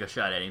 Francis just took a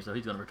shot at him, so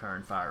he's going to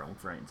return fire on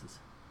Francis.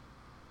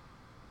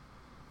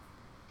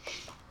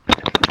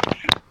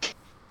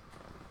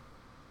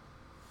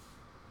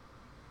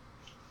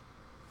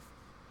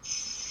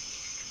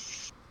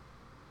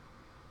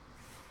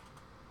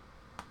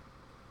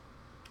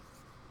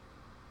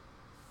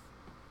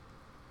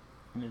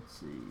 Let's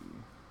see.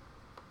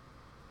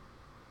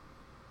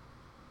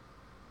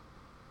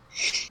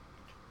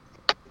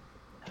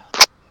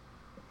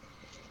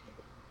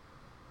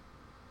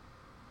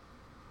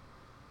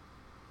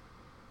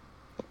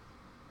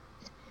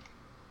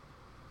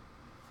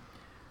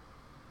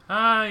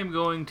 I am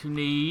going to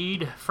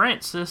need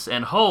Francis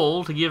and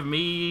Hull to give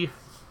me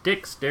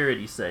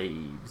dexterity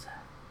saves.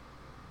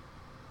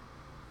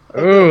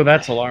 Oh,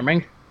 that's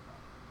alarming.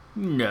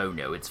 No,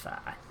 it's fine.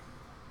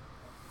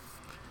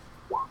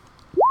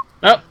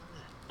 Oh,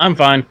 I'm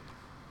fine.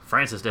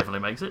 Francis definitely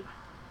makes it.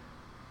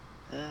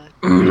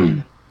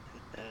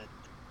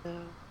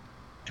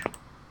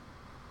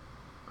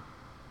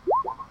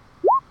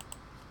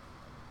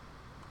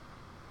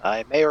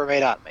 I may or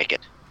may not make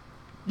it.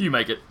 You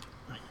make it.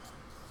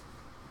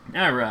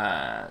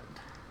 Alright.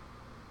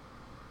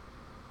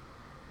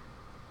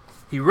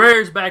 He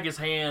rears back his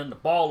hand, the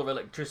ball of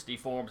electricity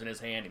forms in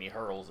his hand, and he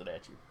hurls it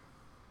at you.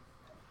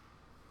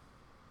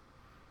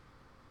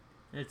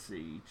 Let's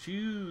see.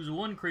 Choose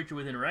one creature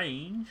within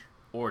range,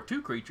 or two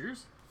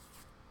creatures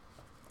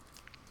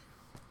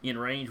in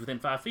range within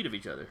 5 feet of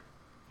each other.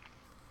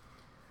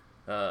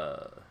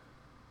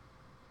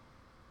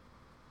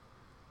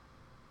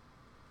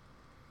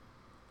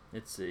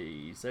 Let's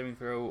see. Saving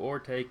throw or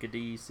take a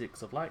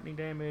d6 of lightning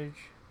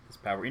damage. His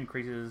power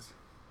increases.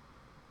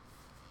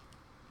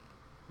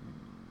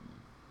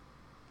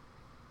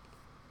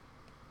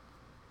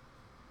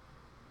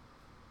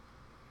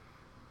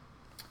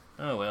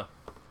 Oh well.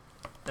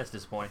 That's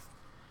disappointing.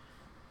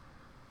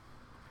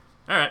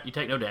 Alright, you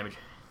take no damage.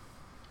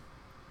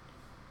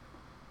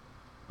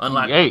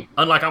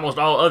 Unlike almost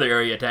all other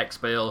area attack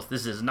spells,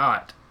 this is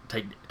not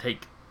take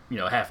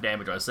half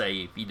damage on a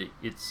save.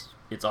 It's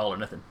all or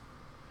nothing.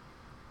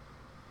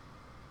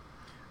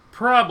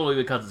 Probably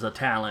because it's a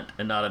talent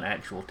and not an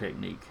actual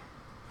technique.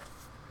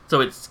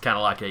 So it's kind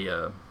of like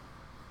a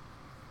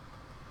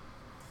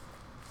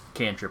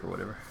cantrip or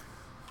whatever.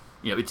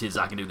 It's his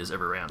I can do this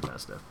every round kind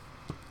of stuff.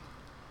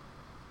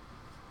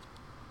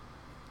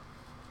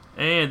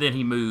 And then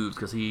he moves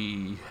because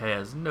he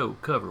has no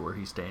cover where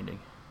he's standing.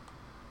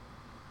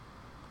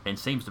 And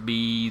seems to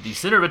be the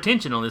center of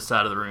attention on this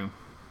side of the room.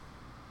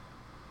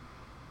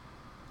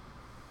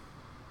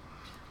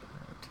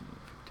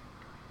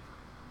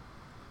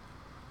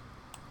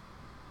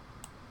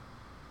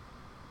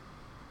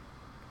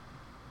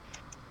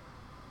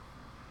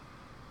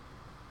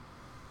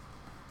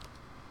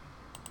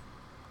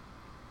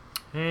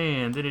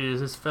 And then it is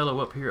this fellow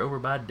up here over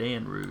by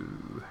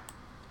Danru.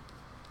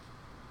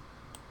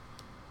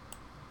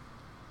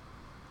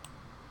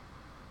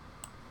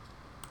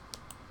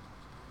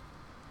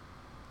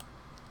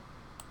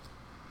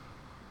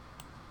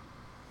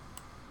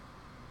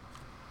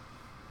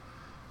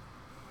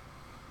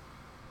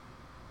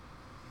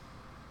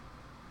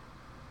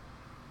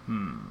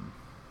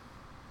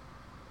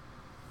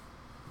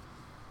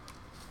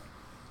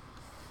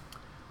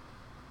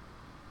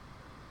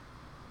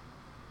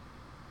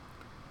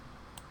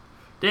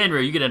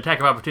 Danru, you get an attack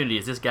of opportunity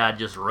as this guy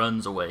just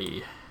runs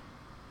away,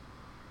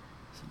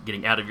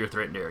 getting out of your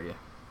threatened area.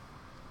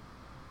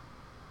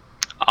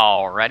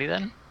 Alrighty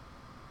then.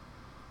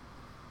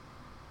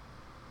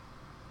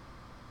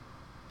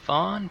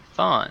 Fun.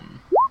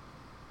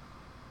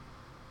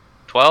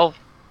 12?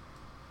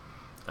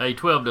 A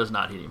 12 does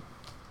not hit him.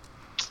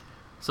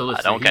 So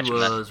let's see, don't catch he him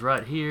then. was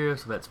right here,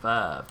 so that's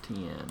 5,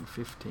 10,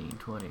 15,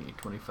 20,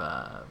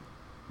 25.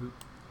 Oop.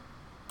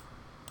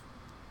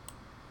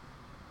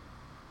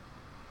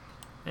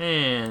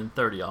 And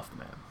 30 off the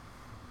map.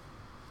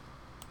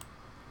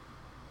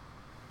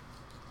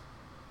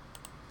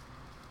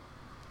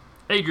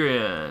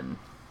 Adrian.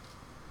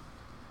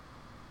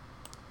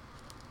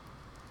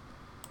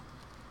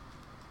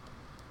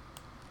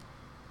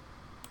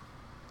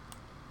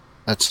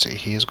 Let's see.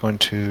 He is going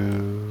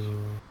to.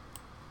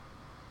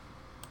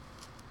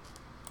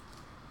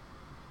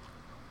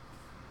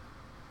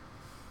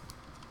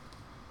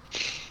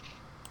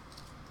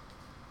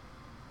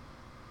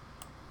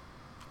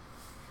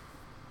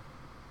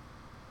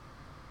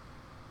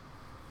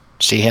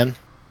 See him?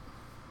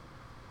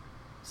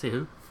 See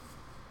who?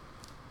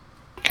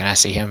 Can I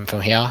see him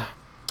from here?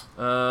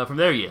 From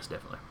there, yes,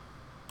 definitely.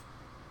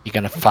 You're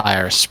gonna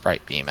fire a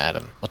sprite beam at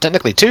him. Well,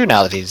 technically two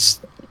now that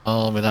he's.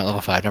 Oh, we're not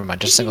level 5. Never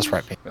mind. Just a single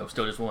sprite beam. Oh,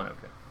 still just one?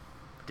 Okay.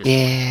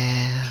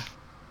 Yeah.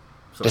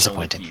 So it's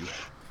only Disappointed. few.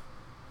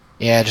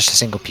 Yeah, just a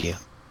single pew.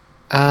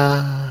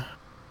 I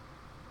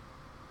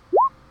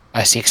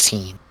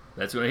 16.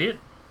 That's going to hit.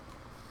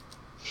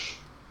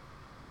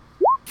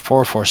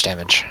 4 force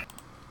damage.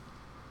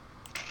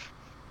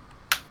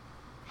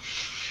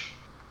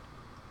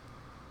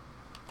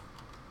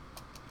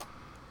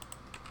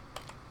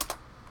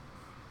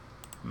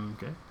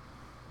 Okay.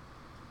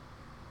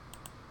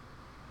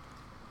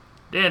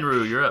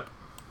 Danru, you're up.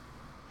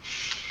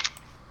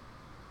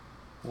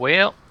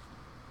 Well.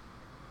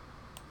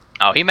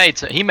 Oh, he made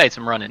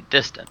some running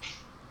distance.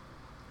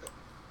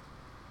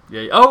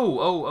 Yeah.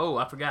 Oh,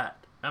 I forgot.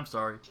 I'm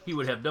sorry. He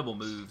would have double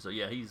move, so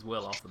yeah, he's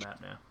well off the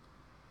map now.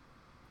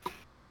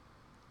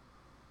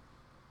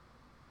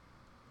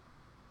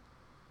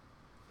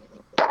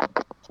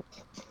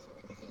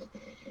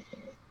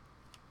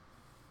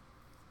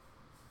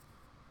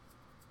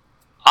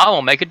 I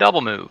will make a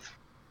double move.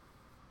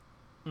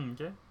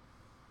 Okay.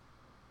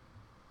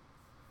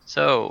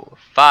 So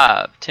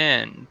 5,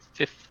 10,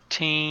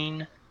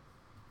 15.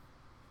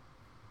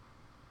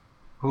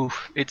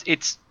 Oof.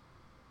 It's.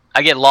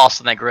 I get lost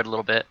in that grid a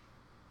little bit.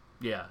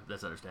 Yeah,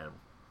 that's understandable.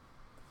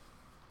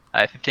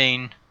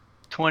 15,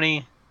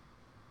 20,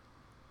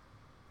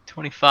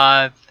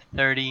 25,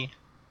 30,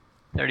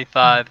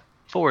 35,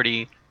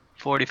 40,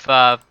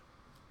 45,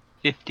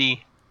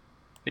 50,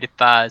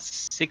 55,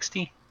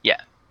 60.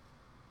 Yeah.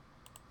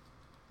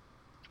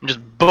 I'm just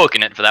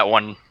booking it for that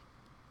one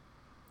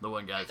The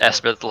one guy's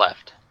Esper that's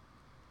left.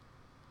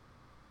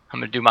 I'm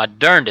going to do my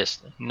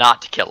darndest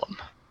not to kill him.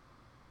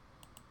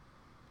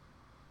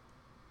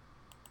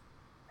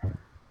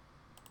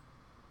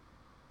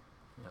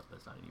 Yep,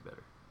 that's not any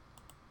better.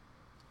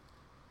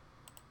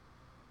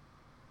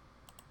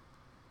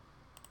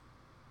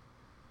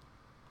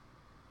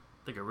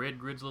 Think a red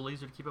grid's a little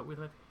easier to keep up with,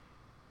 maybe?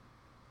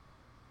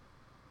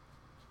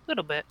 A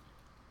little bit.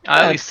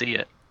 I at least see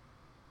it.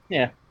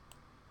 Yeah.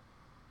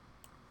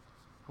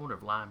 I wonder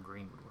if lime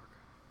green would work.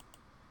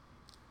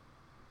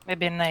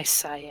 Maybe a nice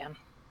cyan.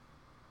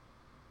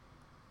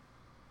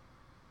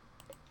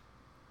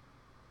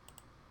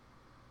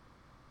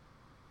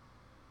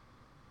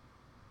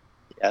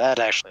 Yeah, that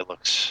actually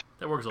looks.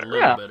 That works a little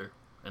Yeah. better.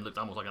 And looks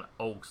almost like an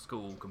old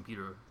school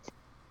computer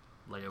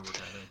layover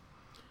kind of thing.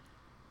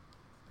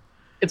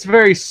 It's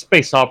very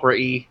space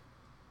opera-y.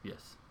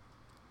 Yes.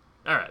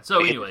 Alright,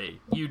 so anyway,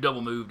 you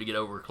double move to get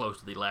over close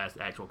to the last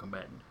actual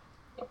combatant.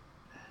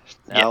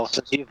 Now, Yes.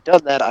 since you've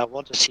done that, I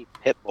want to see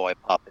Pip-Boy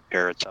pop up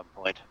here at some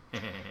point.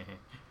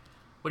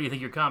 What do you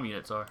think your comm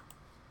units are?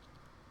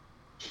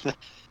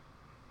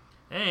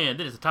 And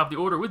then it's the top of the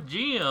order with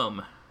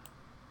Jim.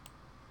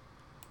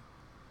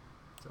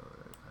 So,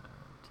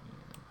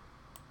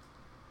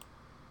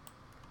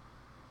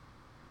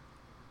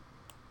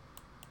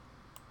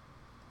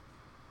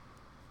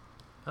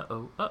 5,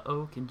 10.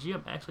 Uh-oh. Can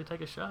Jim actually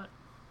take a shot?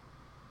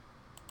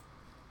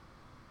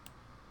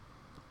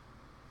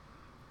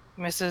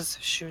 Misses,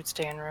 shoots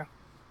Danru.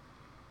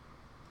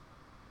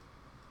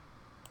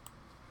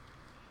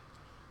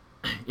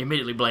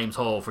 Immediately blames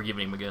Hall for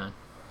giving him a gun.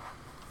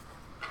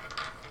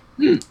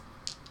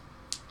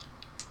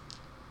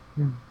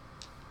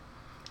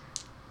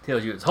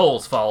 Tells you it's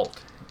Hull's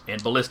fault,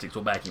 and ballistics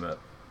will back him up.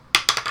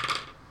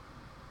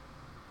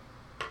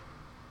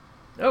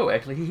 Oh,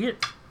 actually, he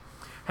hit.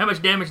 How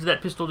much damage did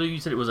that pistol do? You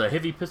said it was a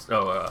heavy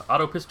pistol,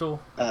 auto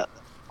pistol.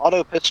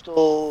 Auto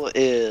pistol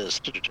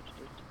is.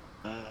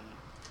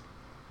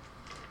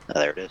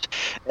 There it is.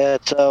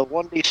 It's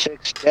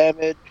 1d6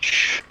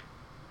 damage.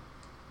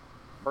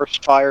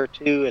 First fire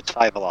 2. It's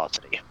high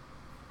velocity.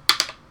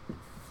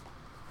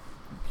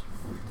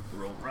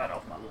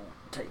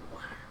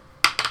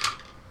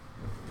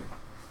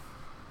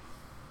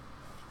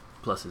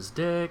 plus his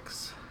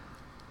dex.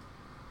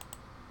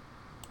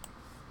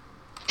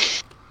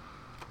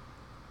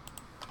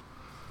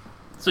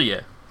 So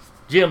yeah,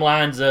 Jim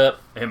lines up.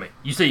 I mean,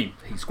 you see,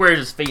 he squares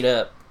his feet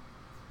up,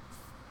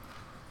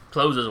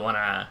 closes one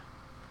eye.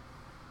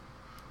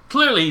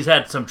 Clearly, he's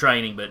had some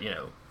training, but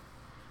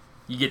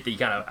you get the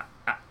kind of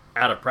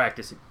out of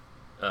practice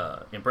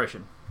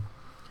impression.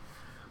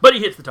 But he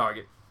hits the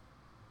target.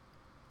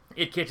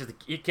 It catches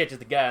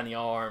the guy in the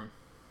arm.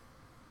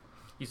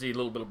 You see a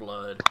little bit of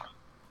blood.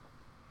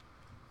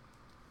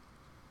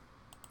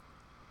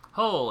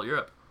 Hole, you're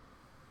up.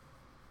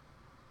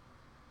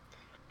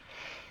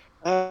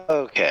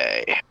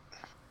 Okay.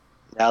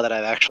 Now that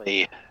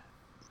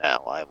now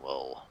I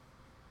will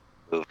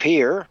move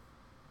here.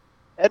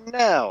 And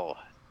now,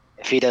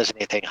 if he does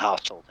anything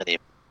hostile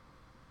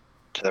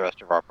to the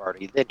rest of our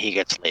party, then he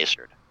gets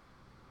lasered.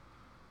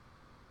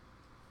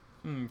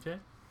 Okay.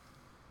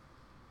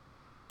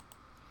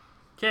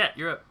 Cat,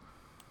 you're up.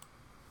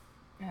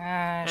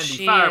 And the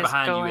She fire is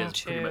behind you going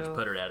is pretty much to-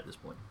 puttered out at this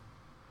point.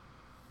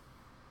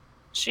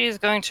 She's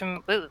going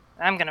to. Ooh,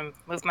 I'm gonna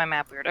move my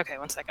map weird. Okay,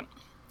 1 second.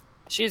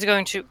 She's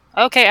going to.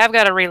 Okay, I've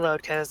got to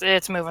reload because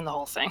it's moving the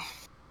whole thing.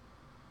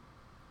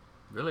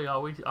 Really,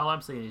 all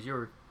I'm seeing is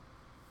your.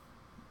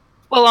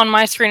 Well, on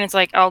my screen, it's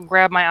like I'll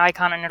grab my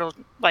icon and it'll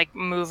like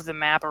move the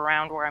map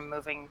around where I'm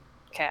moving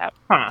Cat.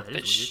 Huh. That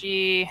is But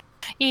weird.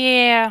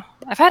 yeah,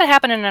 I've had it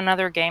happen in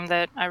another game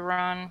that I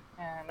run,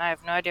 and I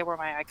have no idea where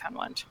my icon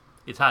went.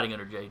 It's hiding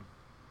under Jade.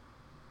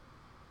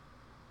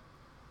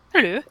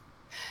 Hello.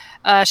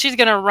 She's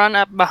gonna run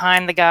up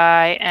behind the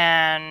guy,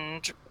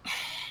 and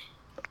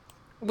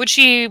would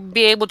she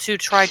be able to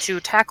try to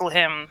tackle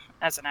him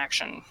as an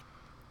action?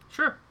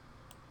 Sure.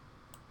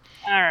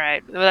 All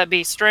right. Will that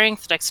be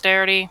strength,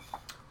 dexterity?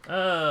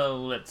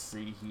 Oh, let's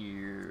see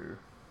here.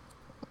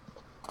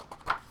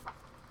 I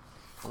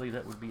believe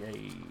that would be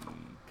a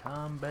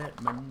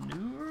combat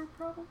maneuver,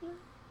 probably.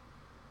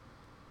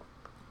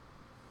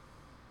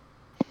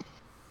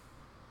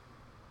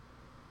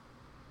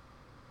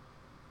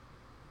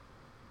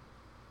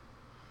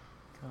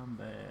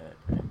 Combat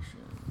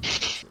action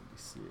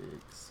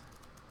 76.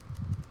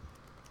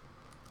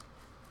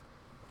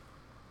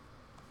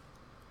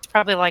 It's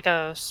probably like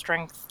a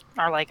strength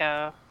or like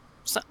a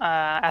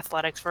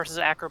athletics versus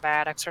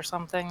acrobatics or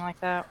something like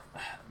that.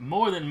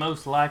 More than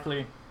most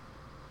likely.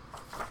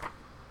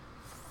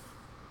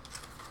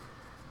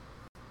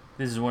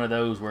 This is one of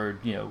those where,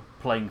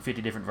 playing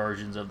 50 different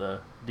versions of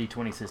the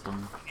D20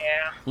 system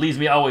Yeah. leaves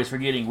me always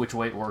forgetting which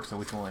way it works and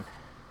which one.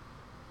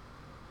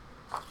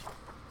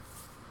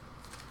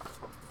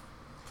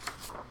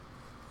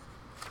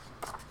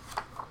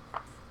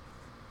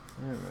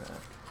 Alright.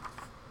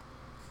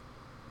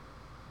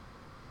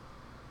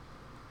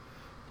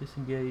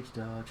 Disengage,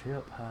 dodge,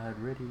 help, hide,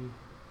 ready.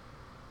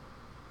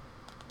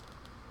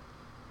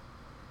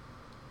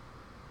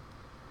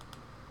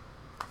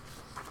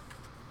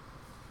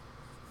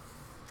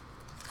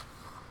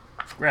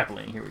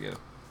 Grappling, here we go.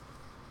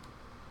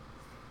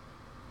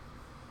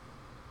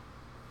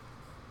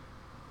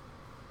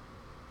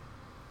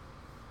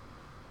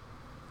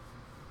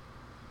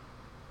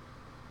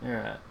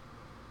 Alright.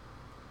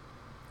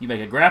 You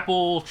make a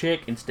grapple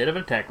check instead of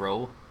an attack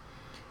roll.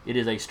 It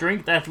is a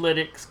strength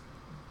athletics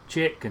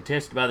check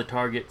contested by the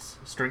target's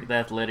strength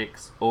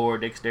athletics or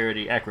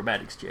dexterity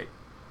acrobatics check.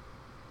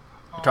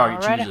 The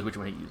target Alrighty. chooses which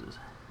one he uses.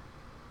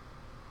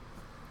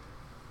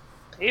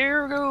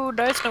 Here we go,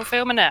 dice, don't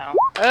fail me now.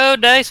 Oh,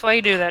 dice, why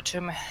you do that to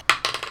me?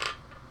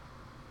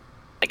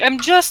 Like, I'm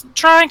just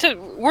trying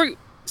to...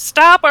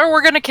 Stop or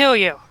we're gonna kill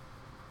you.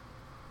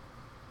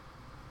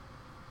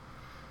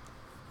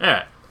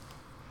 Alright.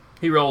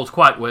 He rolls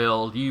quite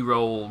well. You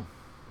roll...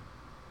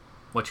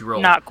 What you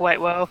roll? Not quite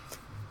well.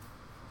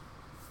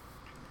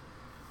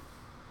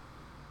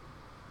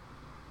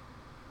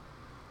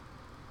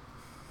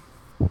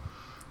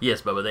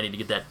 Yes, Bubba, they need to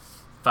get that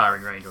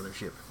firing range on their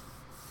ship.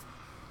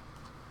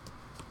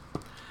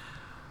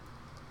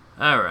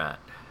 Alright.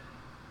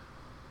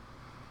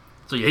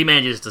 So he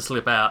manages to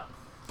slip out.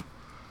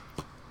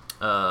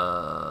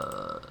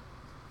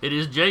 It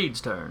is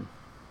Jade's turn.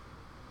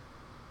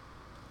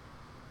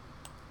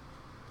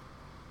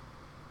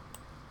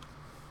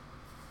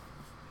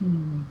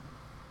 Hmm.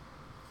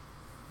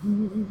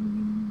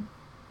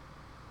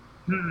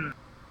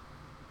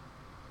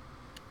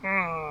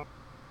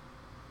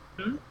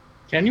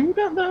 Can you move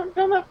down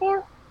that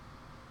far?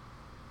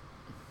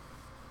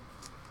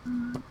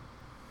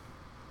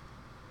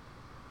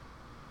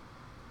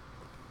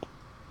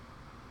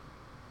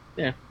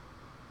 Yeah.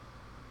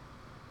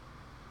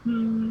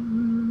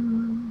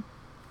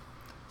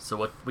 So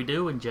what we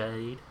doing,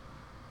 Jade?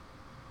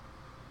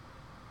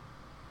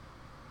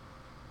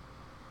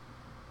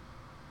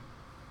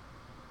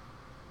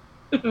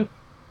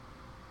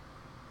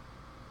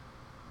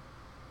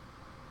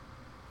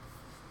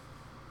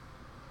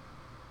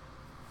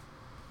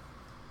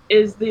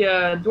 Is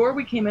the door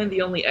we came in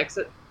the only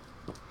exit?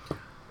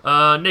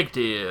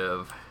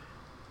 Negative.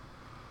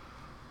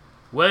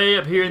 Way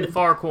up here in the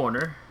far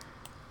corner,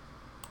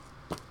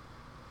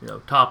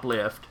 top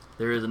left,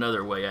 There is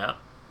another way out.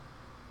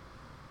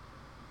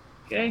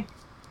 Okay.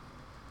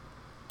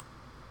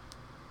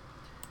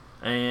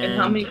 And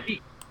how many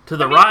feet? to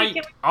the how many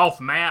right, feet off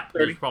map,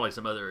 30. there's probably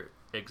some other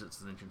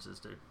exits and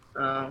entrances too.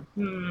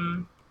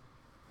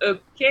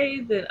 Okay,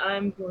 then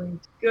I'm going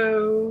to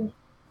go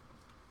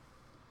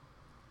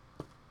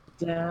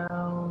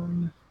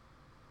down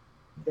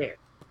there.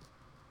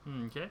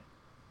 Okay.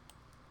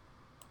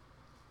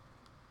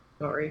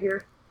 Oh, right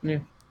here. Yeah.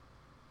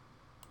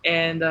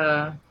 And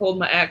hold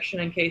my action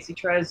in case he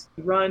tries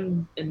to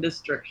run in this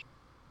direction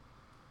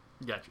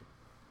Gotcha.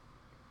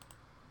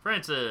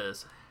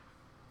 Francis.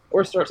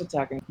 or starts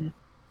attacking.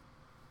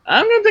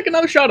 I'm gonna take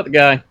another shot at the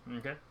guy.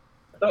 Okay.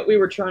 I thought we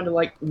were trying to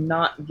like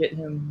not get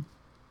him.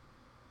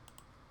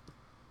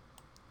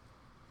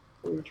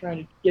 We were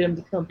trying to get him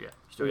to come. Yeah,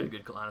 still got a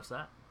good line of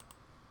sight.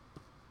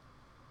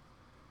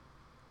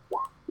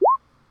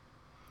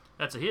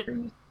 That's a hit.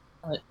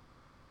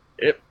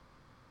 Yep.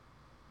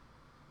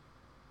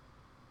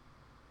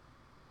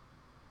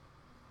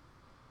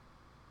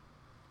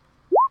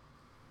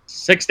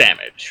 Six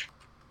damage.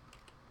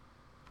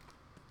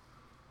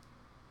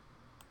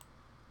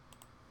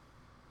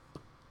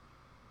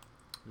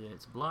 Then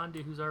it's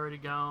Blondie who's already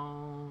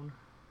gone.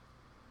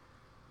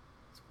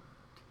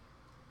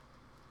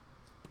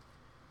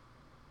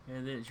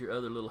 And then it's your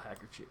other little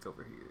hacker chick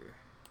over here.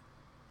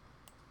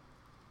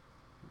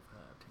 5,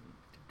 10,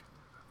 15,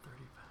 20, 35.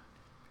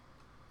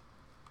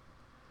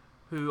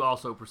 Who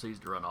also proceeds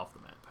to run off the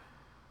map.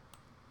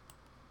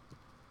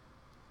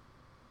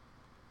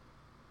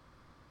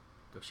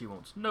 Because she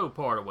wants no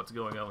part of what's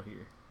going on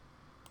here.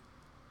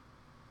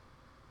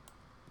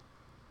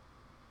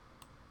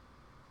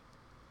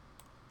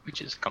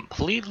 Which is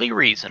completely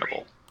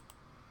reasonable.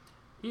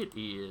 It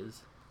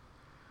is.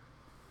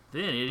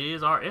 Then it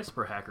is our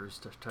Esper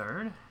hacker's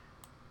turn.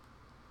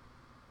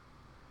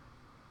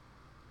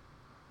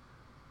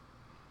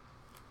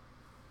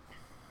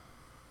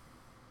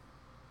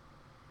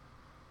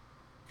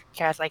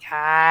 Cat's like,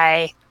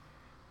 hi.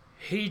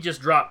 He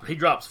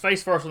drops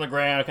face first on the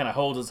ground, kind of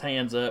holds his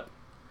hands up.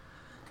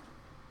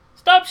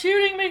 Stop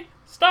shooting me!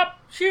 Stop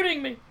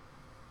shooting me!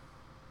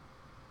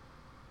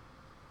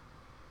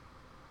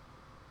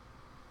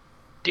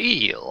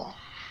 Deal.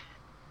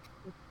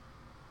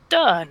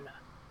 Done.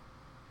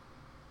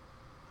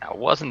 Now,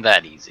 wasn't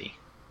that easy?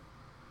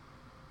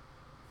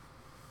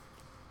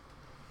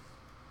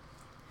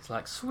 He's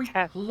like, sweet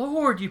Cat.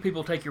 Lord, you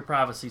people take your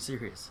privacy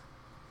serious.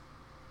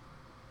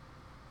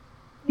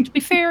 To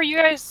be fair, you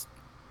guys,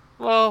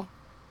 well,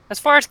 as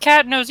far as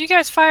Cat knows, you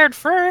guys fired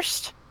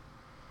first.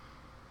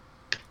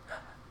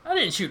 I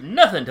didn't shoot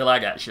nothing till I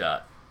got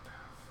shot.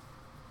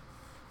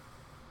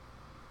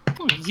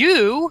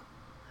 You?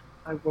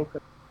 I woke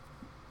up.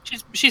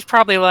 She's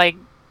probably like,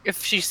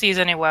 if she sees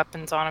any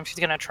weapons on him, she's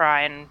gonna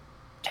try and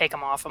take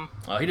them off him.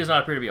 He does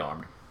not appear to be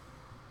armed.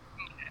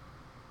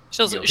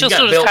 She'll He's still got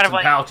just belts kind of and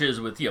like pouches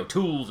with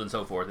tools and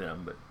so forth in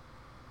them, but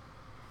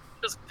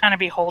just kind of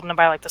be holding him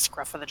by like the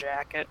scruff of the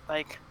jacket,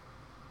 like,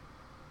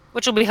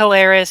 which will be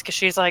hilarious because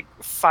she's like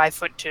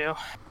 5'2".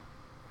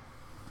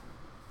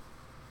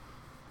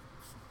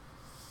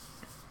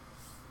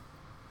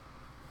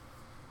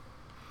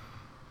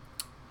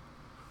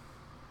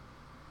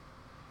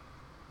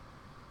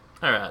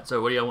 alright,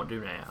 so what do y'all want to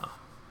do now?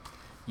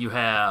 You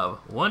have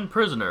one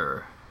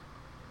prisoner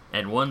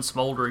and one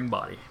smoldering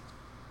body.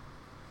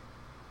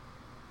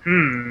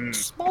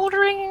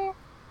 Smoldering.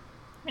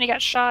 And he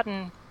got shot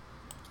in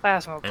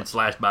plasma. And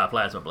slashed by a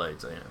plasma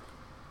blade, so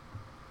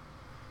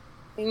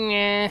you know.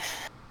 Yeah.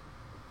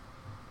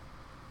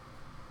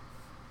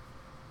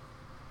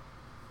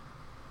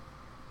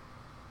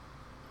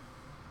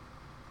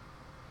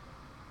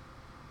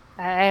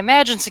 I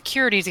imagine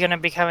security's gonna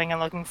be coming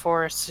and looking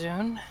for us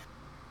soon.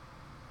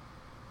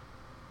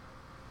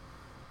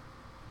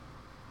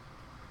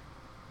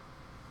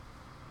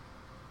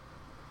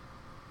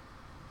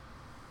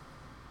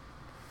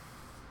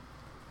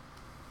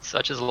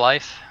 Such is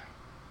life.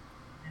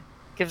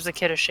 Gives the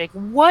kid a shake.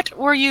 What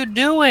were you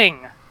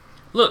doing?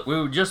 Look, we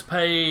were just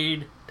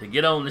paid to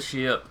get on the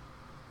ship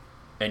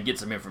and get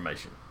some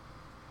information.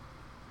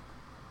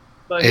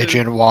 But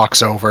Adrian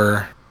walks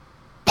over,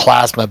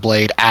 plasma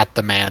blade at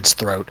the man's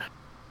throat.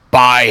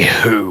 By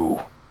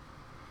who?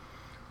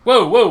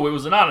 Whoa, it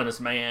was anonymous,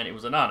 man. It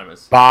was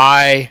anonymous.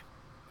 By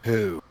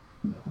who?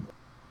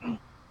 Need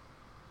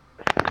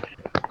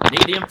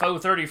Info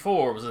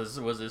 34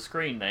 was his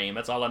screen name.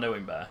 That's all I know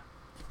him by.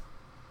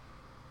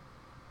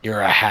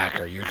 You're a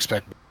hacker. You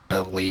expect me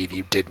to believe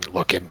you didn't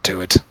look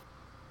into it.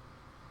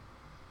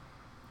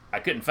 I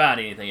couldn't find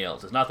anything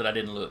else. It's not that I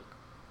didn't look.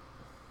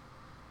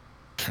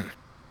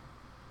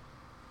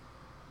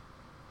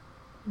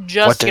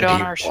 Just What get did on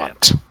he our ship.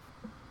 want?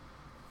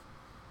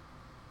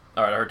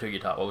 Alright, I heard two of you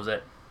talk. What was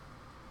that?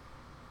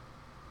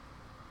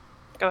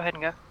 Go ahead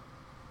and go.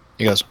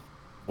 He goes,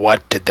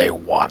 what did they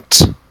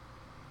want?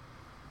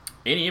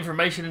 Any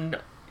information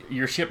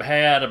your ship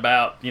had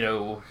about,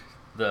 the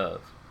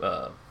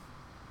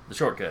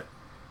shortcut?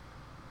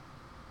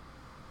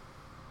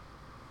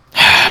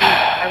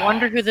 I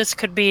wonder who this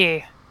could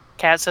be.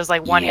 Kat says,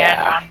 like, one hand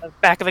on the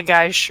back of the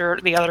guy's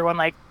shirt, the other one,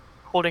 like,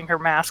 holding her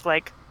mask,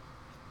 like...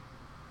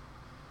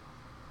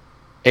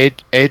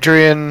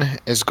 Adrian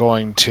is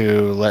going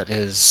to let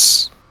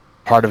his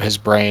part of his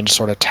brain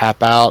sort of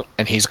tap out,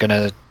 and he's going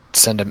to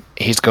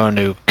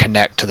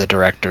connect to the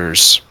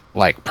director's,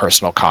 like,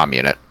 personal comm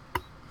unit.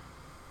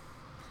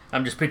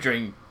 I'm just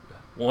picturing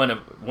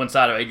one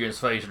side of Adrian's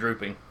face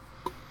drooping.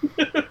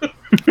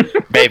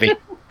 Maybe.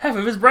 Half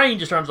of his brain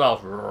just turns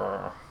off.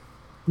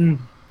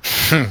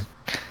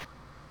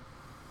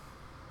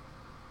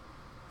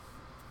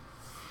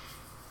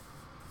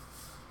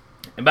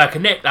 And by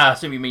connect, I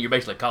assume you mean you're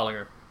basically calling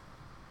her.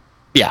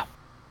 Yeah.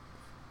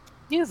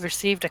 You've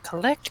received a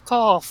collect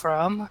call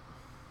from...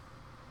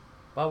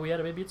 While we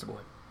had a baby, it's a boy.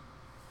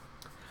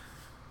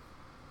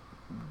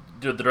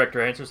 The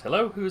director answers,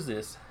 "Hello, who is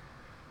this?"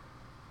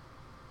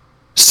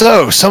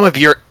 So, some of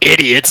your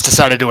idiots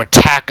decided to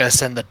attack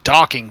us in the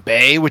docking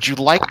bay. Would you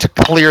like to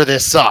clear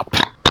this up?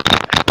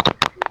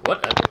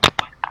 What?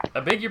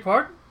 I beg your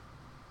pardon?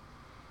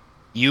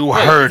 You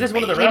heard is this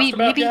one of the me.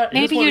 Roustabout guys?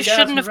 Maybe you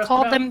shouldn't have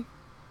called them...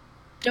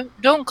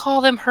 Don't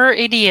call them her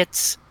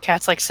idiots.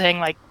 Kat's, like, saying,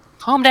 like,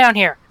 calm down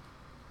here.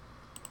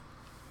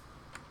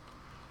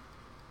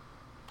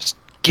 Just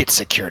get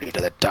security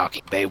to the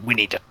docking bay. We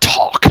need to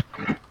talk.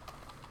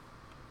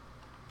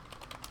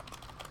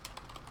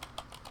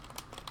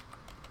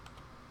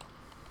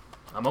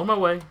 I'm on my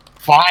way.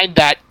 Find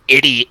that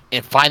idiot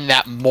and find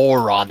that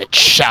moron that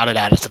shouted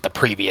at us at the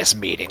previous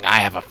meeting. I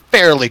have a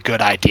fairly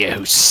good idea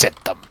who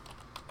sent them.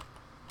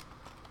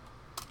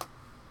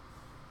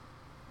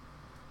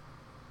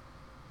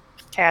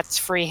 Kat's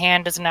free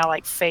hand is now,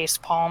 like, face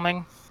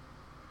palming.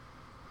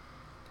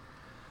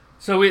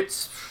 So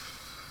it's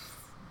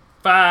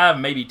 5,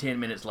 maybe 10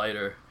 minutes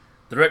later.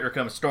 The director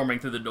comes storming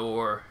through the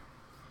door.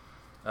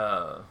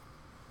 The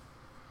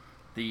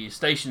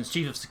station's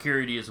chief of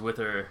security is with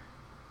her,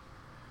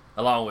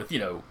 along with,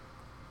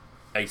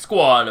 a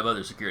squad of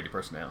other security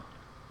personnel.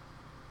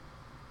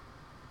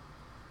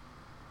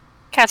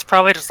 Kat's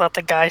probably just let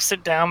the guy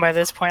sit down by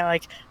this point,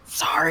 like,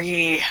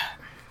 sorry.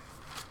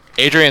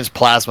 Adrian's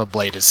plasma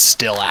blade is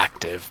still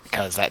active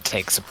because that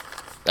takes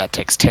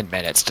 10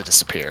 minutes to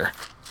disappear.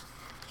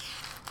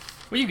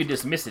 Well, you could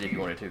dismiss it if you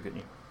wanted to, couldn't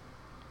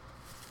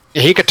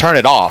you? He could turn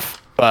it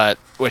off,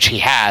 which he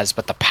has,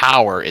 but the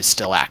power is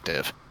still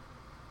active.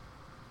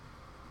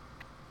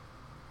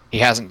 He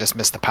hasn't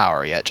dismissed the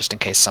power yet, just in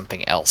case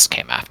something else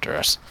came after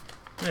us.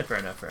 Yeah, fair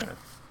enough.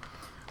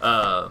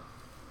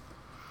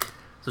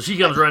 So she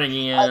comes running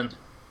in.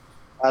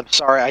 I'm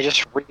sorry, I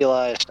just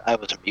realized I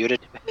was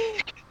muted.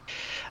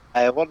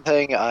 One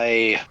thing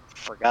I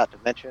forgot to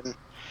mention.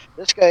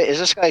 Is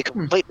this guy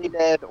completely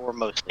dead or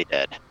mostly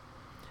dead?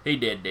 He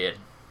dead.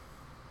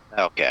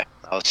 Okay.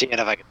 I was seeing if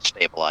I could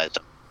stabilize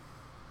him.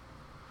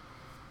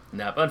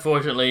 Nope,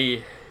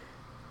 unfortunately,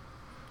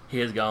 he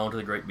has gone to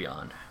the great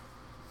beyond.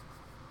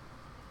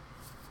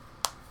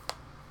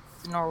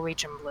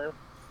 Norwegian blue.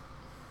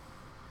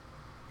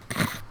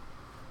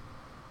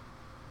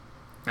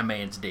 A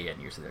man's dead,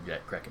 and you're sitting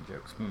there cracking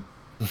jokes.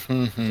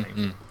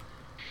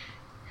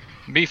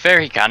 To be fair,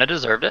 he kind of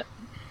deserved it.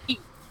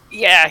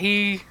 Yeah,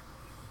 he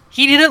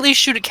did at least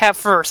shoot at Kat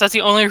first. That's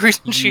the only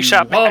reason she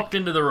shot back. Walked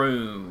into the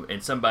room,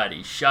 and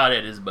somebody shot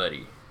at his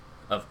buddy.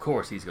 Of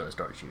course he's going to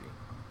start shooting.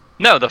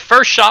 No, the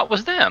first shot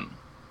was them.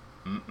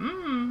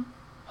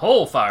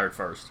 Hole fired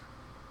first.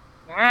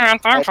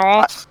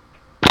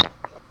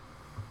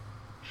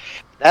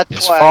 That's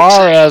As why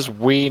far as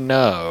we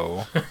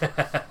know.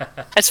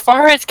 As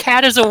far as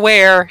Kat is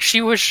aware, she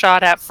was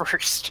shot at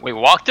first. We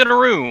walked in a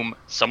room,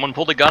 someone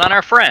pulled a gun on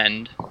our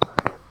friend,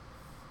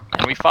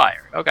 and we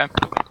fired. Okay.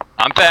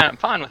 I'm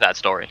fine with that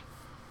story.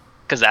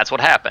 Because that's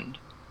what happened.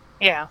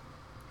 Yeah.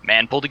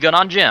 Man pulled a gun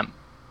on Jim.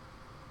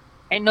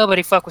 Ain't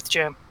nobody fuck with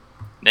Jim.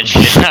 Then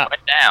she just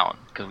went down,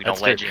 because we don't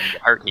That's let true. Jim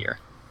get hurt here.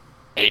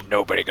 Ain't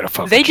nobody gonna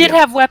fuck They with did Jim.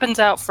 have weapons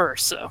out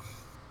first, so.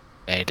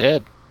 They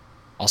did.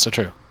 Also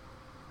true.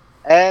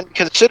 And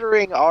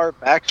considering our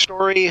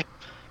backstory,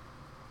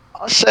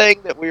 us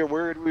saying that we were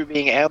worried we were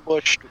being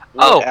ambushed.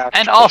 Oh,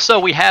 and also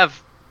we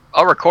have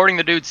a recording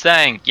the dude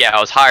saying, yeah,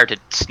 I was hired to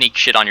sneak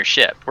shit on your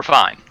ship. We're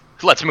fine.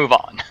 Let's move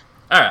on.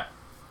 Alright.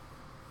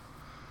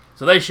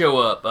 So they show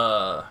up.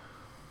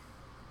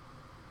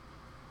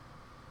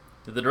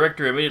 The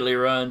director immediately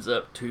runs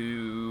up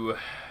to...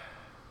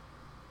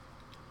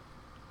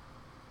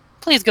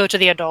 Please go to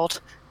the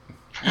adult.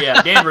 Yeah,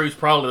 Danru's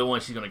probably the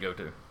one she's going to go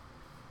to.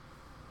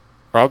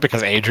 Probably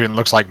because Adrian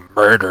looks like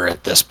murder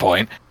at this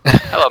point.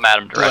 Hello,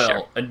 Madam Director.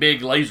 Well, a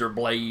big laser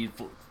blade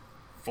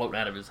floating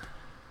out of his...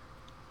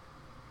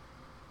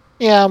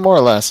 Yeah, more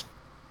or less.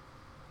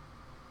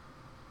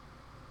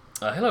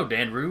 Hello,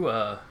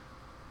 Danru.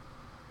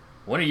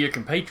 One of your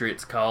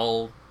compatriots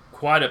called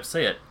quite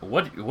upset.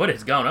 What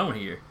has gone on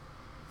here?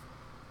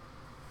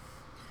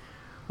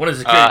 One of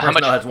the security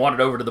personnel has wandered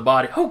over to the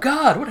body. Oh,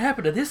 God, what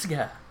happened to this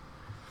guy?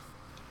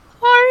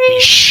 He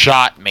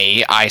shot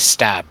me. I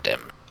stabbed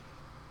him.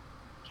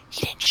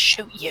 He didn't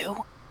shoot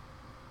you.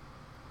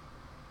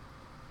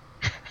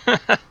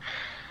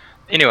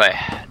 Anyway,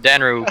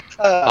 Danru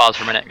paused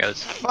for a minute.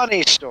 Goes.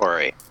 Funny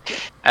story.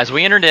 As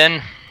we entered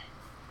in,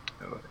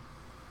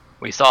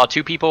 we saw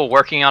 2 people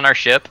working on our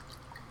ship,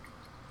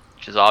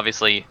 which is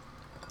obviously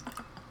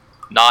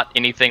not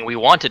anything we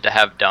wanted to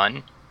have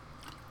done.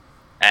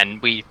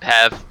 And we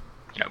have,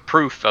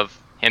 proof of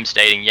him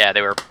stating, yeah,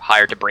 they were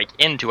hired to break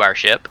into our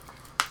ship.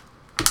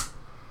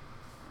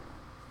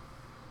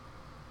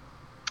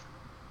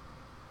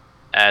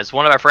 As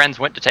one of our friends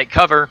went to take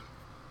cover,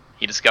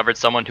 he discovered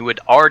someone who had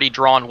already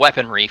drawn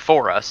weaponry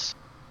for us.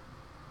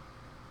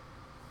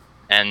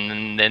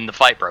 And then the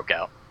fight broke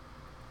out.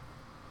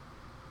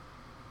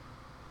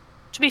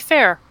 To be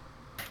fair,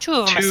 2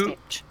 of them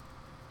escaped.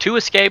 2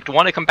 escaped,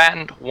 1 a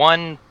combatant,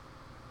 1,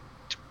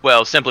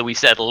 well, simply we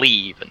said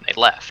leave, and they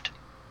left.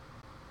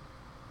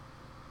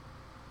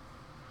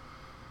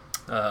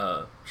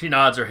 She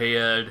nods her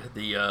head.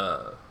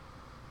 The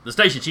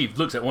station chief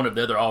looks at one of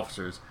the other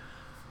officers.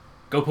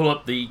 Go pull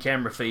up the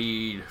camera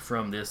feed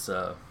from this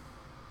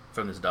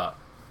dock.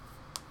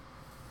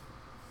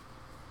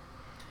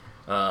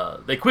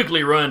 They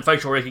quickly run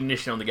facial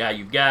recognition on the guy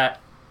you've got.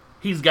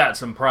 He's got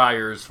some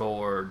priors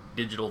for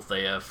digital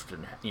theft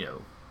and,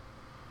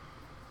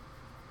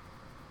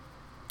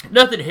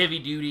 nothing heavy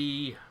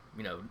duty.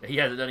 He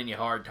hasn't done any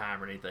hard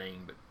time or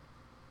anything,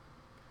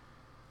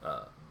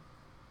 but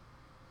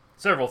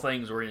several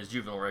things were in his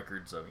juvenile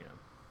record, so,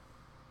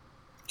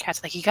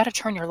 Cat's like, you gotta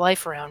turn your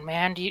life around,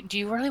 man. Do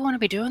you really want to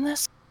be doing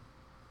this?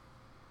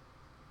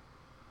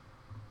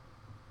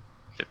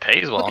 It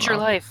pays well. Look at your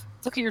enough. life.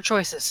 Look at your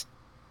choices.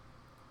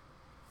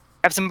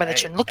 Grab somebody by the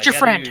Hey, chin. Look at I your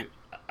friend.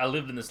 I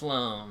lived in the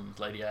slums,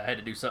 lady. I had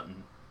to do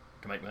something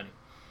to make money.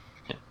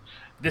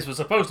 This was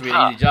supposed to be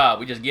an easy job.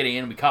 We just get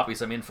in, we copy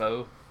some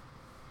info.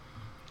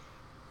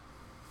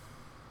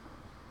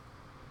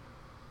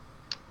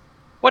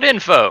 What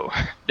info?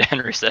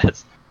 Danru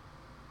says.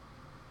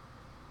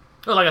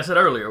 Well, like I said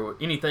earlier,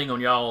 anything on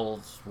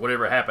y'all's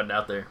whatever happened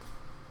out there.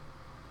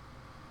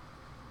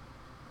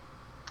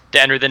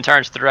 Danru then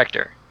turns to the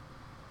director.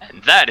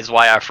 And that is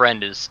why our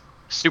friend is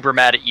super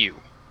mad at you.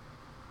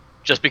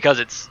 Just because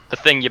it's the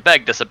thing you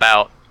begged us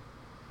about,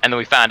 and then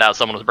we found out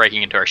someone was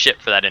breaking into our ship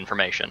for that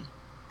information.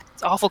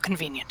 It's awful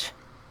convenient.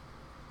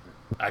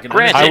 I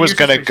was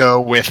going to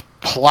go with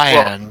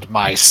planned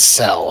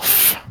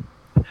myself.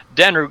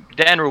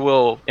 Danru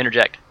will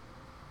interject.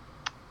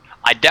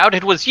 I doubt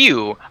it was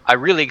you. I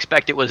really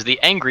expect it was the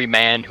angry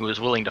man who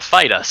was willing to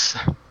fight us.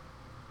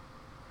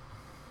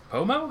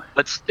 Pomo?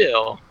 But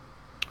still.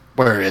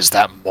 Where is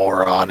that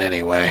moron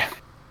anyway?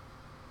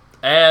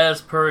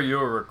 As per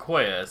your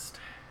request,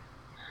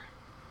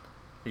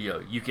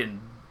 you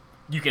can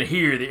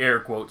hear the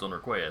air quotes on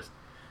request.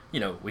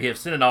 We have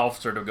sent an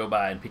officer to go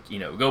by and pick,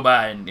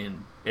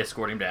 and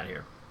escort him down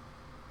here.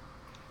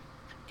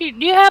 Do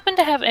you happen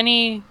to have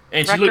any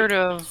record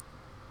of?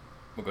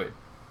 Well, go ahead.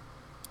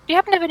 Do you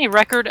happen to have any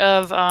record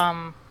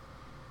of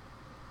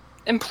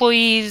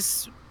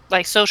employees,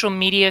 like social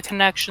media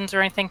connections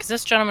or anything? Because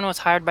this gentleman was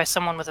hired by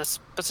someone with a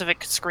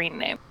specific screen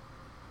name.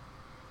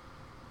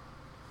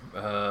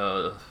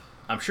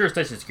 I'm sure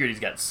Station Security's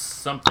got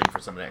something for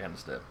some of that kind of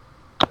stuff.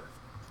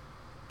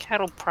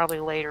 Cat'll probably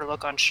later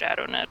look on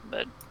ShadowNet,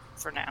 but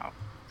for now,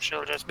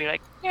 she'll just be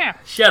like, yeah.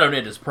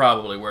 ShadowNet is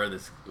probably where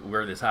this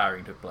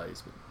hiring took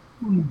place. But,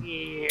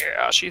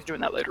 yeah, she's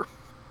doing that later.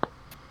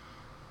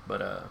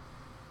 But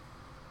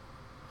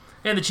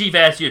and the chief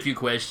asked you a few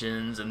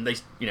questions, and they,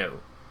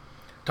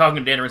 talking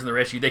to Dannerous and the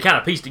rest of you, they kind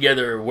of pieced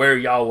together where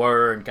y'all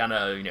were and kind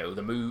of,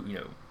 the move,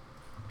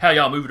 how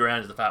y'all moved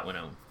around as the fight went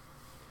on.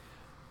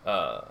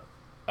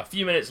 A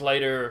few minutes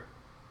later,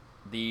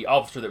 the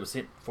officer that was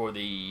sent for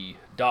the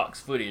doc's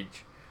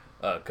footage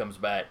comes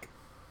back.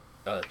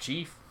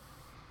 Chief,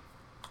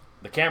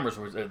 the cameras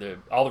were,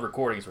 all the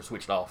recordings were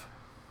switched off.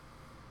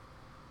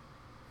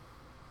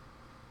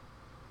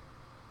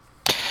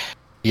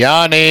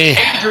 Yanni!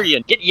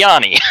 Adrian, get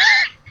Yanni!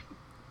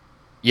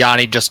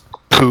 Yanni just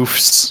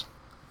poofs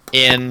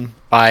in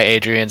by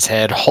Adrian's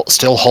head,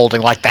 still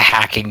holding like the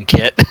hacking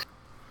kit.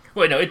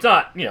 Well, no, it's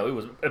not. It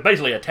was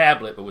basically a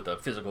tablet, but with a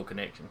physical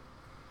connection.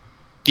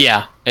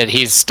 Yeah, and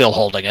he's still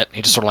holding it.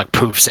 He just sort of like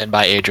poofs in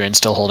by Adrian,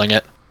 still holding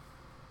it.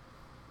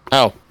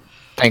 Oh,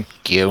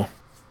 thank you.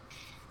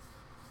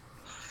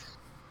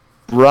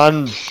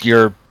 Run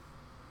your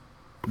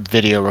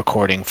video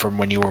recording from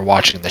when you were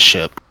watching the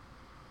ship.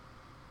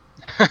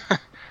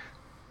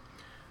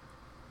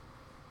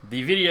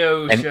 The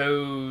video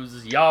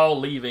shows y'all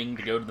leaving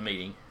to go to the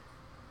meeting.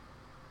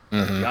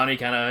 Mm-hmm. Johnny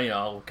kind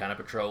of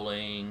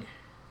patrolling.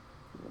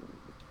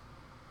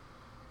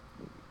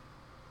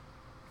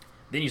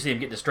 Then you see him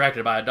get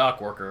distracted by a dock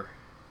worker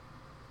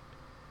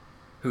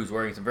who's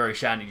wearing some very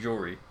shiny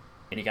jewelry,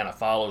 and he kind of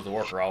follows the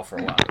worker off for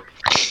a while.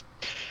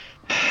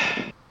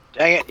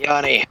 Dang it,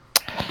 Yanni.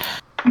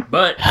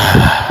 But,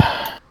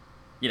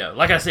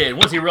 like I said,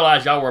 once he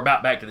realized y'all were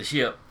about back to the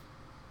ship,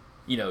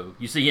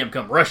 you see him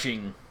come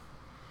rushing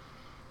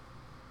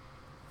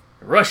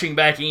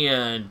back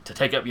in to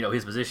take up,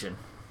 his position.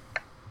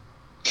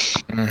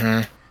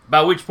 Mm-hmm.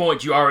 By which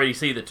point you already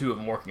see the two of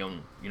them working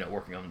on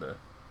the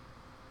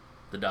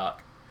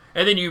dock.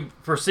 And then you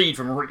proceed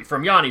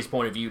from Yanni's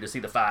point of view to see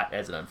the fight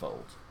as it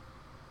unfolds.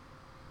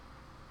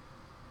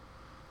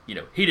 You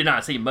know, he did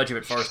not see much of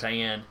it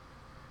firsthand,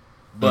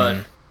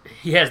 but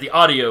he has the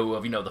audio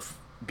of, you know, the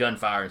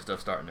gunfire and stuff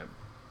starting to.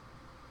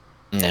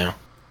 Yeah.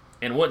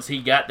 And once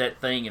he got that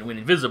thing and went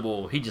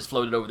invisible, he just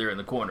floated over there in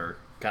the corner,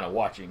 kind of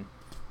watching.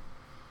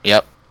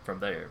 Yep. From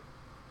there.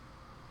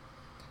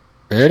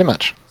 Pretty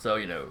much. So,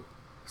 you know,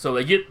 so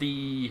they get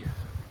the,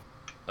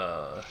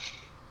 was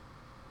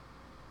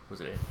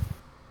it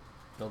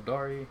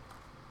Eldari?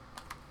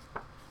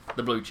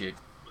 The blue chick.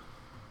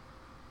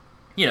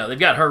 You know, they've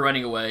got her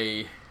running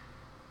away.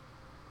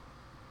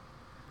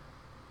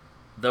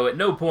 Though at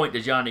no point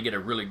does Johnny get a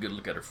really good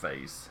look at her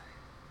face.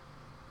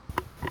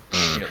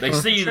 You know, they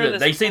see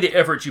the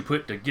effort you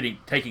put to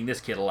taking this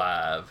kid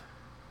alive.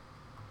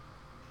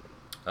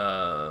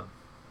 I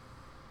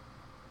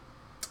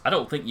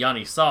don't think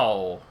Yanni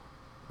saw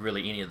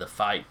really any of the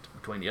fight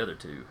between the other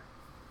two.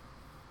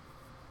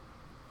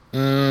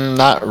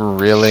 Not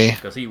really.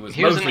 Because he was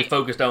mostly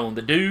focused on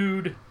the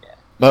dude.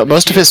 But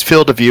most of his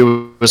field of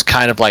view was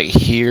kind of like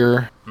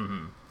here.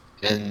 Mm-hmm.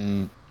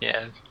 And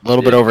yeah, a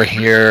little bit over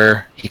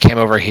here. He came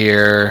over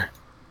here.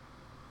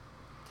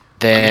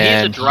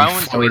 Then he's a drone, he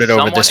floated so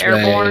he's over this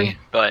airborne, way.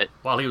 But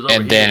while he was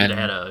over here, he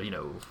had a, you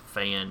know,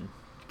 fan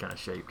kind of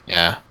shaped.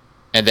 Yeah.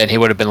 And then he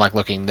would have been like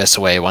looking this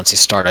way once he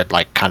started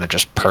like kind of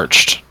just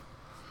perched.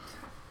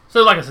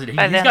 So like I said, he's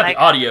got the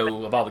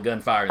audio of all the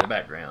gunfire in the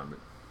background. But...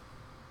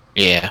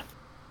 Yeah.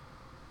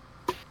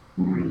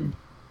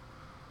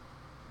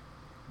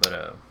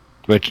 But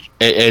which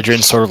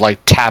Adrian's sort of like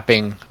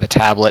tapping the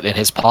tablet in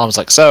his palms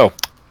like, so,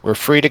 we're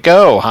free to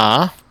go,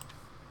 huh?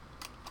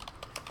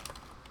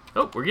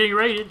 Oh, we're getting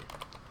raided.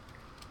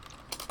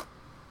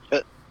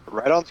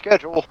 Right on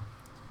schedule.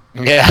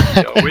 Yeah.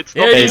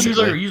 It's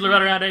usually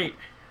right around 8.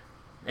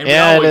 And we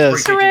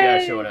always appreciate you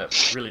guys showing up.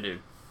 Really do.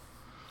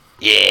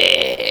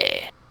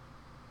 Yeah.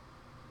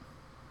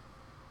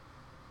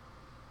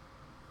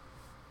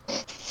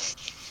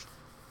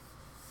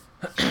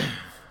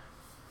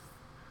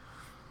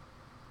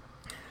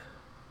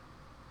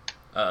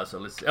 So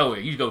let's see. Oh,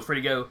 you go,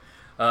 free to go.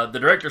 The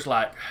director's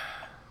like,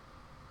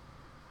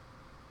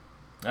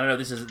 I don't know.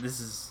 This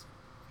is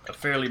a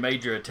fairly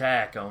major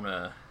attack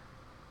on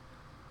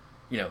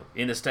you know,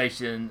 in the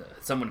station.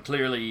 Someone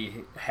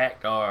clearly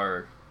hacked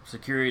our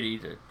security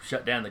to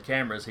shut down the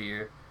cameras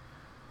here.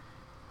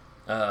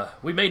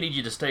 We may need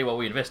you to stay while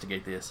we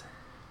investigate this.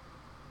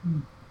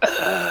 We'd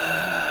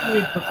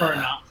prefer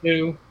not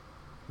to.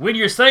 When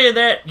you're saying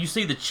that, you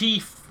see the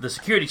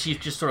security chief,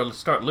 just sort of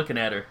start looking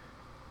at her.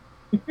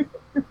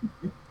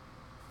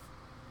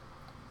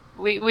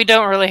 We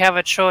don't really have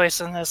a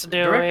choice in this,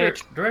 do we?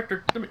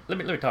 Director, let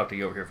me talk to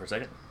you over here for a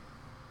second.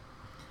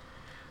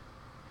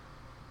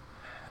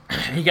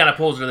 He kind of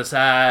pulls her to the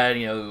side,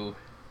 you know.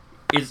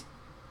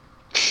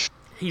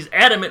 He's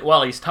adamant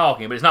while he's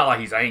talking, but it's not like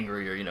he's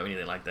angry or, you know,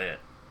 anything like that.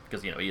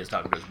 Because, you know, he is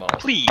talking to his boss.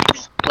 Please,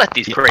 let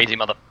these crazy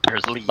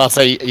motherfuckers leave. I'll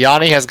say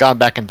Yanni has gone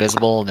back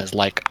invisible and is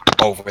like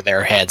over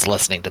their heads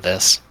listening to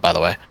this, by the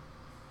way.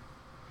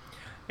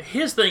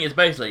 His thing is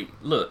basically,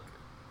 look,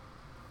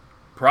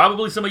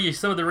 probably some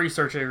of the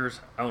researchers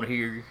on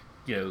here,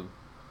 you know,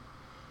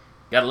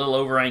 got a little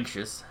over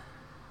anxious.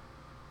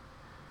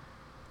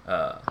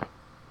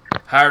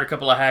 Hired a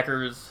couple of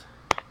hackers.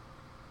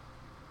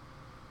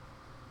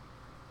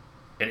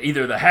 And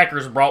either the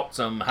hackers brought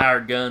some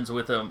hired guns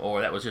with them,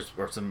 or that was just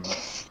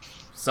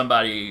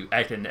somebody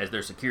acting as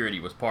their security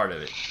was part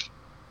of it.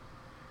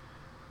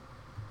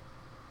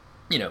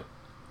 You know,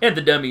 and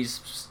the dummies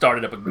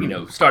started up a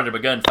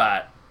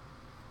gunfight.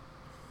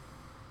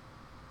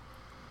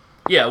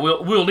 Yeah,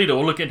 we'll need to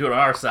look into it on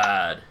our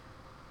side.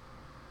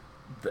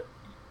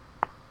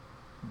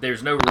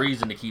 There's no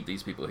reason to keep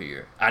these people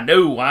here. I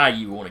know why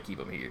you want to keep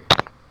them here.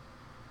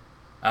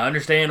 I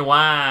understand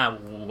why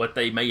what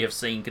they may have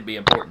seen could be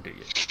important to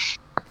you.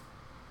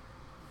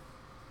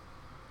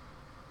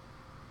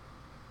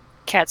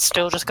 Cat's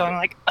still just going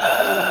like,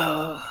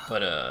 oh.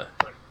 But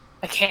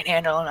I can't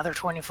handle another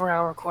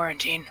 24-hour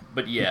quarantine.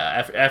 But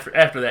yeah,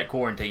 after that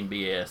quarantine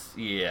BS,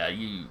 yeah,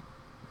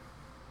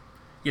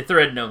 you're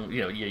treading on,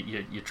 you know,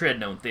 you're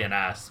treading on thin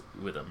ice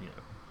with them, you know.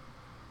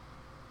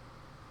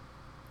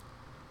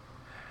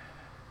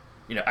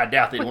 You know, I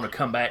doubt they'd want to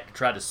come back to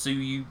try to sue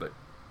you, but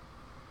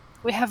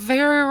we have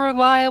very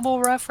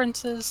reliable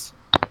references.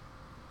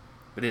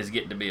 But it's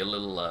getting to be a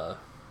little, well,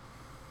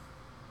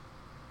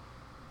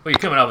 you're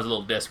coming off as a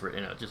little desperate,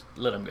 you know, just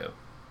let them go.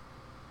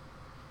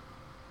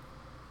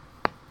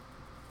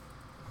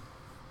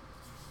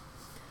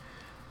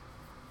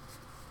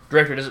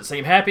 Director doesn't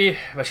seem happy,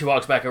 but she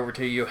walks back over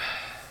to you.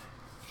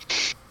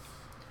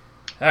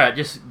 Alright,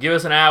 just give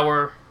us an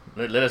hour,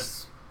 let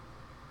us,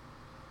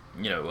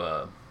 get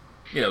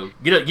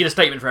a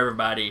statement for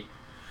everybody,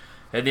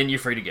 and then you're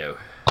free to go.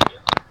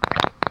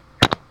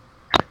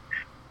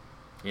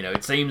 You know,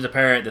 it seems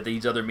apparent that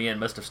these other men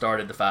must have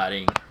started the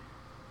fighting.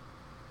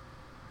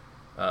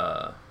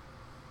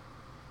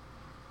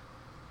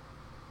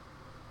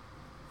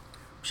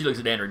 She looks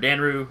at Danru.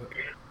 Danru,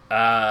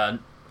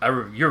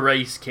 your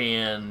race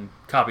can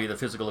copy the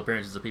physical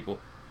appearances of people.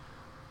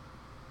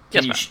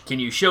 Yes, ma'am. Can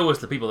you show us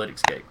the people that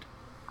escaped?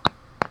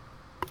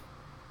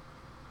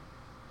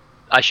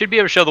 I should be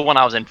able to show the one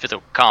I was in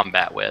physical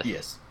combat with.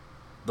 Yes.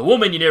 The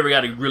woman you never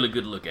got a really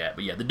good look at,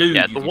 but yeah, the dude.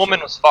 Yeah, you the can woman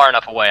show. was far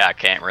enough away I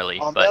can't really.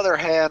 On but the other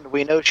hand,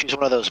 we know she's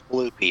one of those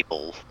blue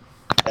people.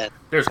 And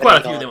There's quite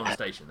a few depending of them on the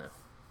station,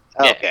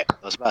 though. Yeah. Okay,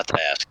 I was about to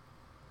ask.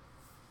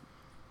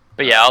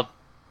 But yeah, I'll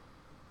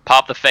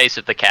pop the face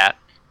of the cat.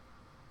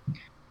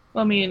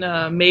 I mean,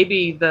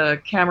 maybe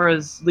the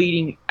cameras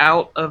leading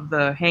out of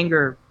the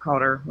hangar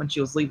caught her when she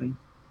was leaving.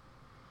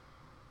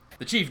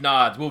 The chief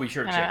nods. We'll be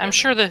sure to And check. I'm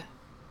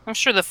that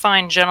sure the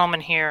fine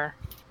gentleman here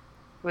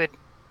would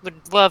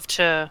love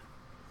to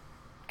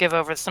give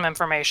over some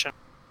information.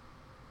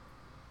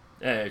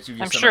 she was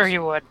just I'm some sure other- he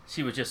would.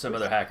 She was just some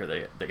other hacker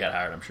that got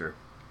hired. I'm sure.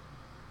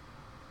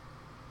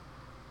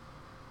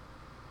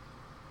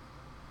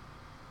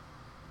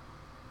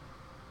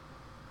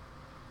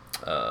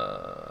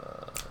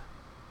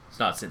 It's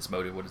not sense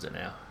motive. What is it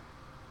now?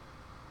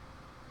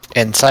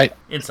 Insight.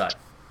 Insight.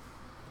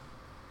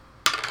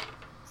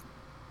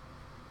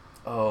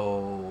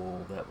 Oh,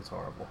 that was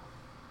horrible.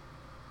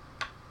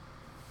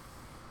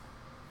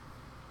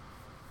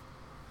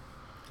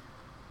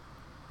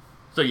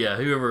 So yeah,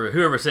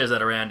 whoever says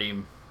that around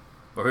him,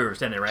 or whoever's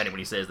standing around him when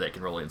he says that,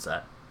 can roll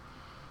insight.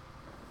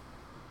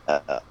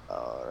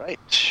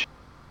 Alright.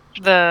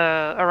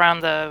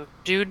 Around the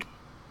dude.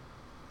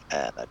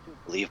 And I do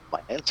believe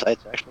my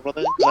insight's actually one of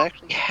the things I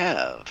actually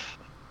have.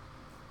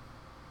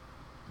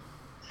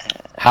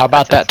 How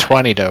about that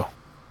 20, though?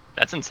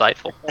 That's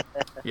insightful.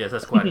 Yes,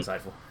 that's quite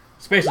insightful,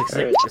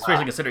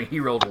 especially considering he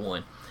rolled a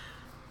 1.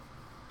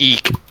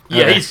 Eek.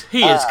 Yeah, Okay.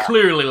 he is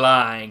clearly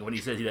lying when he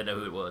says he doesn't know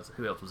who it was.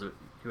 Who else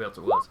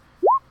it was?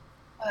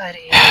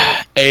 Buddy.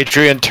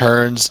 Adrian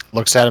turns,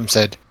 looks at him,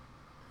 said,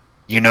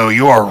 "You know,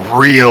 you are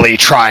really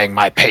trying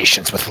my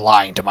patience with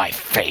lying to my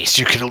face.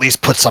 You could at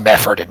least put some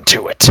effort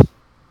into it."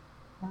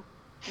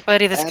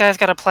 Buddy, this guy's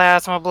got a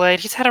plasma blade.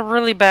 He's had a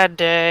really bad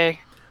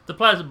day. The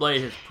plasma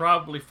blade has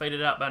probably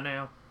faded out by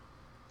now.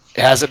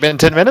 Has it been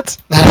 10 minutes?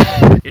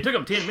 It took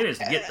them 10 minutes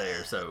to get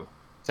there, so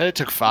Said it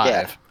took 5.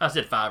 Yeah. I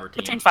said 5 or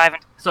 10. Between 5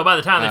 and So by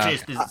the time they Okay.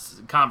 finished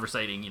this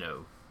conversating,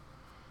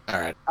 All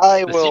right.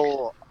 I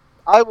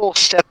will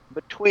step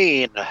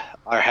between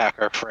our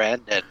hacker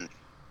friend and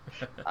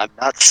I'm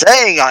not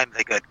saying I'm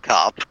the good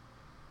cop,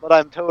 but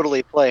I'm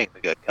totally playing the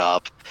good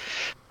cop.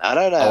 I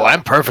don't know. Oh,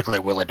 I'm perfectly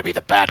willing to be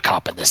the bad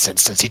cop in this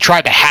instance. He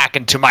tried to hack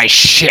into my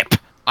ship.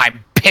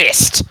 I'm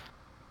pissed.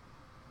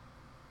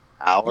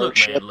 our look,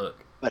 ship. man, look.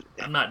 But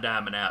I'm not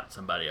diming out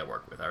somebody I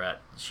work with. All right,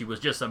 she was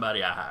just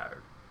somebody I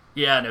hired.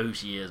 Yeah, I know who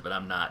she is, but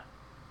I'm not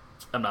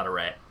a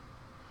rat.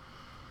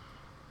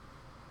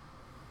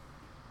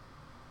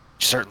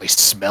 You certainly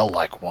smell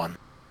like one.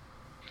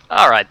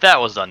 Alright, that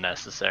was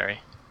unnecessary.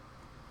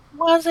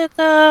 Was it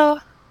though?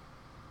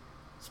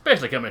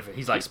 Especially coming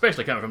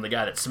from the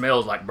guy that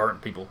smells like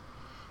burnt people.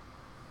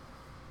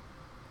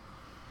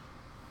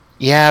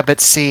 Yeah,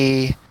 but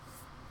see,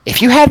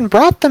 if you hadn't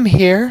brought them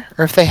here,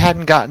 or if they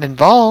hadn't gotten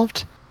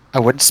involved, I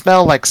wouldn't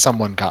smell like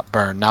someone got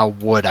burned, now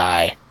would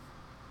I?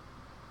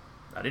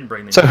 I didn't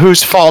bring them. So here.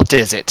 whose fault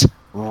is it,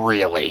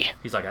 really?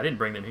 He's like, I didn't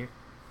bring them here.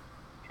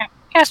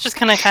 Cass just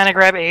kind of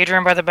grab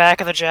Adrian by the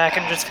back of the jacket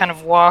and just kind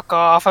of walk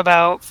off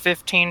about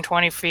 15,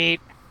 20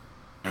 feet.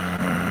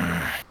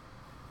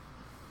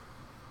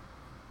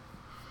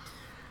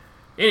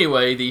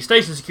 Anyway, the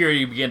station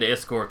security began to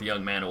escort the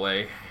young man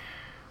away.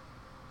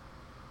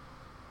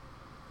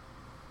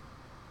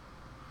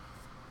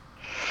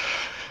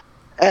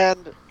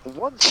 And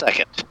 1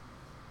 second.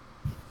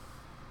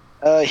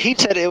 He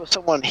said it was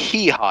someone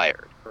he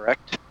hired,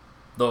 correct?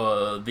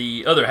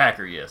 The other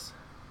hacker, yes.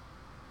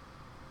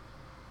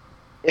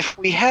 If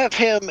we have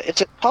him, is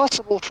it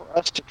possible for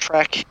us to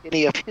track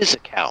any of his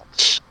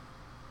accounts?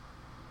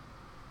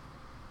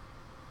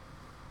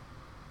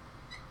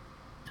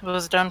 It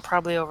was done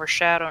probably over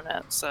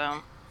ShadowNet,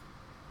 so...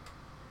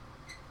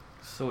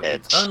 So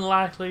it's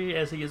unlikely,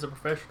 as he is a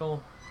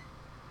professional.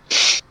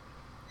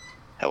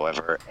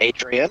 However,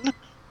 Adrian,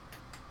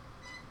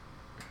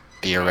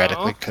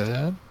 Theoretically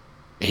could.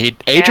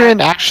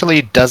 Adrian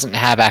actually doesn't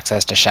have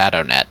access to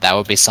ShadowNet. That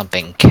would be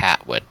something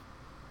Kat would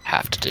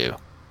have to do.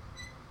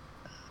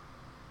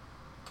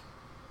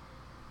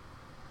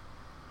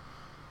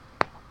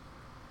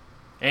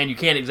 And you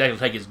can't exactly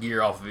take his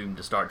gear off of him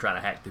to start trying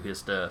to hack through his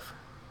stuff.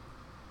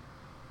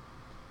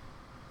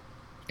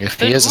 If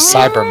he is a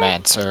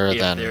cybermancer, If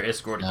then they're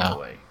escorting no. him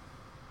away.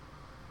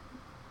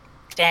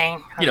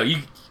 Dang. You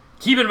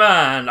keep in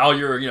mind all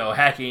your,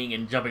 hacking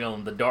and jumping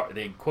on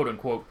the quote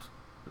unquote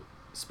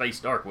space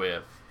dark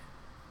web.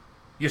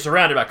 You're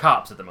surrounded by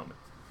cops at the moment.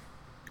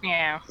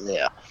 Yeah.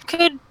 yeah.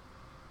 Could...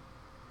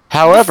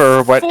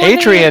 However, what Before they-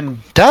 Adrian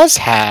does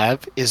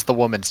have is the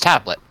woman's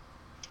tablet.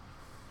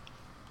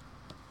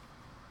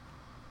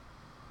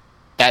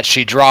 That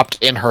she dropped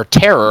in her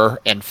terror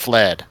and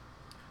fled.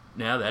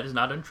 Now that is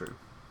not untrue.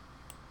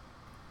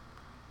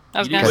 I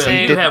was You going to do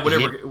say... have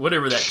he-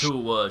 whatever that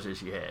tool was that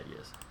she had,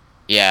 yes.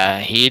 Yeah,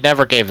 he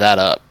never gave that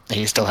up.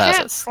 He still has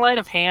Yeah, it. sleight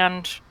of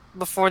hand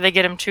before they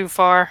get him too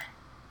far.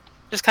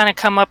 Just kind of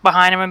come up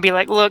behind him and be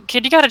like, "Look,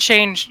 kid, you gotta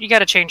change. You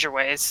gotta change your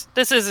ways.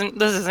 This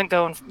isn't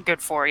going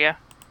good for you."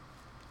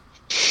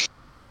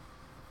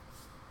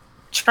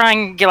 Try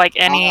and get like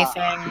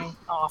anything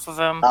off of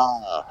him.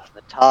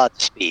 The Todd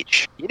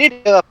speech. You need to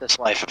give up this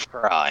life of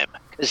crime,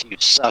 because you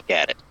suck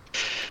at it.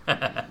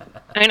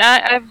 I mean,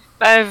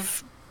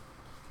 I've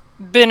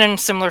been in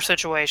similar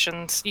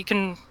situations. You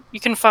can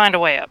find a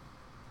way up.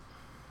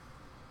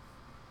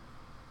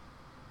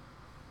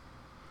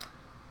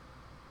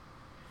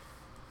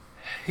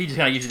 He just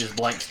kind of gives you this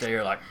blank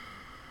stare, like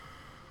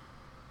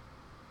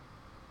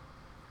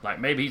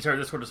maybe he's heard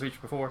this sort of speech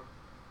before.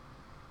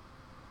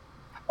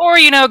 Or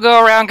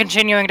go around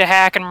continuing to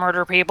hack and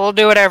murder people.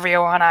 Do whatever you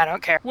want. I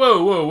don't care.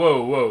 Whoa, whoa,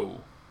 whoa,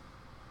 whoa!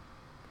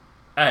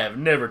 I have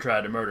never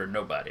tried to murder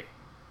nobody.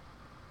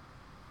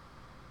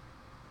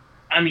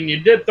 I mean, you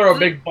did throw a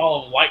big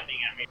ball of lightning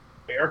at me,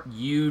 Bear,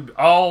 You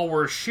all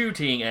were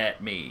shooting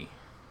at me.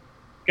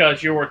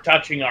 because you were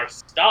touching our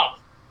stuff.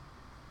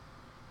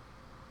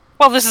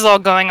 While this is all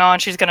going on,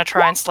 she's gonna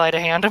try and sleight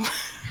of hand him.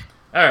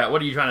 All right,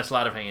 what are you trying to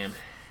sleight of hand?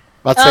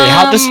 Let's say,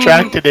 how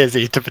distracted is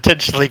he to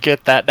potentially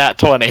get that nat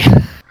 20?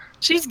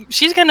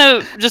 She's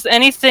gonna just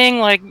anything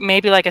like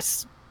maybe like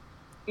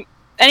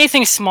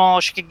anything small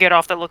she could get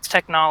off that looks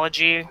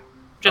technology,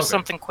 just Okay.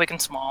 something quick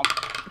and small.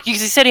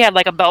 Because he said he had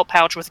like a belt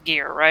pouch with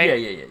gear, right?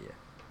 Yeah.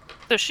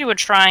 So she would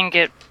try and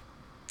get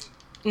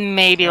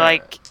maybe All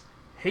like right.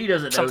 He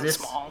doesn't know something this.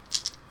 small.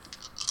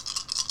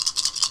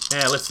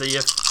 Yeah, let's see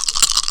if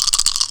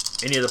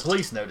any of the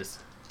police notice.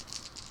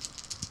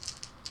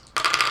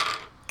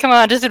 Come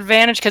on,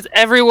 disadvantage because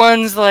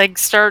everyone's like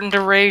starting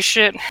to raise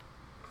shit.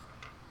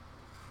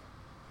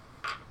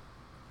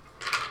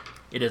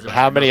 It doesn't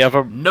How matter. many of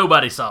them?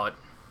 Nobody saw it.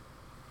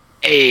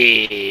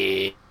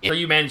 Hey. So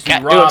you managed to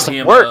Cat doing rob some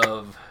him work.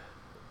 of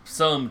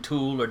some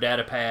tool or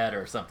data pad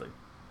or something.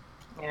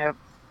 Yep.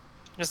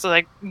 Just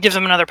like gives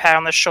him another pat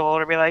on the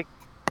shoulder, be like,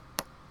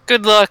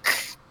 "Good luck,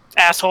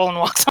 asshole," and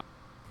walks on.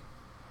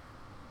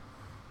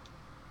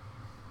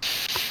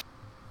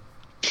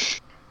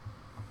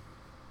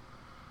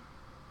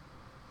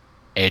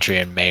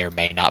 Adrian may or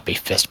may not be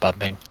fist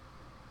bumping.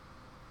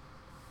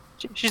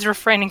 She's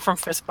refraining from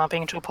fist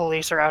bumping until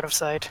police are out of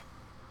sight.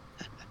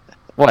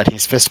 What?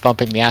 He's fist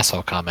bumping the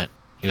asshole comment.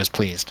 He was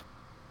pleased.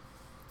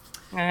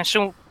 And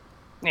she'll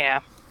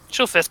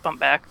fist bump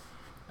back.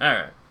 All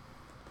right.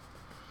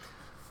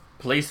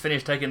 Police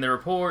finish taking their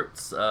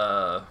reports.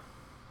 They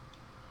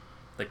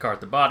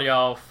cart the body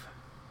off.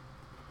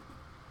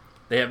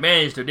 They have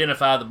managed to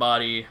identify the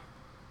body.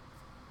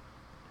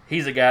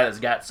 He's a guy that's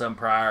got some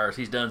priors.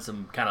 He's done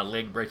some kind of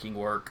leg-breaking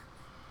work.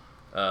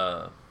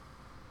 So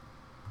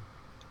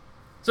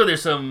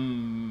there's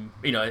some,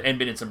 and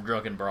been in some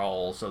drunken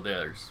brawls. So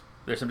there's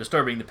some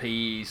disturbing the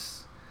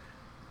peace.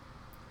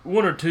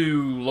 1 or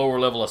 2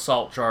 lower-level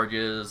assault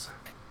charges.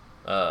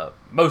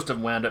 Most of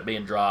them wound up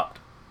being dropped.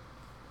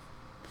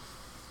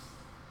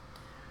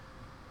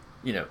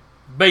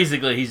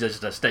 Basically he's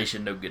just a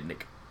station no good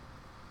Nick.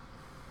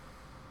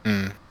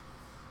 Mm.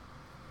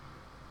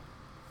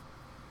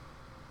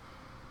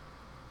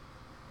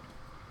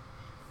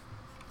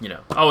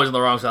 Always on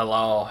the wrong side of the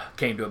law,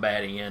 came to a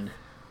bad end.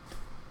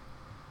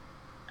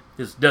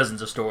 There's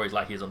dozens of stories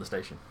like his on the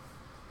station.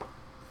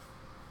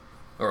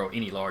 Or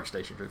any large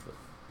station, truthfully.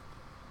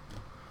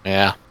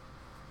 Yeah.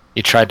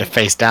 He tried to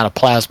face down a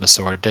plasma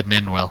sword. It didn't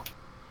end well.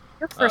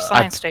 Your first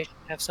science station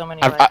have so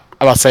many.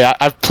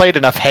 I've played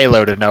enough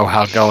Halo to know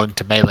how going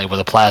to melee with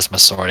a plasma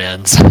sword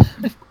ends.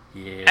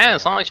 Yeah,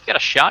 as long as you got a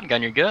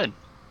shotgun, you're good.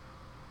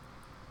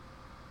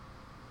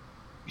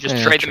 You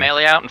just trade the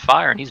melee out and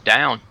fire, and he's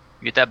down.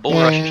 You get that bull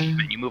rush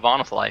achievement, you move on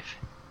with life.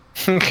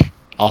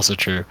 Also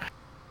true.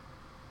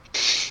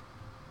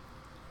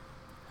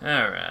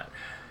 Alright.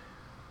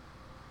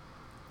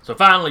 So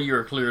finally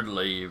you're cleared to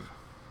leave.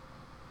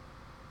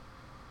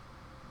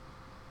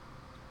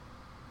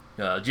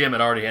 Jim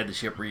had already had the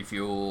ship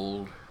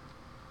refueled.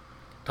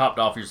 Topped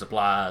off your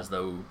supplies,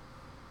 though,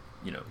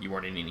 you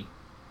weren't in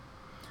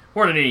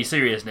any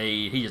serious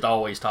need. He just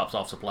always tops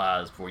off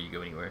supplies before you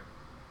go anywhere.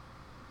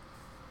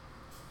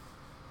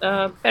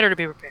 Better to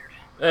be prepared.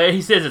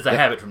 He says it's a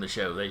habit from the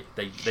show.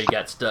 They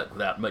got stuck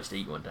without much to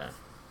eat one time.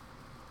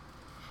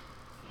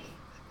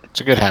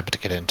 It's a good habit to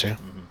get into.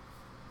 Mm-hmm.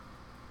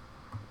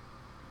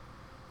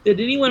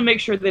 Did anyone make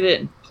sure they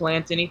didn't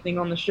plant anything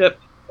on the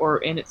ship or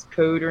in its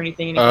code or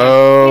anything?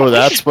 Oh,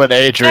 that's what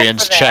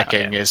Adrian's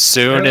checking as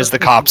soon as the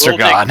cops are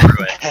gone.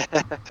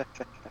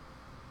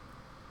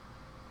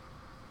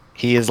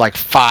 He is like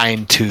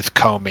fine-tooth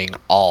combing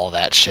all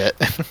that shit.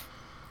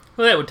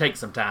 Well, that would take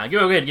some time.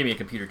 Go ahead and give me a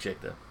computer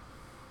check, though.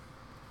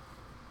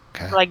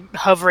 Okay. Like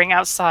hovering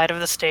outside of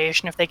the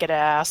station if they get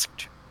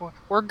asked.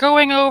 We're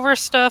going over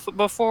stuff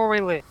before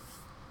we leave.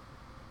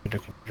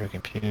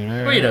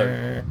 Computer.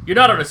 Well, you're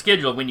not on a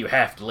schedule when you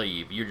have to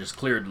leave. You're just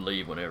cleared to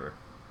leave whenever.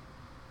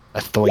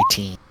 A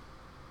 13.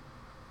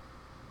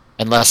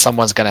 Unless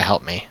someone's gonna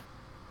help me.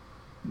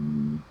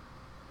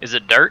 Is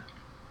it dirt?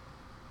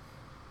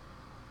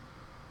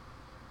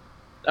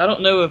 I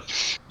don't know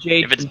if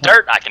Jade. If it's can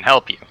dirt, I can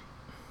help you.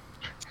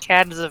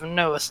 Cad is of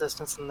no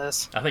assistance in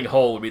this. I think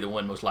Hole would be the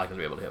one most likely to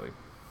be able to help him.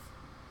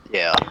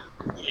 Yeah.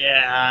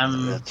 Yeah,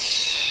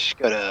 Let's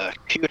go to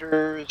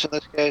computers in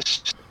this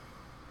case.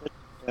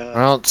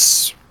 Well,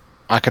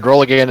 I could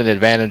roll again at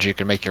advantage. You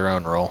can make your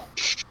own roll.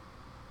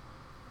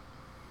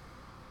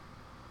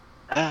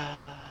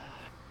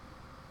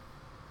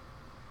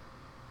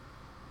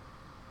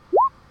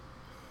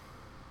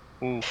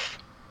 Oof.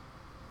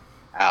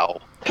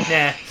 Ow.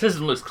 Nah,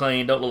 system looks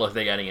clean. Don't look like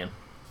they got in.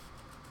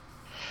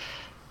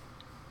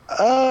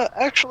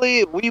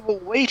 Actually, we will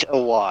wait a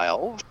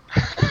while.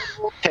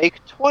 We'll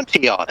take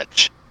 20 on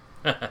it.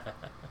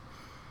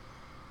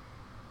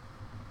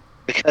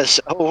 Because,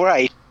 oh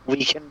right,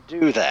 we can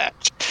do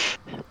that.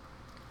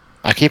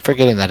 I keep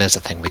forgetting that is a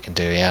thing we can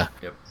do. Yeah.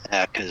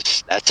 Yeah,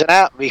 because that's an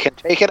hour. We can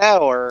take an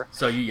hour.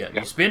 So you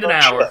spend an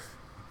hour.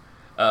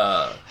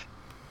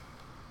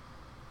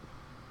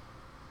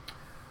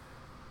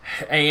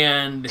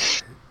 And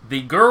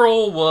the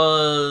girl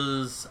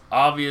was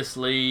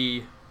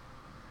obviously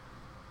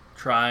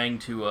trying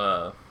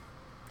to.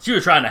 She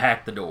was trying to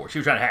hack the door. She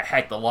was trying to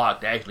hack the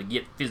lock to actually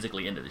get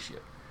physically into the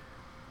ship.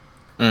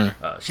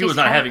 She was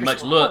not having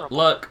much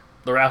luck.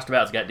 The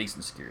Roustabout's got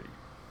decent security.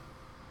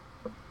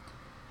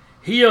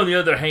 He, on the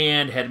other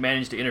hand, had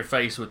managed to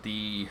interface with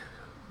the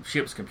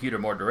ship's computer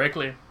more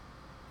directly.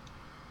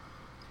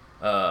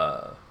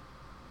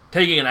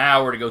 Taking an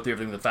hour to go through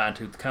everything with a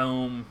fine-tooth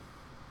comb.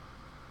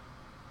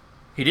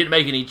 He didn't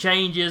make any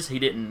changes. He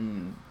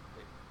didn't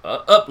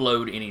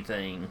upload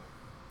anything.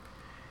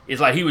 It's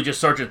like he was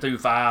just searching through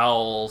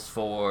files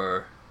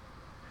for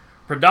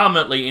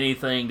predominantly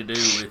anything to do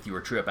with your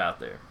trip out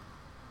there.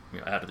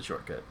 Out of the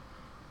shortcut.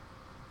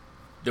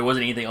 There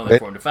wasn't anything on there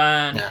for him to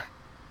find. Yeah.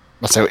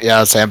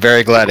 I'd say I'm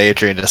very glad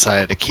Adrian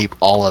decided to keep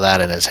all of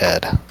that in his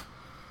head.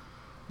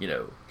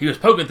 He was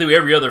poking through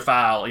every other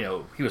file.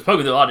 He was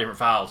poking through a lot of different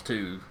files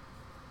too.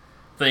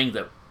 Things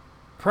that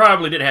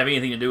probably didn't have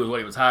anything to do with what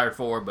he was hired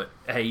for, but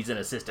hey, he's an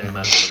assistant. He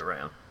might as well look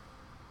around.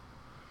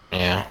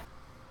 Yeah.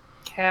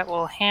 Cat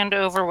will hand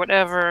over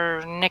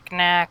whatever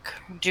knick-knack,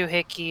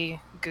 doohickey,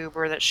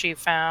 goober that she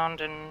found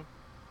and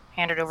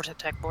hand it over to the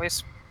tech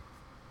boys.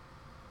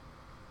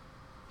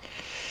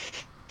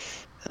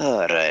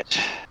 Alright.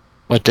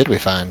 What did we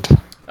find?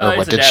 Or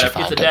what did she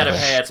find? It's a data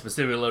pad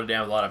specifically loaded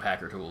down with a lot of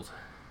hacker tools.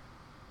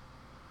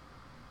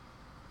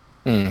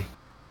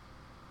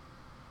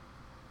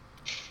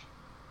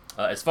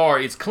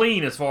 It's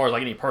clean as far as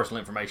like any personal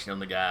information on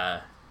the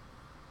guy.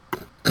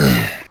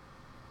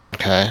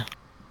 Okay.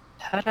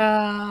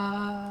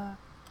 Ta-da!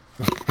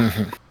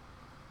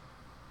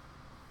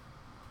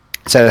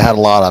 Said it had a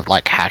lot of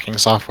like hacking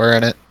software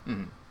in it.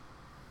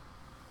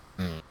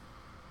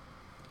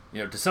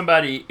 To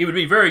somebody, it would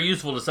be very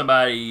useful to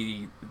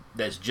somebody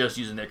that's just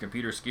using their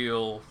computer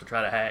skill to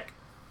try to hack.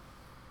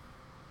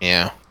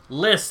 Yeah.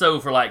 Less so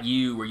for like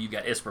you, where you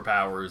got Esper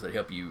powers that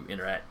help you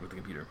interact with the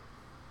computer.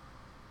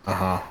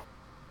 But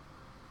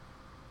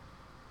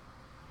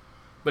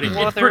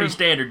it's pretty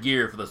standard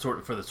gear for the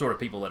sort of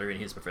people that are in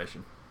his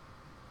profession.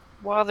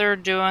 While they're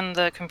doing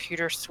the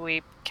computer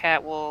sweep,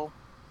 Kat will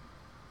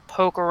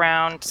poke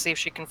around to see if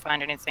she can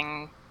find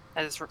anything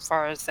as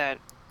far as that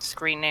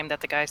screen name that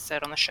the guy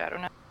said on the shadow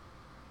net.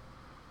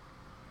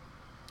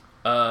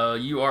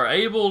 You are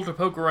able to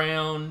poke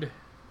around,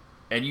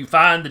 and you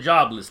find the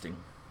job listing.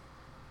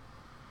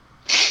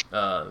 It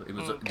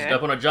was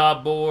up on a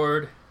job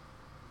board.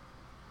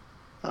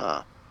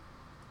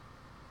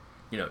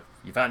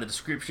 You find the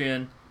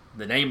description,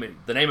 the name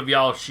of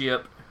y'all's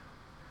ship,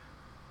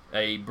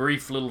 a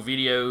brief little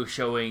video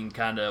showing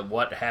kind of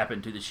what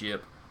happened to the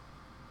ship,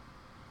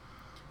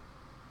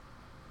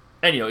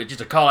 and it's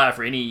just a call out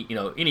for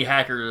any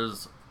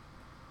hackers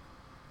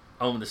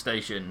on the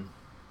station,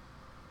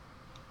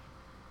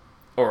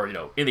 or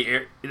in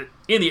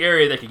the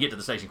area that could get to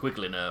the station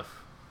quickly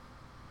enough.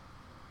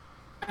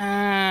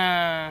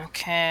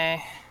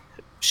 Okay.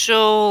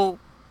 She'll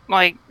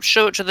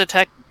show it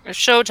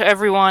to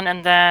everyone,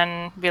 and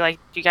then be like,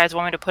 "Do you guys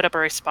want me to put up a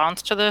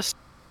response to this?"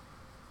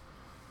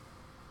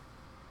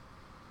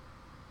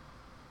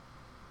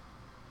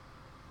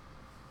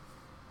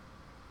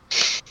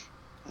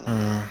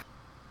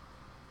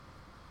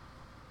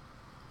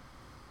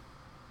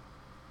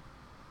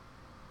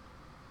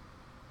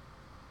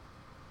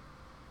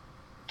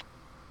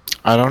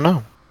 I don't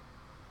know.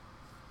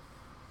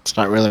 It's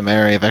not really my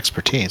area of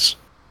expertise.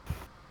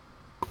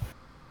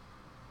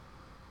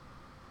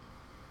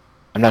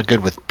 I'm not good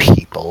with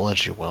people,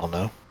 as you well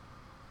know.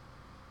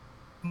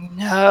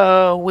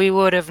 No, we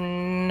would have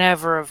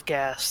never have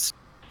guessed.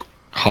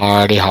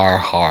 Hardy har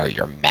har,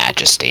 your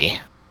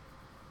majesty.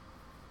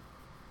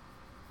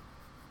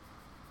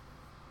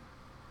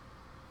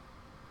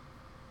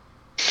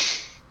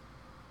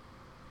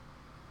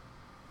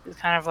 It's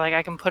kind of like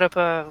I can put up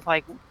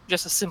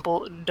just a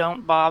simple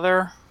 "don't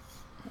bother"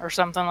 or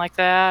something like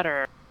that,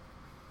 or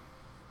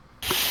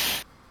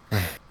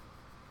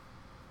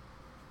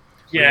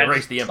Yeah,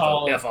 erase the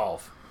info. F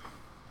off.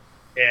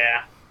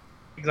 Yeah,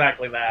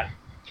 exactly that.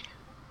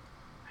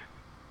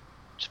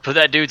 Just Just put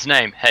that dude's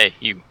name. Hey,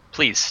 you,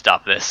 please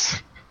stop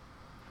this.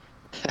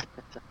 Could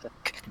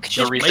The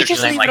you researcher's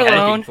just name leave like it that.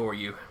 alone? for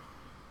you.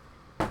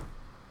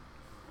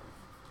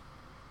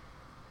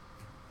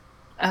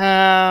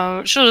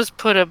 She'll just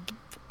put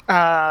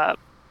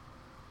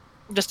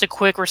just a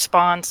quick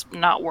response.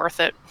 Not worth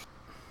it.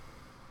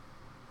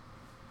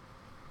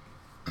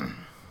 All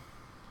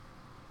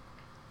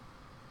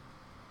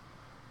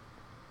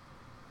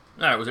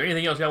right. Was there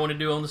anything else y'all want to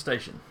do on the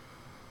station?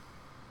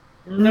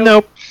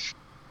 Nope.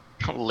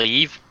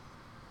 Leave.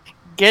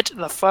 Get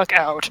the fuck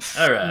out.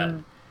 All right.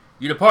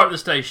 You depart the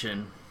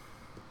station.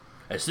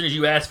 As soon as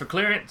you ask for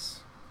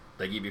clearance,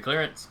 they give you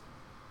clearance.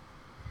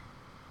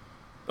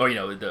 Or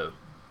you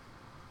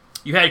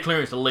had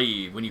clearance to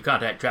leave when you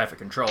contact traffic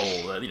control.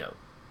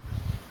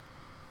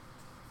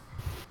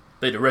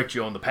 They direct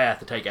you on the path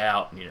to take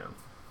out.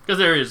 Because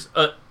there is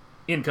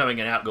incoming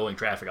and outgoing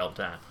traffic all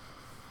the time.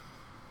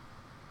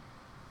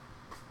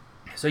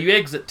 So you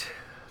exit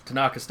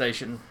Tanaka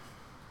Station.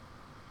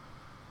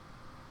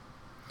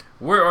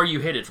 Where are you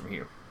headed from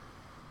here?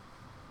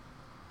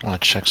 I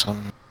want to check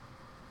something.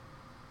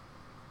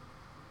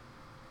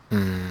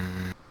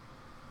 I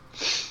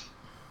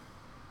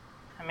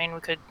mean, we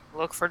could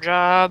look for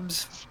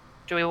jobs.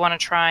 Do we want to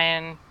try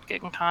and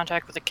get in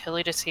contact with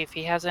Achille to see if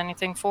he has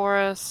anything for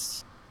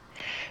us?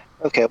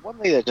 Okay, one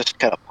thing that just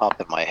kind of popped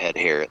in my head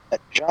here,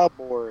 that job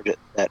board,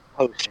 that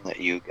posting that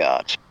you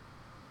got,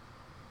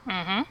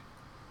 Mm-hmm.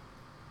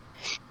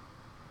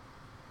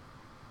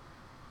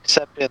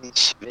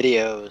 acceptance,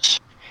 videos,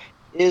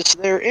 is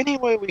there any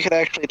way we could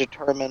actually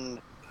determine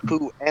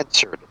who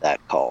answered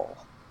that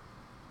call?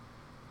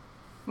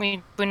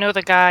 We know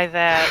the guy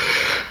that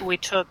we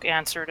took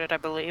answered it, I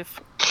believe.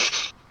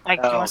 You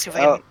want to see if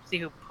we can see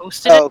who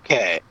posted it?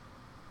 Okay.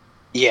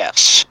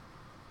 Yes.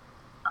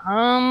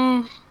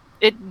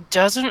 It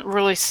doesn't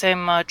really say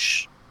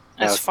much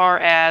as far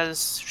as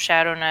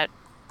ShadowNet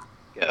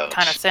Goes.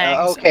 kind of things.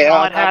 Okay,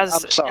 All I'm it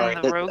has sorry.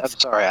 in the rogues. I'm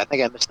sorry. I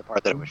think I missed the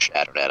part that it was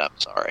ShadowNet. I'm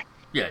sorry.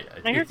 Yeah.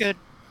 No, you're good.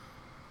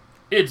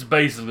 It's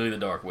basically the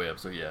dark web,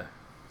 so yeah.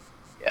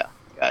 Yeah,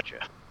 gotcha.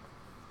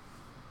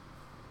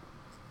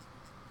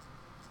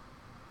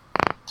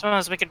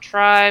 Suppose we could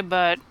try,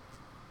 but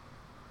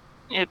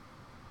it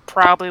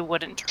probably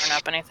wouldn't turn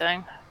up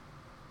anything.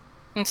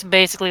 It's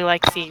basically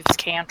like Thieves'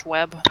 Cant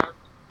web.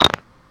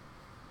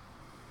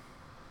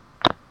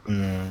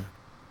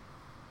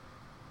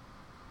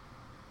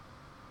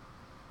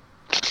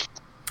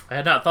 I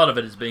had not thought of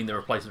it as being the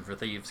replacement for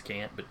Thieves'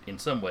 Cant, but in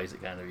some ways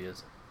it kind of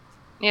is.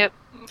 Yep.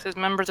 It says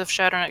members of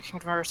ShadowNet can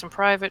converse in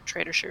private,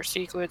 trade or share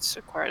secrets,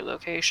 acquire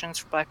locations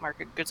for black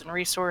market goods and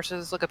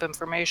resources, look up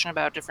information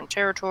about different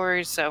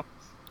territories, so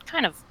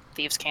kind of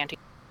Thieves' Canty.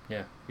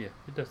 Yeah, it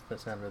does. That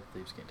sound rather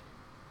Thieves' Cant.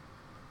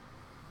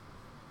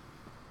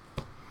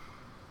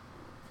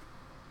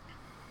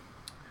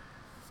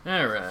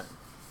 All right.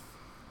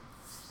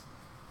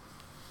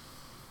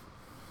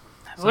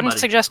 I wouldn't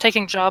suggest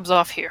taking jobs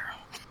off here.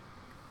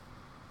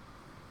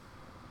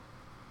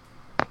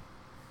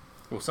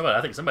 Well,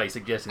 I think somebody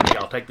suggested that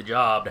y'all take the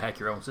job to hack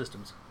your own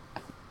systems.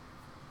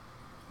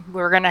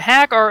 We're gonna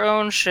hack our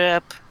own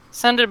ship,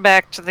 send it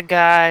back to the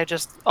guy,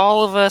 just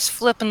all of us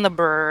flipping the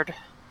bird.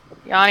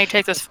 Yanni,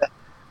 take this.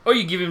 Or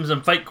you give him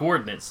some fake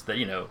coordinates that,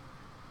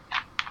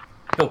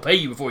 he'll pay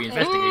you before you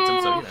investigate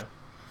them, so,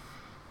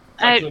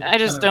 I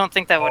just don't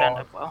think that would end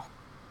up well.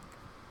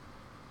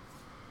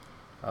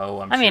 Oh,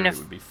 I'm sure it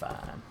would be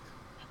fine.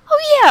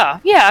 Oh,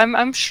 yeah,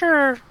 I'm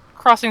sure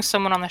crossing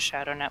someone on the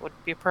ShadowNet would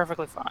be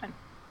perfectly fine.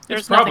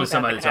 There's probably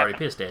somebody that's already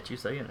pissed at you,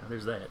 so,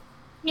 there's that.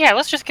 Yeah,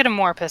 let's just get him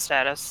more pissed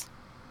at us.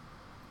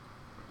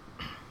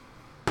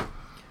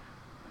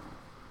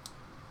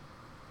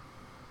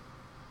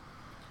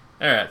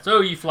 Alright,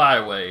 so you fly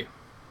away.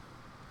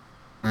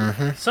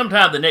 Mm-hmm.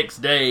 Sometime the next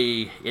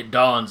day, it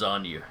dawns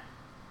on you.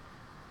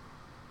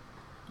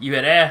 You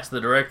had asked the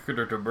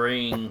director to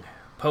bring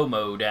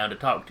Pomo down to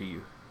talk to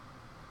you.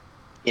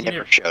 He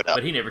never showed up.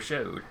 But he never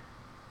showed.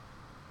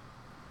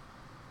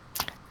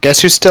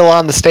 Guess who's still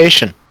on the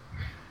station?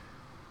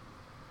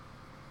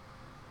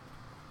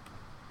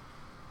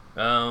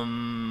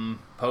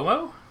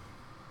 Pomo?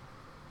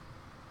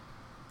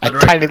 A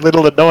tiny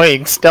little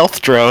annoying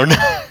stealth drone.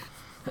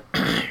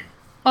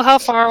 Well, how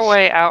far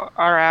away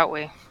are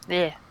we?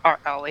 Yeah,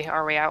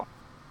 are we out?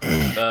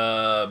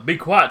 Be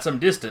quite some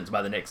distance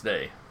by the next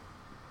day.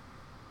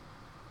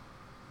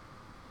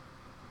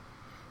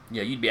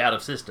 Yeah, you'd be out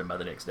of system by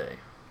the next day.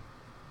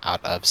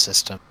 Out of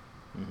system.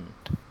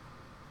 Mm-hmm.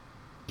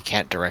 You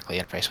can't directly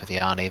interface with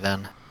Yanni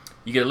then.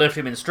 You could have left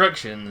him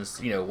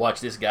instructions,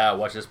 watch this guy,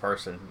 watch this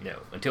person,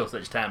 until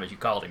such time as you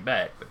called him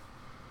back. But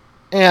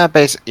Yeah,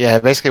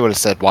 basically would have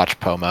said watch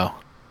Pomo.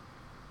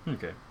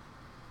 okay.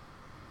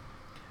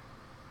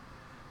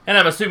 And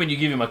I'm assuming you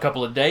give him a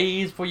couple of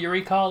days before you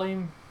recall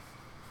him?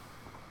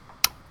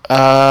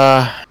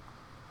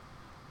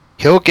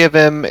 He'll give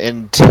him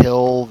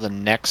until the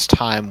next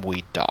time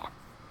we dock.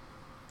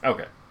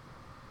 Okay.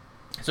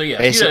 So yeah.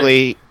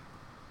 Basically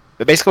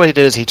what he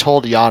did is he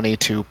told Yanni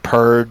to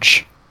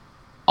purge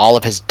all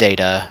of his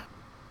data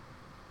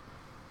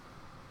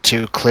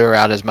to clear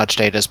out as much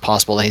data as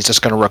possible, and he's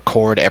just going to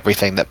record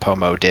everything that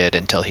Pomo did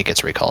until he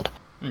gets recalled.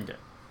 Okay.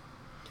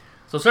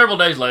 So several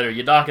days later,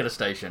 you dock at a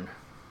station.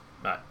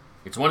 Right.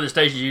 It's one of the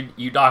stations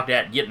you docked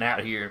at getting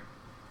out here.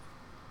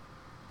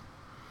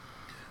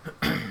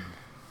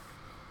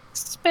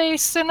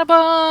 Space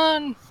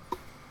Cinnabon!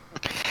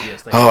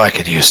 Yes, Oh, I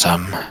could use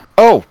some.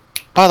 Oh,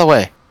 by the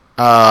way,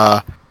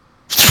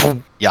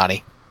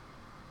 Yanni.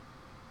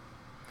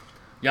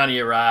 Yanni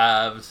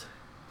arrives.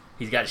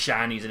 He's got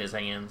shinies in his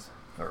hands.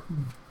 Or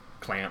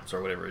clamps,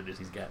 or whatever it is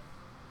he's got.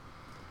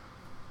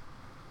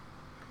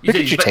 Where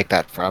did you take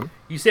that from?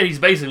 You said he's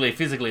basically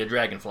physically a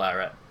dragonfly,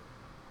 right?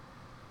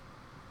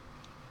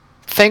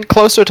 Think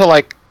closer to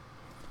like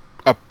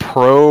a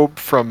probe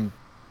from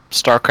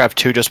StarCraft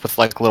 2, just with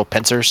like little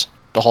pincers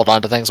to hold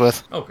on to things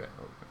with. Okay.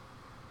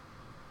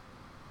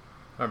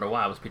 I don't know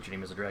why I was picturing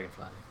him as a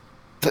dragonfly.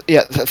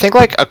 Think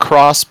like a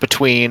cross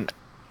between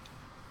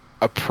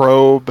a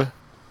probe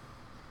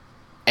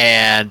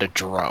and a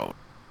drone.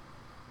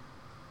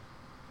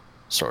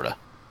 Sorta.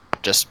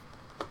 Just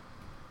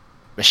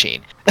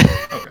machine.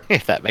 Okay.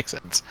 If that makes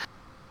sense.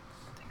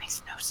 That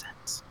makes no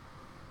sense.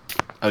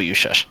 Oh, you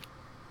shush.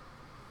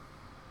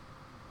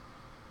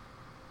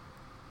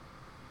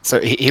 So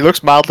he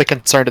looks mildly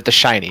concerned at the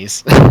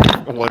shinies.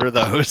 What are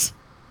those?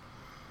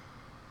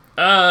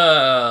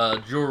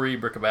 Jewelry,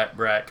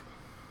 bric-a-brac.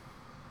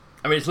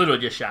 I mean, it's literally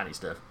just shiny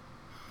stuff.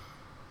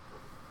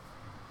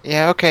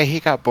 Yeah, okay, he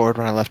got bored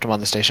when I left him on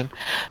the station.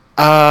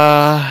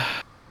 Alright,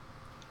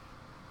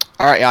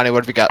 Yanni,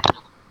 what have we got?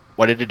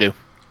 What did he do?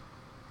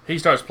 He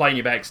starts playing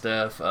you back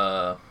stuff.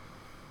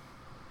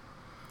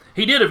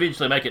 He did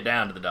eventually make it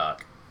down to the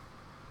dock.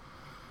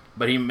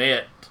 But he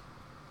met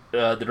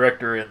the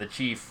director and the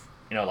chief,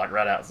 like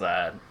right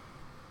outside.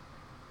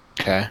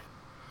 Okay.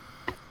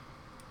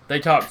 They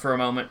talked for a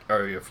moment,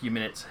 or a few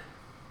minutes.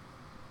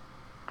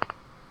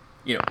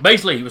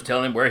 Basically he was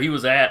telling him where he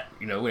was at,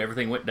 when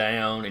everything went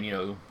down,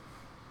 and,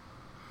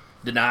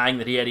 denying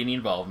that he had any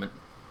involvement.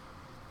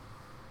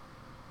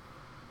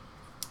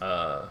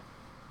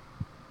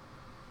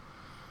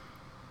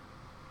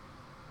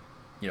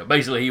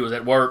 Basically he was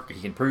at work.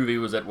 He can prove he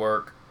was at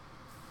work.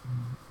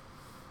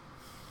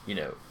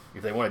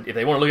 If they want to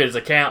look at his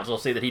accounts, they'll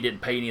see that he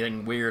didn't pay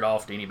anything weird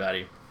off to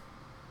anybody.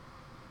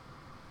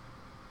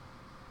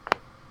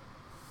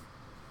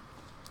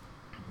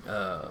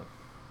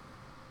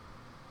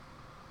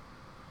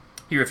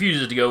 He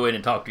refuses to go in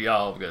and talk to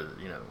y'all because,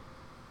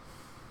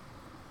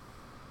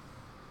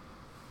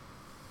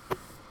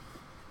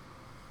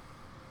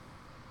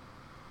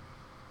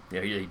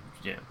 he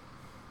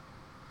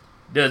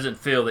doesn't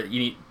feel that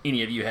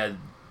any of you had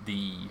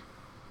the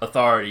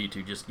authority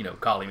to just,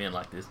 call him in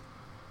like this.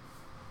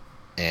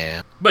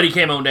 Yeah. But he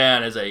came on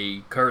down as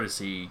a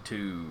courtesy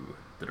to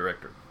the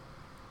director.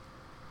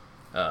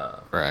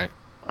 Right.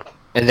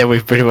 And then we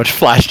pretty much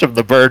flashed him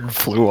the bird and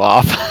flew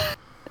off.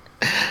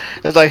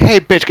 It's like, hey,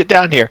 bitch, get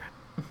down here.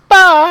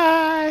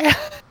 Bye!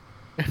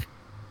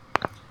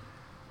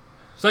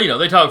 So,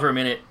 they talk for a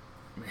minute.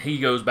 He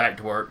goes back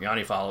to work.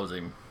 Yanni follows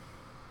him.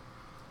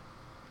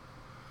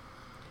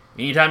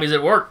 Anytime he's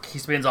at work, he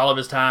spends all of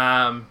his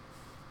time,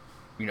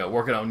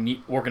 working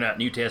out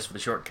new tests for the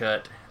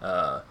shortcut.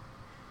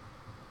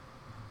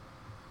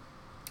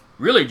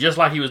 Really just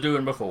like he was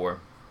doing before.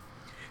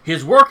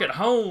 His work at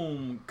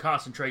home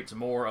concentrates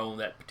more on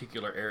that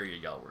particular area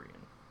y'all were in.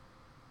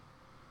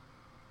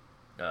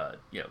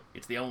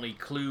 It's the only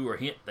clue or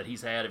hint that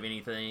he's had of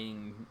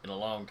anything in a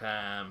long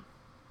time.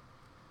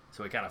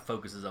 So he kind of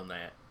focuses on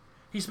that.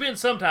 He spends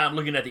some time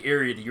looking at the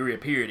area that you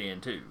reappeared in,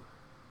 too.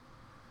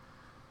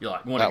 You're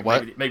like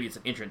wondering, maybe it's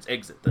an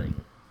entrance-exit thing.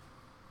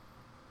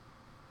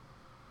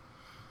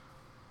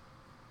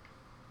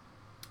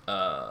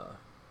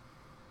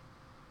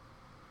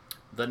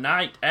 The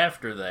night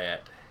after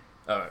that,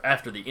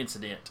 after the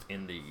incident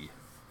in the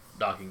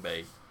docking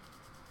bay,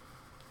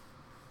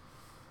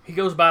 he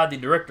goes by the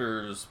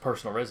director's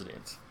personal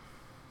residence.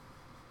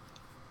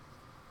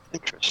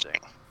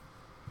 Interesting.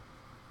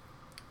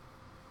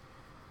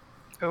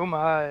 Oh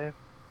my.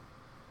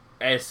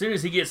 As soon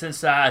as he gets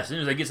inside,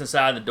 and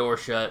the door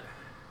shut,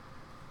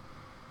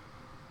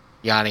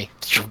 Yanni,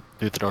 through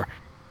the door.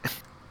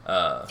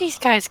 These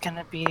guys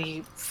gonna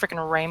be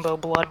freaking rainbow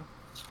blood.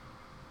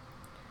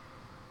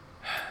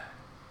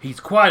 He's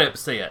quite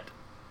upset,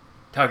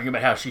 talking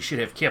about how she should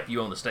have kept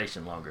you on the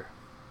station longer.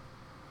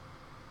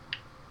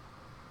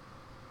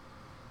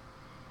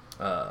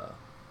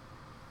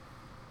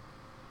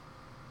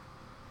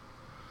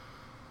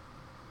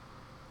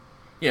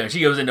 She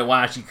goes into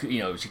why she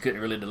couldn't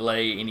really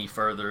delay any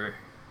further.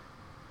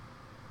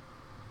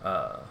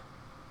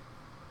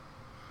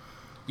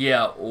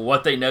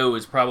 What they know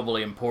is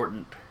probably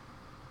important,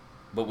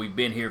 but we've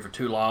been here for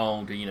too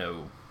long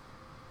to,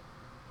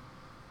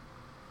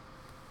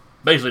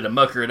 basically to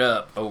mucker it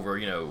up over,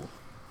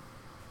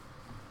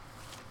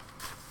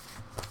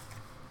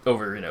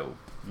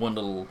 one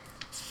little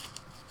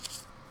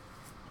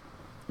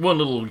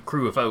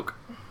crew of folk.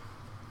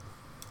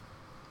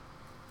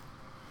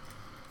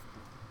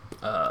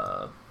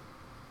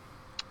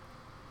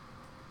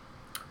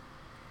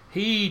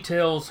 He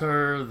tells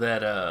her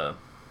that,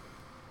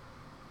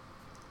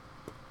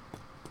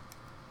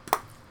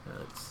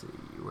 let's see,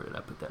 where did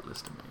I put that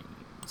list of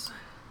names?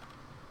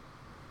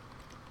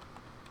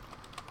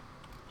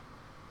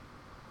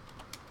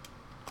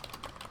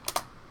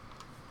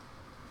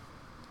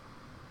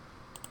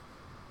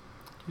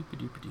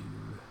 Doop-a-doop-a-doo.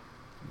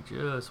 Give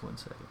me just 1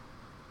 second.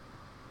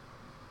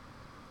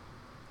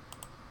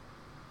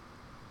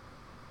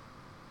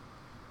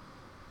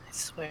 I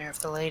swear, if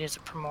the lady's a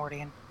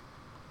Primordian.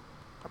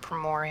 A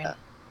Primorian.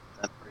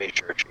 I'm pretty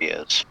sure she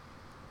is.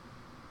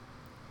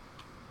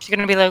 She's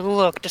gonna be like,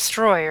 look,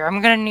 Destroyer,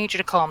 I'm gonna need you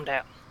to calm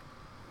down.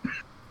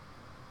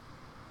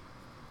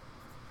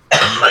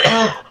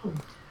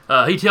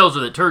 He tells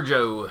her that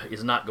Turjo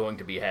is not going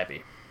to be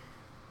happy.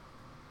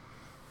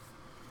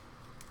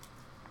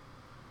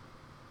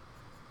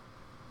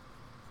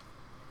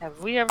 Have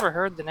we ever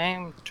heard the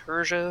name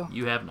Turjo?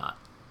 You have not.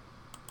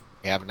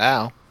 We have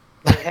now.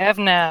 We have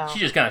now. She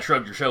just kind of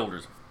shrugged her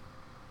shoulders.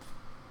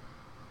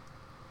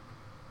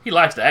 He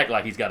likes to act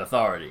like he's got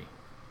authority.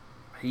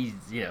 He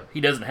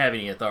doesn't have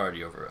any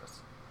authority over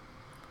us.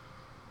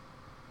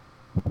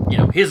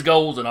 His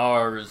goals and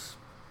ours,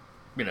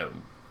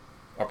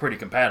 are pretty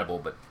compatible,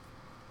 but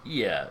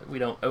yeah, we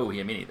don't owe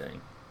him anything.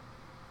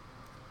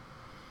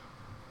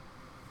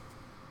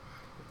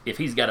 If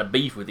he's got a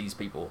beef with these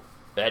people,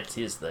 that's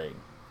his thing.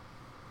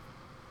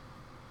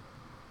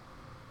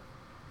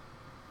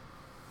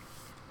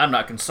 I'm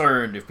not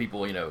concerned if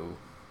people,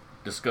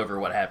 discover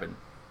what happened.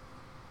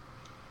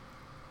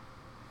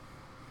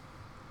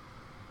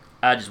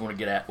 I just want to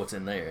get at what's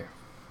in there.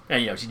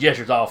 And, she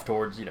gestures off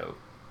towards,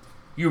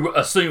 you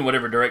assume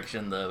whatever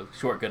direction the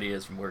shortcut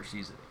is from where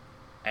she's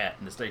at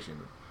in the station.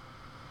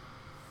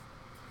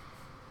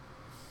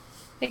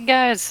 Hey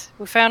guys,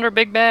 we found our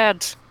big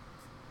bads.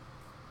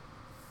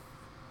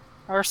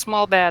 Our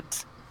small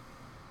bads.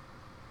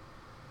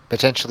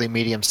 Potentially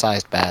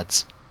medium-sized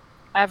bads.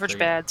 Average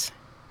bads.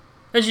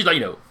 And she's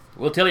like,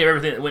 we'll tell you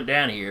everything that went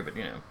down here, but,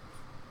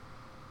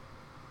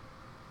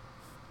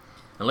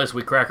 unless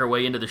we crack our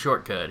way into the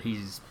shortcut,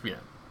 he's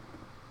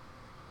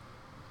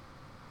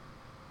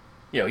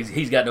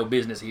got no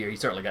business here. He's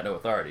certainly got no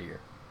authority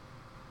here.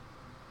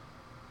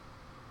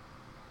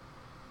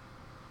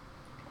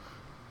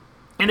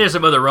 And there's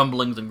some other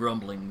rumblings and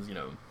grumblings,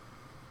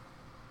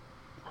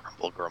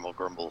 Grumble, grumble,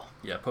 grumble.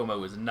 Yeah,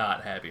 Pomo is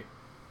not happy.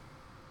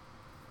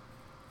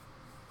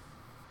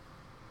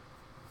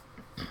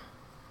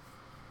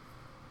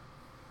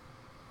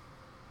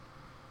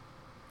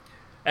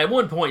 At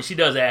one point, she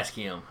does ask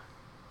him,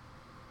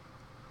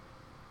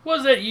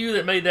 was that you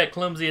that made that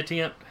clumsy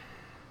attempt?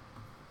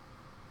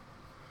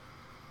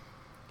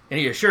 And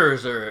he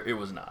assures her it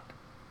was not.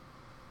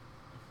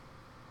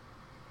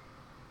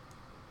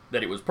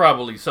 That it was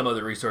probably some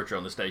other researcher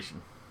on the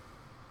station.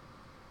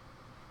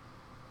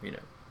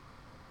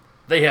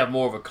 They have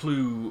more of a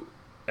clue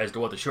as to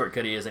what the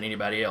shortcut is than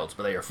anybody else,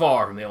 but they are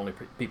far from the only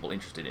people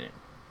interested in it.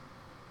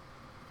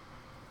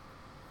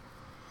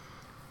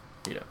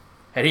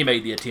 Had he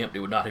made the attempt, it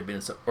would not have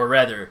been so, or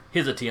rather,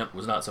 his attempt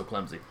was not so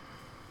clumsy.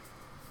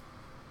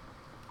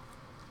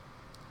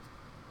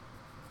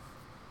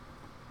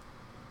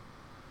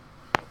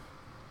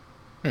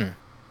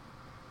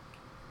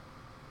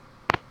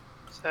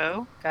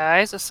 So,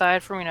 guys,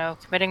 aside from,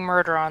 committing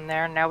murder on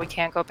there, now we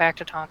can't go back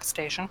to Tonka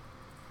Station.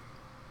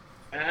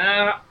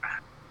 To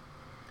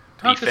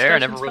be fair, I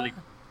don't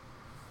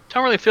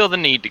really feel the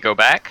need to go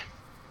back.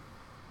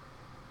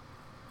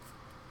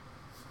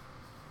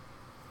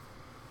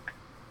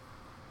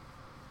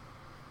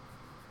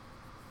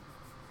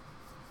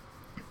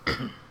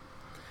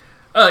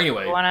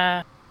 Anyway,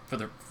 for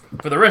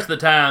the rest of the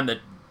time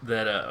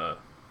that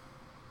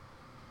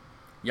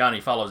Yanni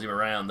follows him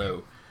around,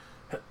 though,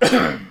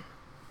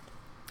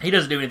 he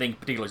doesn't do anything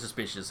particularly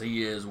suspicious.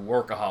 He is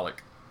workaholic.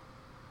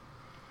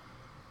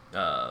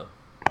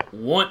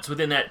 Once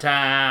within that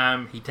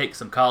time, he takes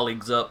some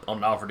colleagues up on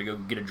an offer to go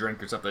get a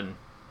drink or something,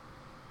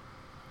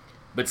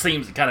 but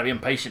seems kind of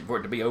impatient for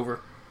it to be over.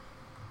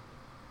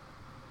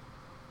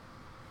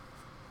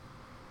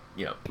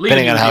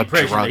 Leaving you with the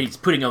impression that he's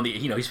putting on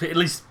he's at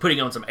least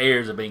putting on some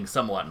airs of being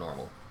somewhat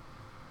normal.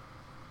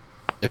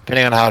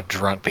 Depending on how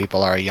drunk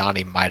people are,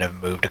 Yanni might have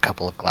moved a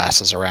couple of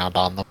glasses around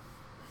on them.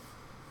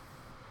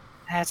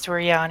 That's where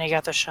Yanni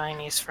got the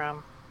shinies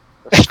from.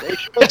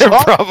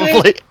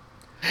 Probably.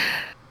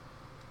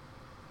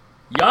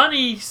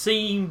 Yanni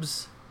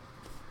seems...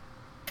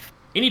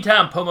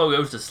 Anytime Pomo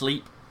goes to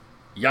sleep,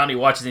 Yanni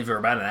watches him for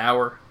about an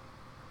hour,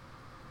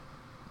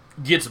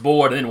 gets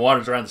bored, and then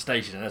wanders around the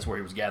station, and that's where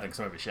he was gathering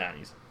some of his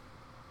shinies.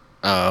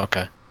 Oh,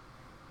 okay.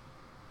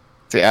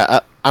 See,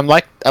 I'd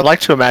like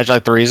to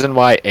imagine the reason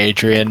why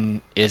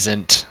Adrian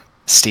isn't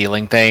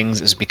stealing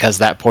things is because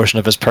that portion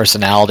of his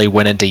personality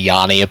went into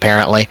Yanni,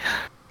 apparently.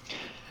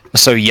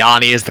 So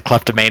Yanni is the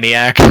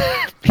kleptomaniac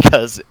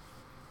because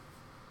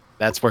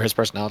that's where his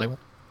personality went.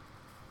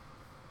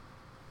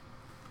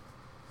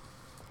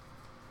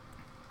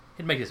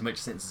 It makes as much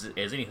sense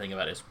as anything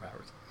about his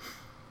powers.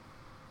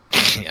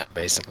 Yeah,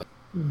 basically.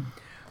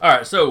 All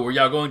right, so were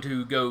y'all going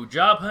to go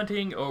job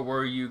hunting, or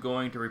were you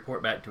going to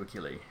report back to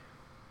Achille?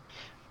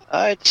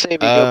 I'd say we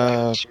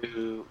go back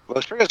to. Well,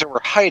 it's because we're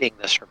hiding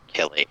this from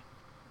Killy.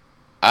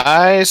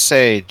 I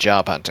say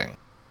job hunting.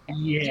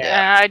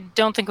 Yeah. I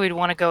don't think we'd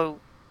want to go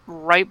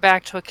right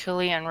back to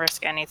Achille and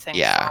risk anything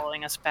Yeah.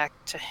 following us back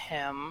to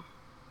him.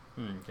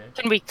 Okay.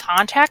 Can we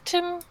contact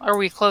him? Are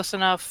we close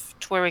enough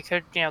to where we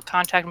could,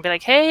 contact and be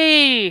like,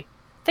 "Hey,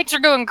 things are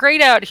going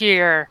great out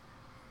here.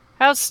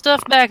 How's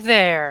stuff back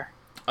there?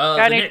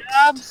 Got any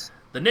jobs?"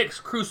 The next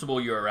crucible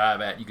you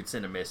arrive at, you could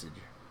send a message.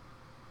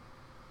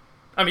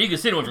 I mean, you could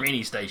send one from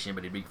any station,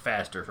 but it'd be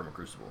faster from a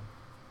crucible.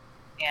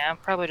 Yeah,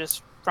 probably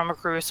just from a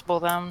crucible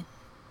then.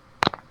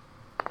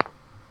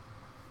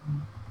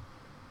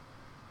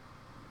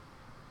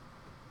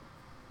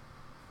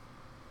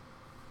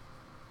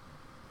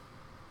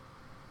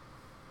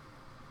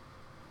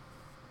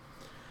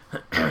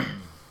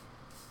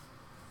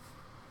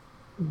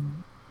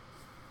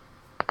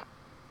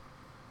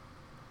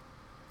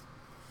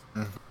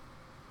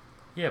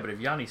 Yeah, but if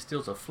Yanni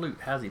steals a flute,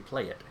 how's he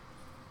play it?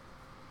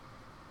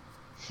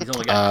 He's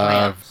only got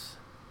clamps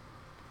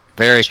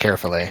Very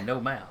carefully. and no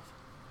mouth,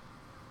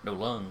 no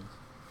lungs.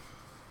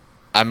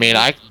 I mean,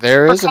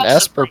 there is an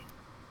Esper.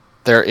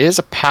 There is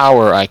a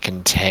power I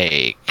can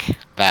take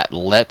that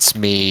lets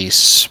me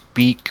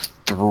speak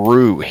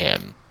through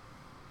him.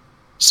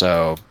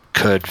 So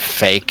could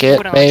fake it,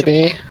 Wouldn't let you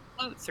maybe.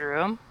 flute through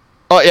him.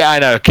 Oh yeah, I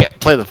know. Can't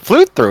play the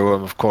flute through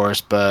him, of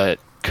course, but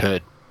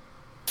could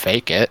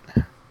fake it.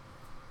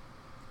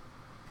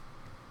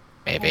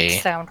 Maybe.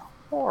 That sound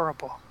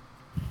horrible.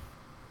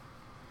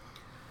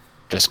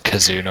 Just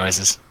kazoo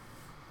noises.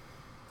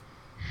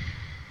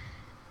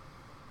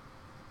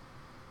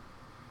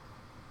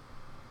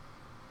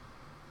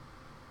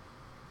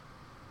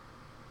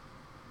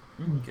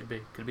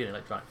 Could be an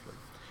electronic flute.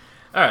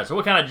 All right. So,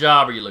 what kind of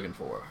job are you looking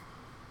for?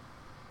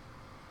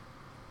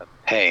 A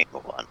paying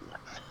one.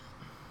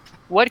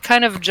 What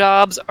kind of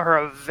jobs are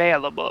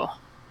available?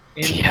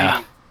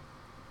 Yeah.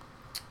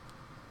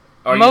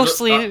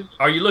 Mostly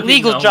are you looking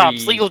legal on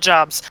jobs. the- Legal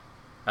jobs.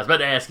 I was about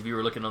to ask if you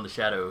were looking on the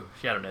shadow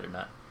net or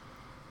not.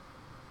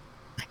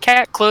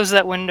 Cat closed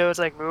that window. It's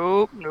like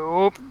nope.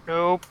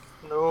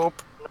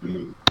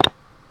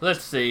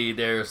 Let's see.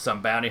 There's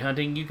some bounty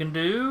hunting you can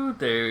do.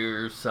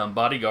 There's some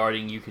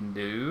bodyguarding you can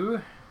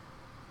do.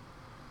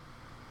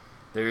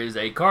 There is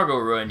a cargo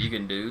run you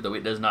can do, though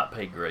it does not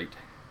pay great.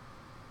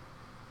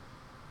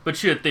 But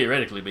should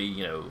theoretically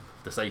be,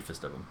 the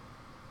safest of them.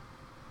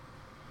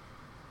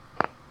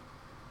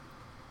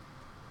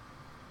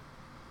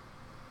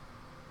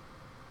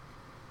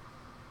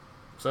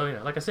 So,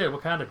 like I said,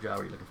 what kind of job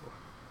are you looking for?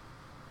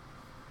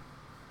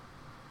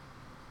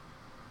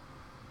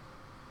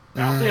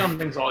 Bounty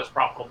hunting's always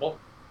profitable.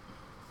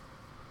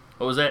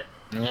 What was that?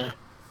 Yeah.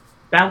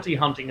 Bounty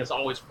hunting is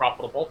always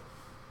profitable.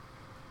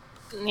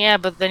 Yeah,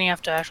 but then you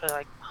have to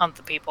actually hunt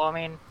the people. I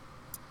mean,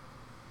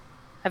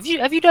 have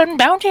you done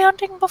bounty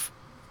hunting before?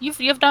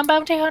 You've done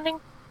bounty hunting?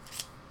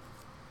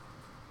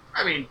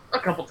 I mean, a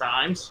couple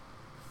times.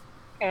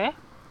 Okay.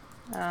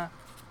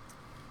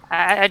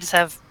 I just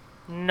have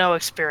no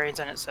experience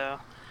in it, so.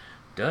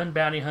 Done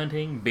bounty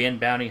hunting, been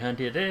bounty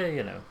hunted,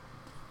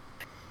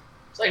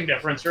 Same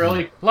difference,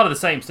 really. A lot of the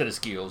same set of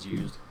skills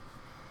used.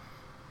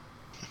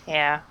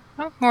 Yeah,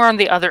 I'm more on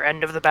the other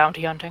end of the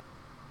bounty hunting.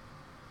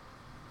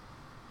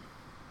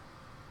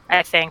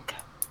 I think,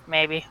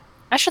 maybe.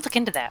 I should look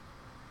into that.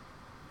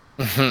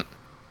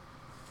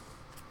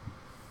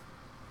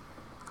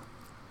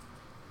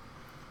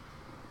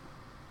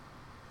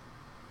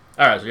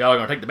 Alright, so y'all are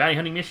going to take the bounty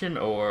hunting mission,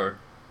 or...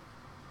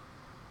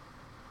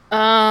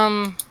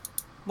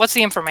 What's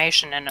the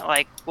information in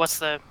it? What's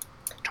the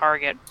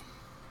target?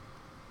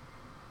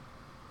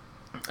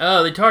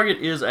 The target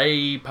is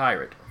a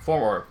pirate.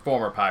 Former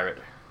pirate.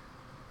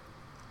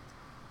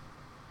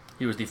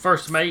 He was the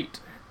first mate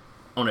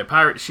on a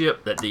pirate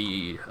ship that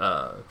the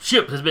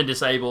ship has been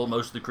disabled.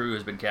 Most of the crew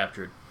has been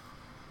captured.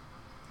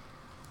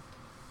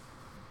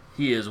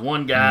 He is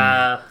one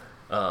guy.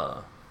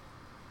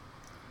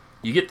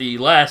 You get the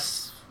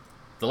last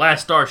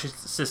star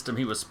system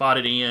he was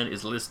spotted in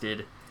is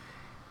listed.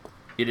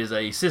 It is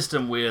a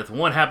system with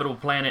one habitable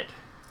planet,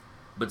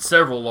 but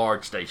several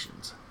large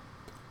stations.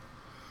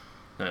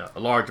 A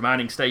large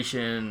mining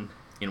station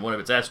in one of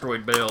its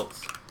asteroid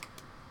belts.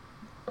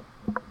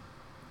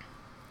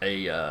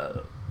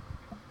 A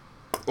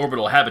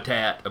orbital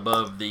habitat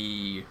above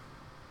the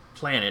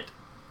planet.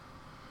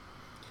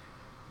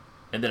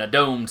 And then a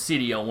domed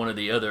city on one of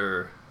the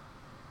other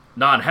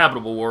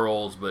non-habitable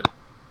worlds, but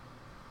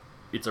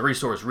it's a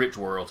resource-rich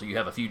world, so you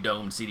have a few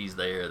domed cities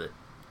there that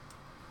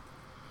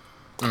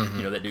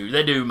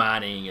that do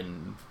mining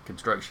and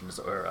construction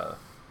or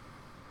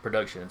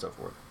production and so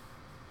forth.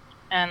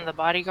 And the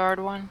bodyguard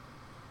one?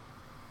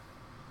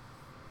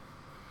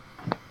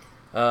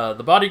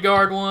 The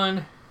bodyguard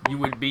one, you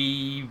would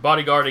be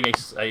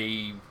bodyguarding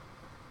a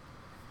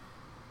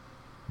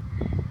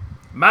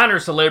minor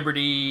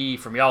celebrity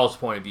from y'all's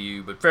point of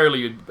view, but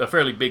a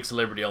fairly big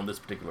celebrity on this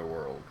particular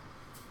world.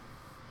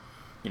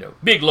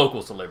 big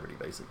local celebrity,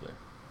 basically.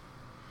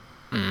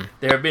 Hmm.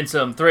 There have been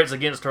some threats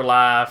against her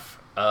life.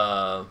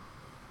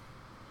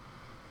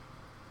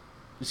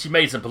 She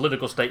made some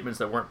political statements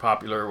that weren't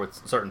popular with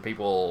certain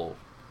people.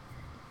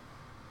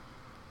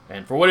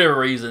 And for whatever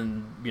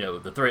reason,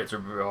 the threats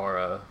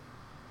are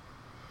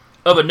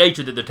of a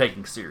nature that they're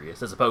taking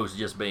serious, as opposed to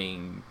just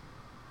being,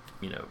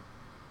 the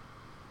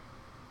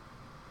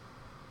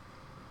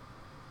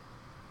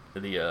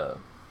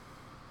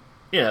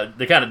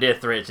kind of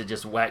death threats that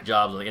just whack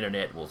jobs on the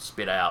internet will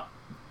spit out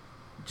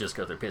just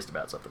because they're pissed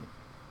about something.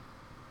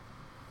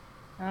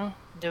 Well,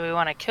 do we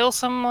want to kill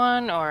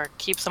someone or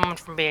keep someone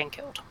from being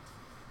killed?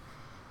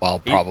 While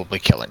probably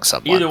killing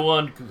someone. Either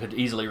one could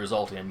easily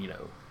result in,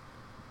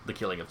 the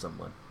killing of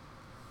someone.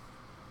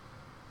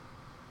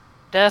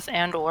 Death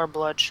and or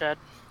bloodshed.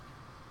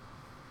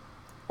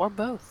 Or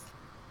both.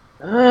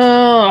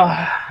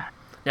 Now,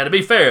 to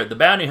be fair, the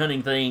bounty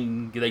hunting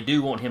thing, they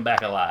do want him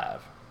back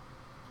alive.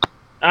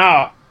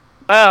 Oh,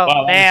 Well,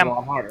 wow, that's a damn.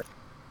 lot harder.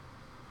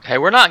 Hey,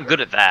 we're not good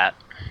at that.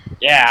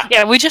 Yeah.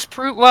 Yeah, we just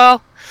proved.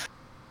 Well,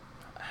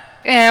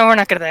 yeah, we're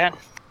not good at that.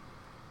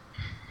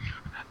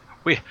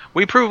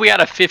 We proved we had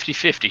a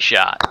 50-50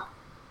 shot.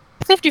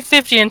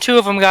 50-50 and 2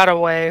 of them got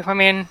away. I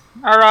mean,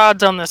 our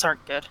odds on this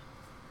aren't good.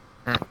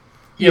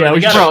 Yeah,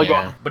 we should probably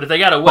go. But if they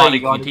got away, you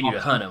can Bodyguard continue to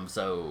option. hunt them,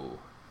 so...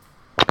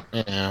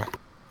 Yeah.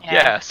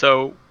 Yeah,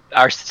 so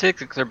our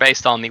statistics are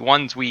based on the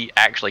ones we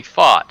actually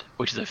fought,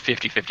 which is a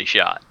 50-50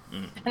 shot.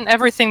 And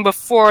everything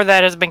before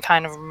that has been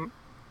kind of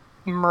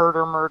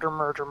murder.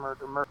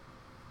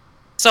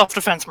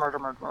 Self-defense,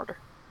 murder.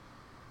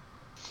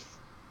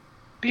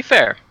 Be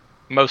fair,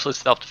 mostly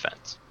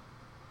self-defense.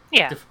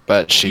 Yeah.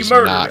 But she's you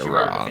murder, not but you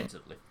murder wrong.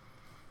 defensively.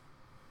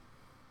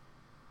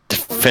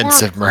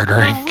 Defensive We're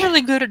murdering.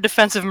 really good at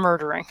defensive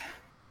murdering.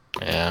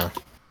 Yeah.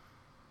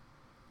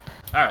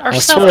 Alright, Our I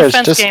swear it's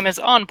self-defense just- game is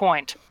on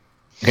point.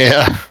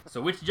 Yeah.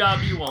 so which job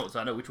do you want, so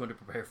I know which one to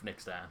prepare for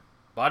next time?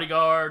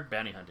 Bodyguard,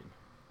 bounty hunting.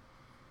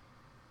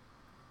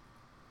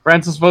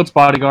 Francis votes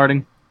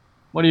bodyguarding.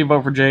 What do you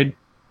vote for, Jade?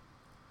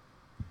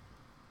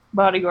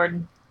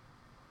 Bodyguard.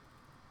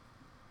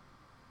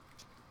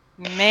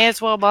 May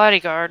as well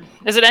bodyguard.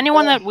 Is it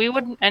anyone that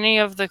any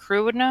of the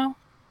crew would know?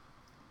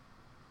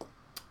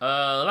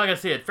 Like I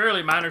said,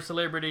 fairly minor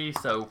celebrity,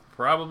 so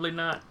probably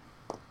not.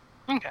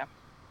 Okay.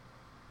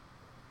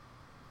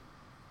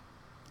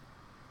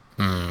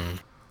 Hmm.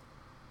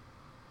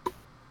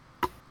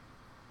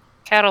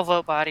 Cat'll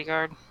vote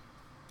bodyguard.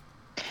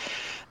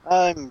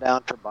 I'm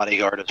down for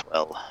bodyguard as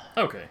well.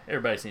 Okay,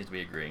 everybody seems to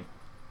be agreeing.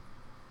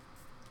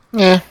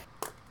 Yeah.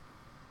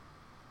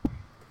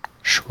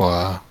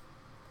 Sure.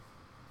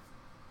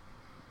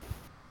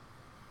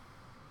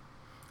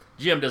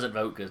 Jim doesn't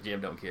vote because Jim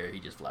don't care. He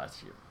just flies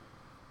the ship.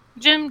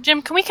 Jim,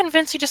 can we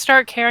convince you to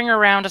start carrying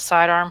around a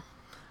sidearm?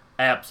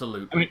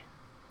 Absolutely.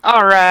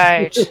 All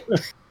right.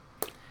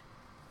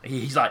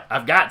 He's like,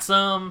 I've got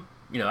some.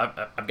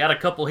 I've got a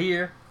couple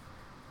here.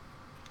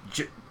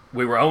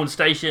 We were on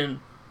station,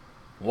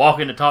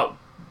 walking to talk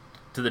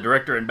to the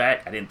director and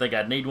back. I didn't think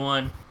I'd need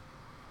one.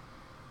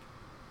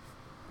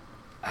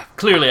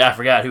 Clearly, I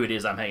forgot who it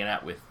is I'm hanging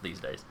out with these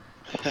days.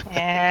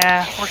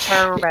 Yeah, we're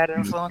terrible bad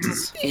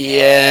influences.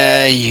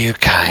 Yeah, you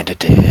kinda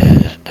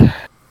did.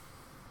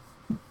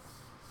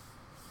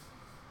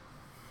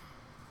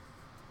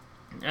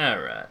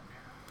 Alright.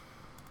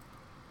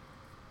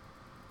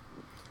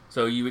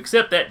 So you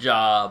accept that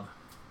job.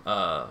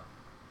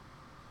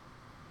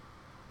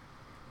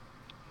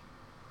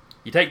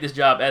 You take this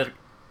job at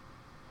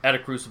a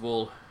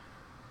Crucible.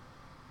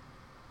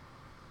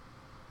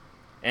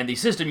 And the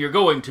system you're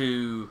going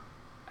to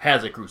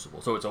has a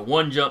Crucible. So it's a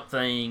one-jump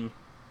thing.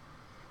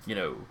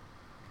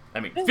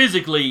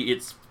 Physically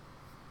it's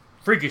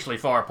freakishly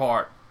far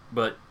apart.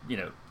 But,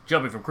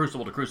 jumping from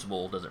Crucible to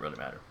Crucible doesn't really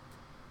matter.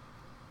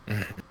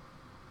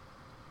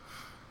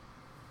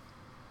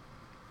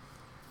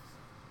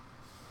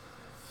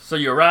 So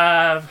you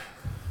arrive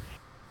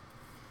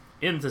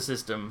in the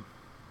system.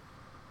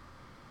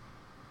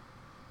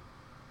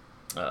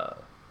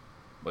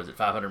 Was it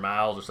 500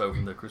 miles or so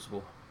from the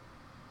Crucible?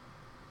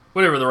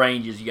 Whatever the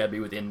range is, you got to be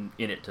within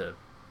it to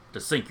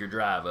sync your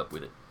drive up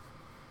with it.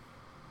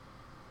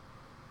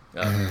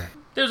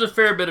 There's a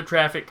fair bit of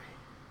traffic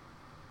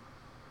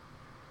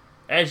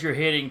as you're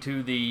heading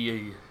to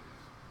the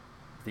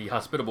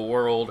hospitable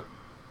world,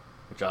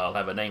 which I'll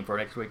have a name for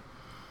next week.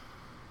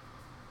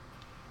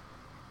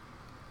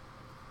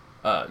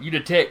 You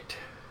detect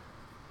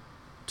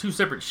 2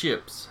 separate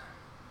ships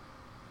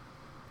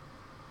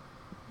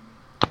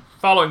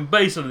following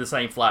basically the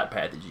same flight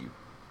path as you.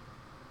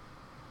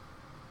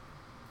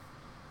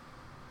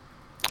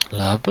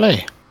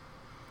 Lovely.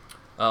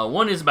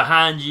 One is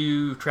behind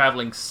you,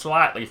 traveling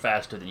slightly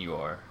faster than you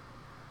are.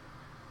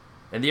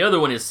 And the other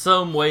one is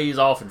some ways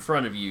off in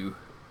front of you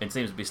and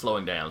seems to be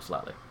slowing down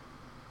slightly.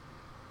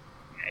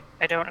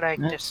 I don't like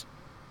this.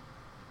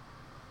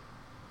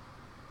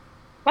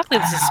 Luckily,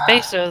 this is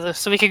space, though,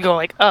 so we could go,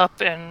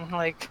 up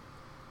and,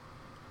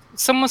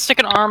 someone stick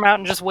an arm out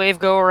and just wave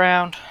go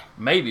around.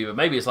 Maybe, but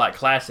maybe it's like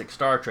classic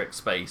Star Trek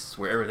space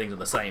where everything's in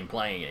the same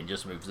plane and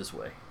just moves this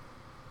way.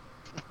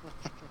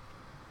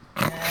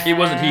 It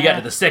wasn't until you got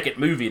to the second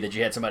movie that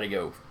you had somebody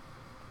go.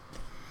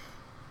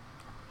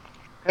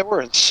 And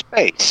we're in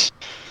space.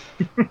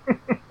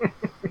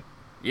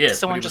 Yes,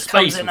 Someone but it was just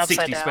comes space in with upside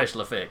 60 down.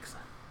 special effects.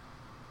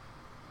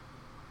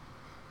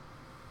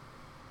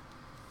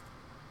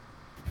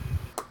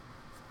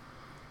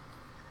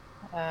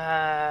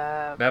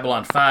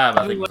 Babylon 5,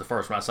 I think, was the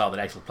first one I saw that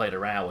actually played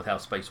around with how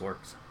space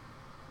works.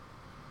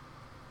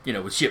 You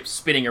know, with ships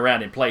spinning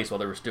around in place while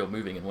they were still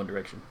moving in one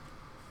direction.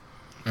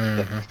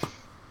 Mm-hmm.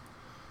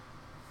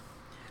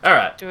 All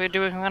right. Do we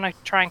want to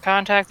try and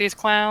contact these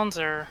clowns,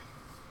 or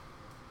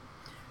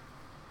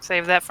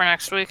save that for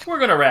next week? We're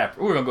gonna wrap.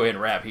 We're gonna go ahead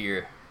and wrap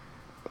here.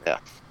 Yeah.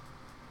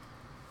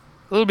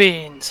 Cool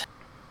beans.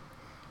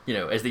 You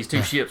know, as these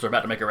two ships are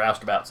about to make a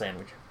roustabout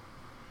sandwich.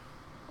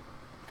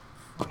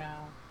 No.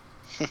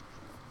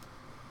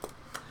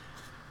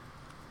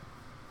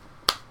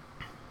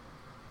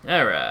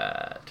 All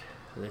right.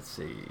 Let's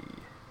see.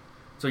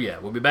 So yeah,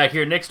 we'll be back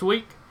here next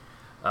week.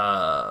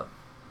 I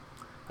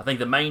think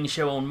the main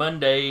show on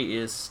Monday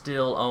is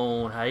still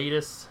on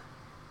hiatus.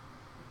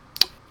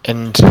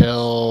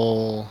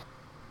 Until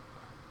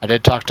I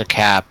did talk to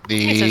Cap.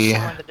 It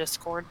says so in the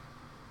Discord.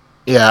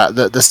 Yeah,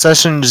 the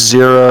session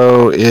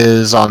 0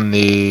 is on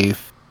the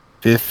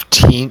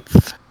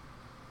 15th,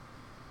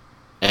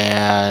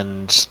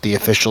 and the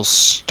official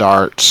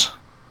start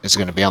is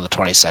going to be on the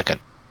 22nd.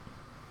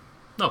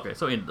 Okay,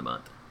 so end of the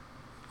month.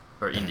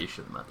 Or end-ish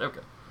of the month.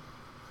 Okay.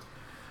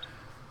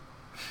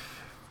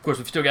 Of course,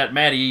 we've still got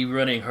Maddie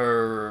running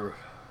her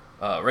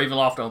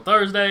Ravenloft on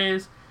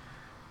Thursdays.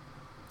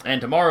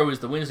 And tomorrow is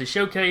the Wednesday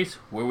Showcase,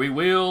 where we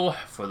will,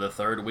 for the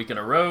third week in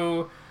a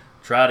row,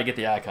 try to get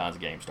the Icons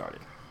game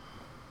started.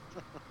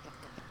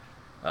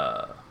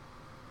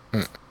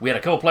 We had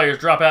a couple players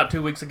drop out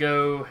 2 weeks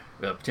ago,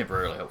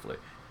 temporarily, hopefully.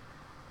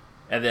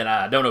 And then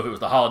I don't know if it was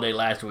the holiday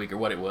last week or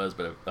what it was,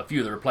 but a few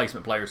of the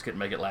replacement players couldn't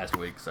make it last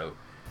week. So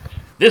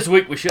this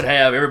week we should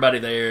have everybody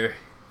there.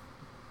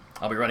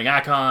 I'll be running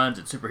Icons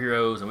and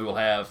Superheroes, and we will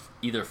have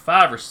either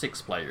 5 or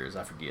 6 players.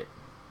 I forget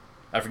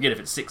if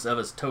it's 6 of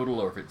us total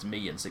or if it's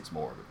me and 6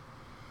 more.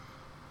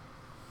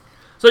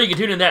 So you can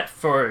tune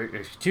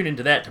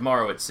into that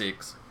tomorrow at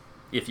 6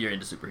 if you're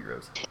into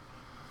superheroes.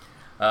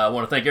 I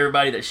want to thank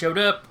everybody that showed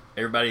up,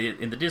 everybody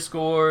in the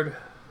Discord,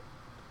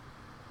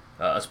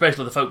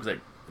 especially the folks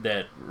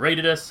that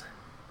rated us.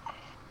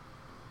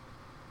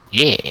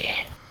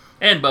 Yeah.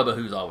 And Bubba,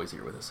 who's always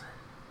here with us.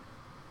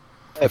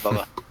 Hey,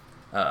 Bubba.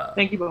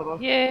 Thank you, Bobo.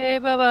 Yay,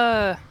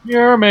 Bubba!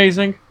 You're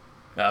amazing.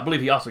 I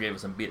believe he also gave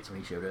us some bits when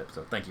he showed up,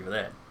 so thank you for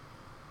that.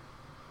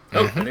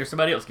 Oh, and there's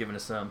somebody else giving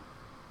us some.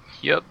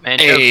 Yep,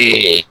 and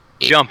Hey.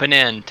 jumping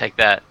in, take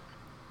that.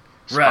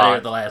 Right there spot.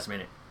 at the last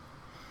minute.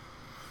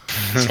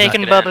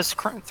 Taking it in. Bubba's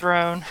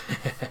throne.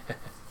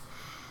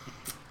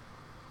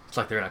 It's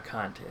like they're in a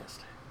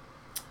contest.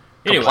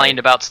 Anyway, Complained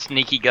about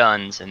sneaky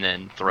guns and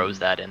then throws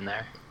that in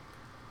there.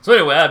 so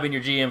anyway, I've been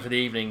your GM for the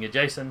evening,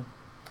 Jason.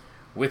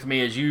 With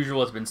me, as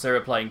usual, it's been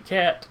Sarah playing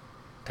Kat,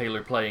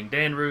 Taylor playing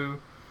Danru,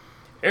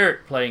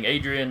 Eric playing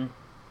Adrian,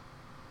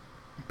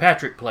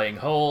 Patrick playing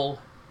Hull,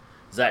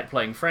 Zach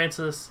playing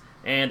Francis,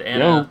 and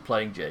Anna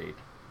playing Jade.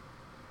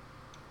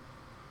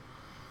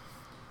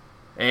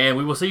 And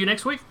we will see you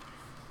next week.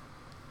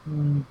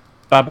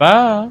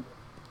 Bye-bye.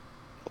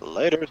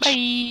 Later.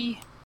 Bye!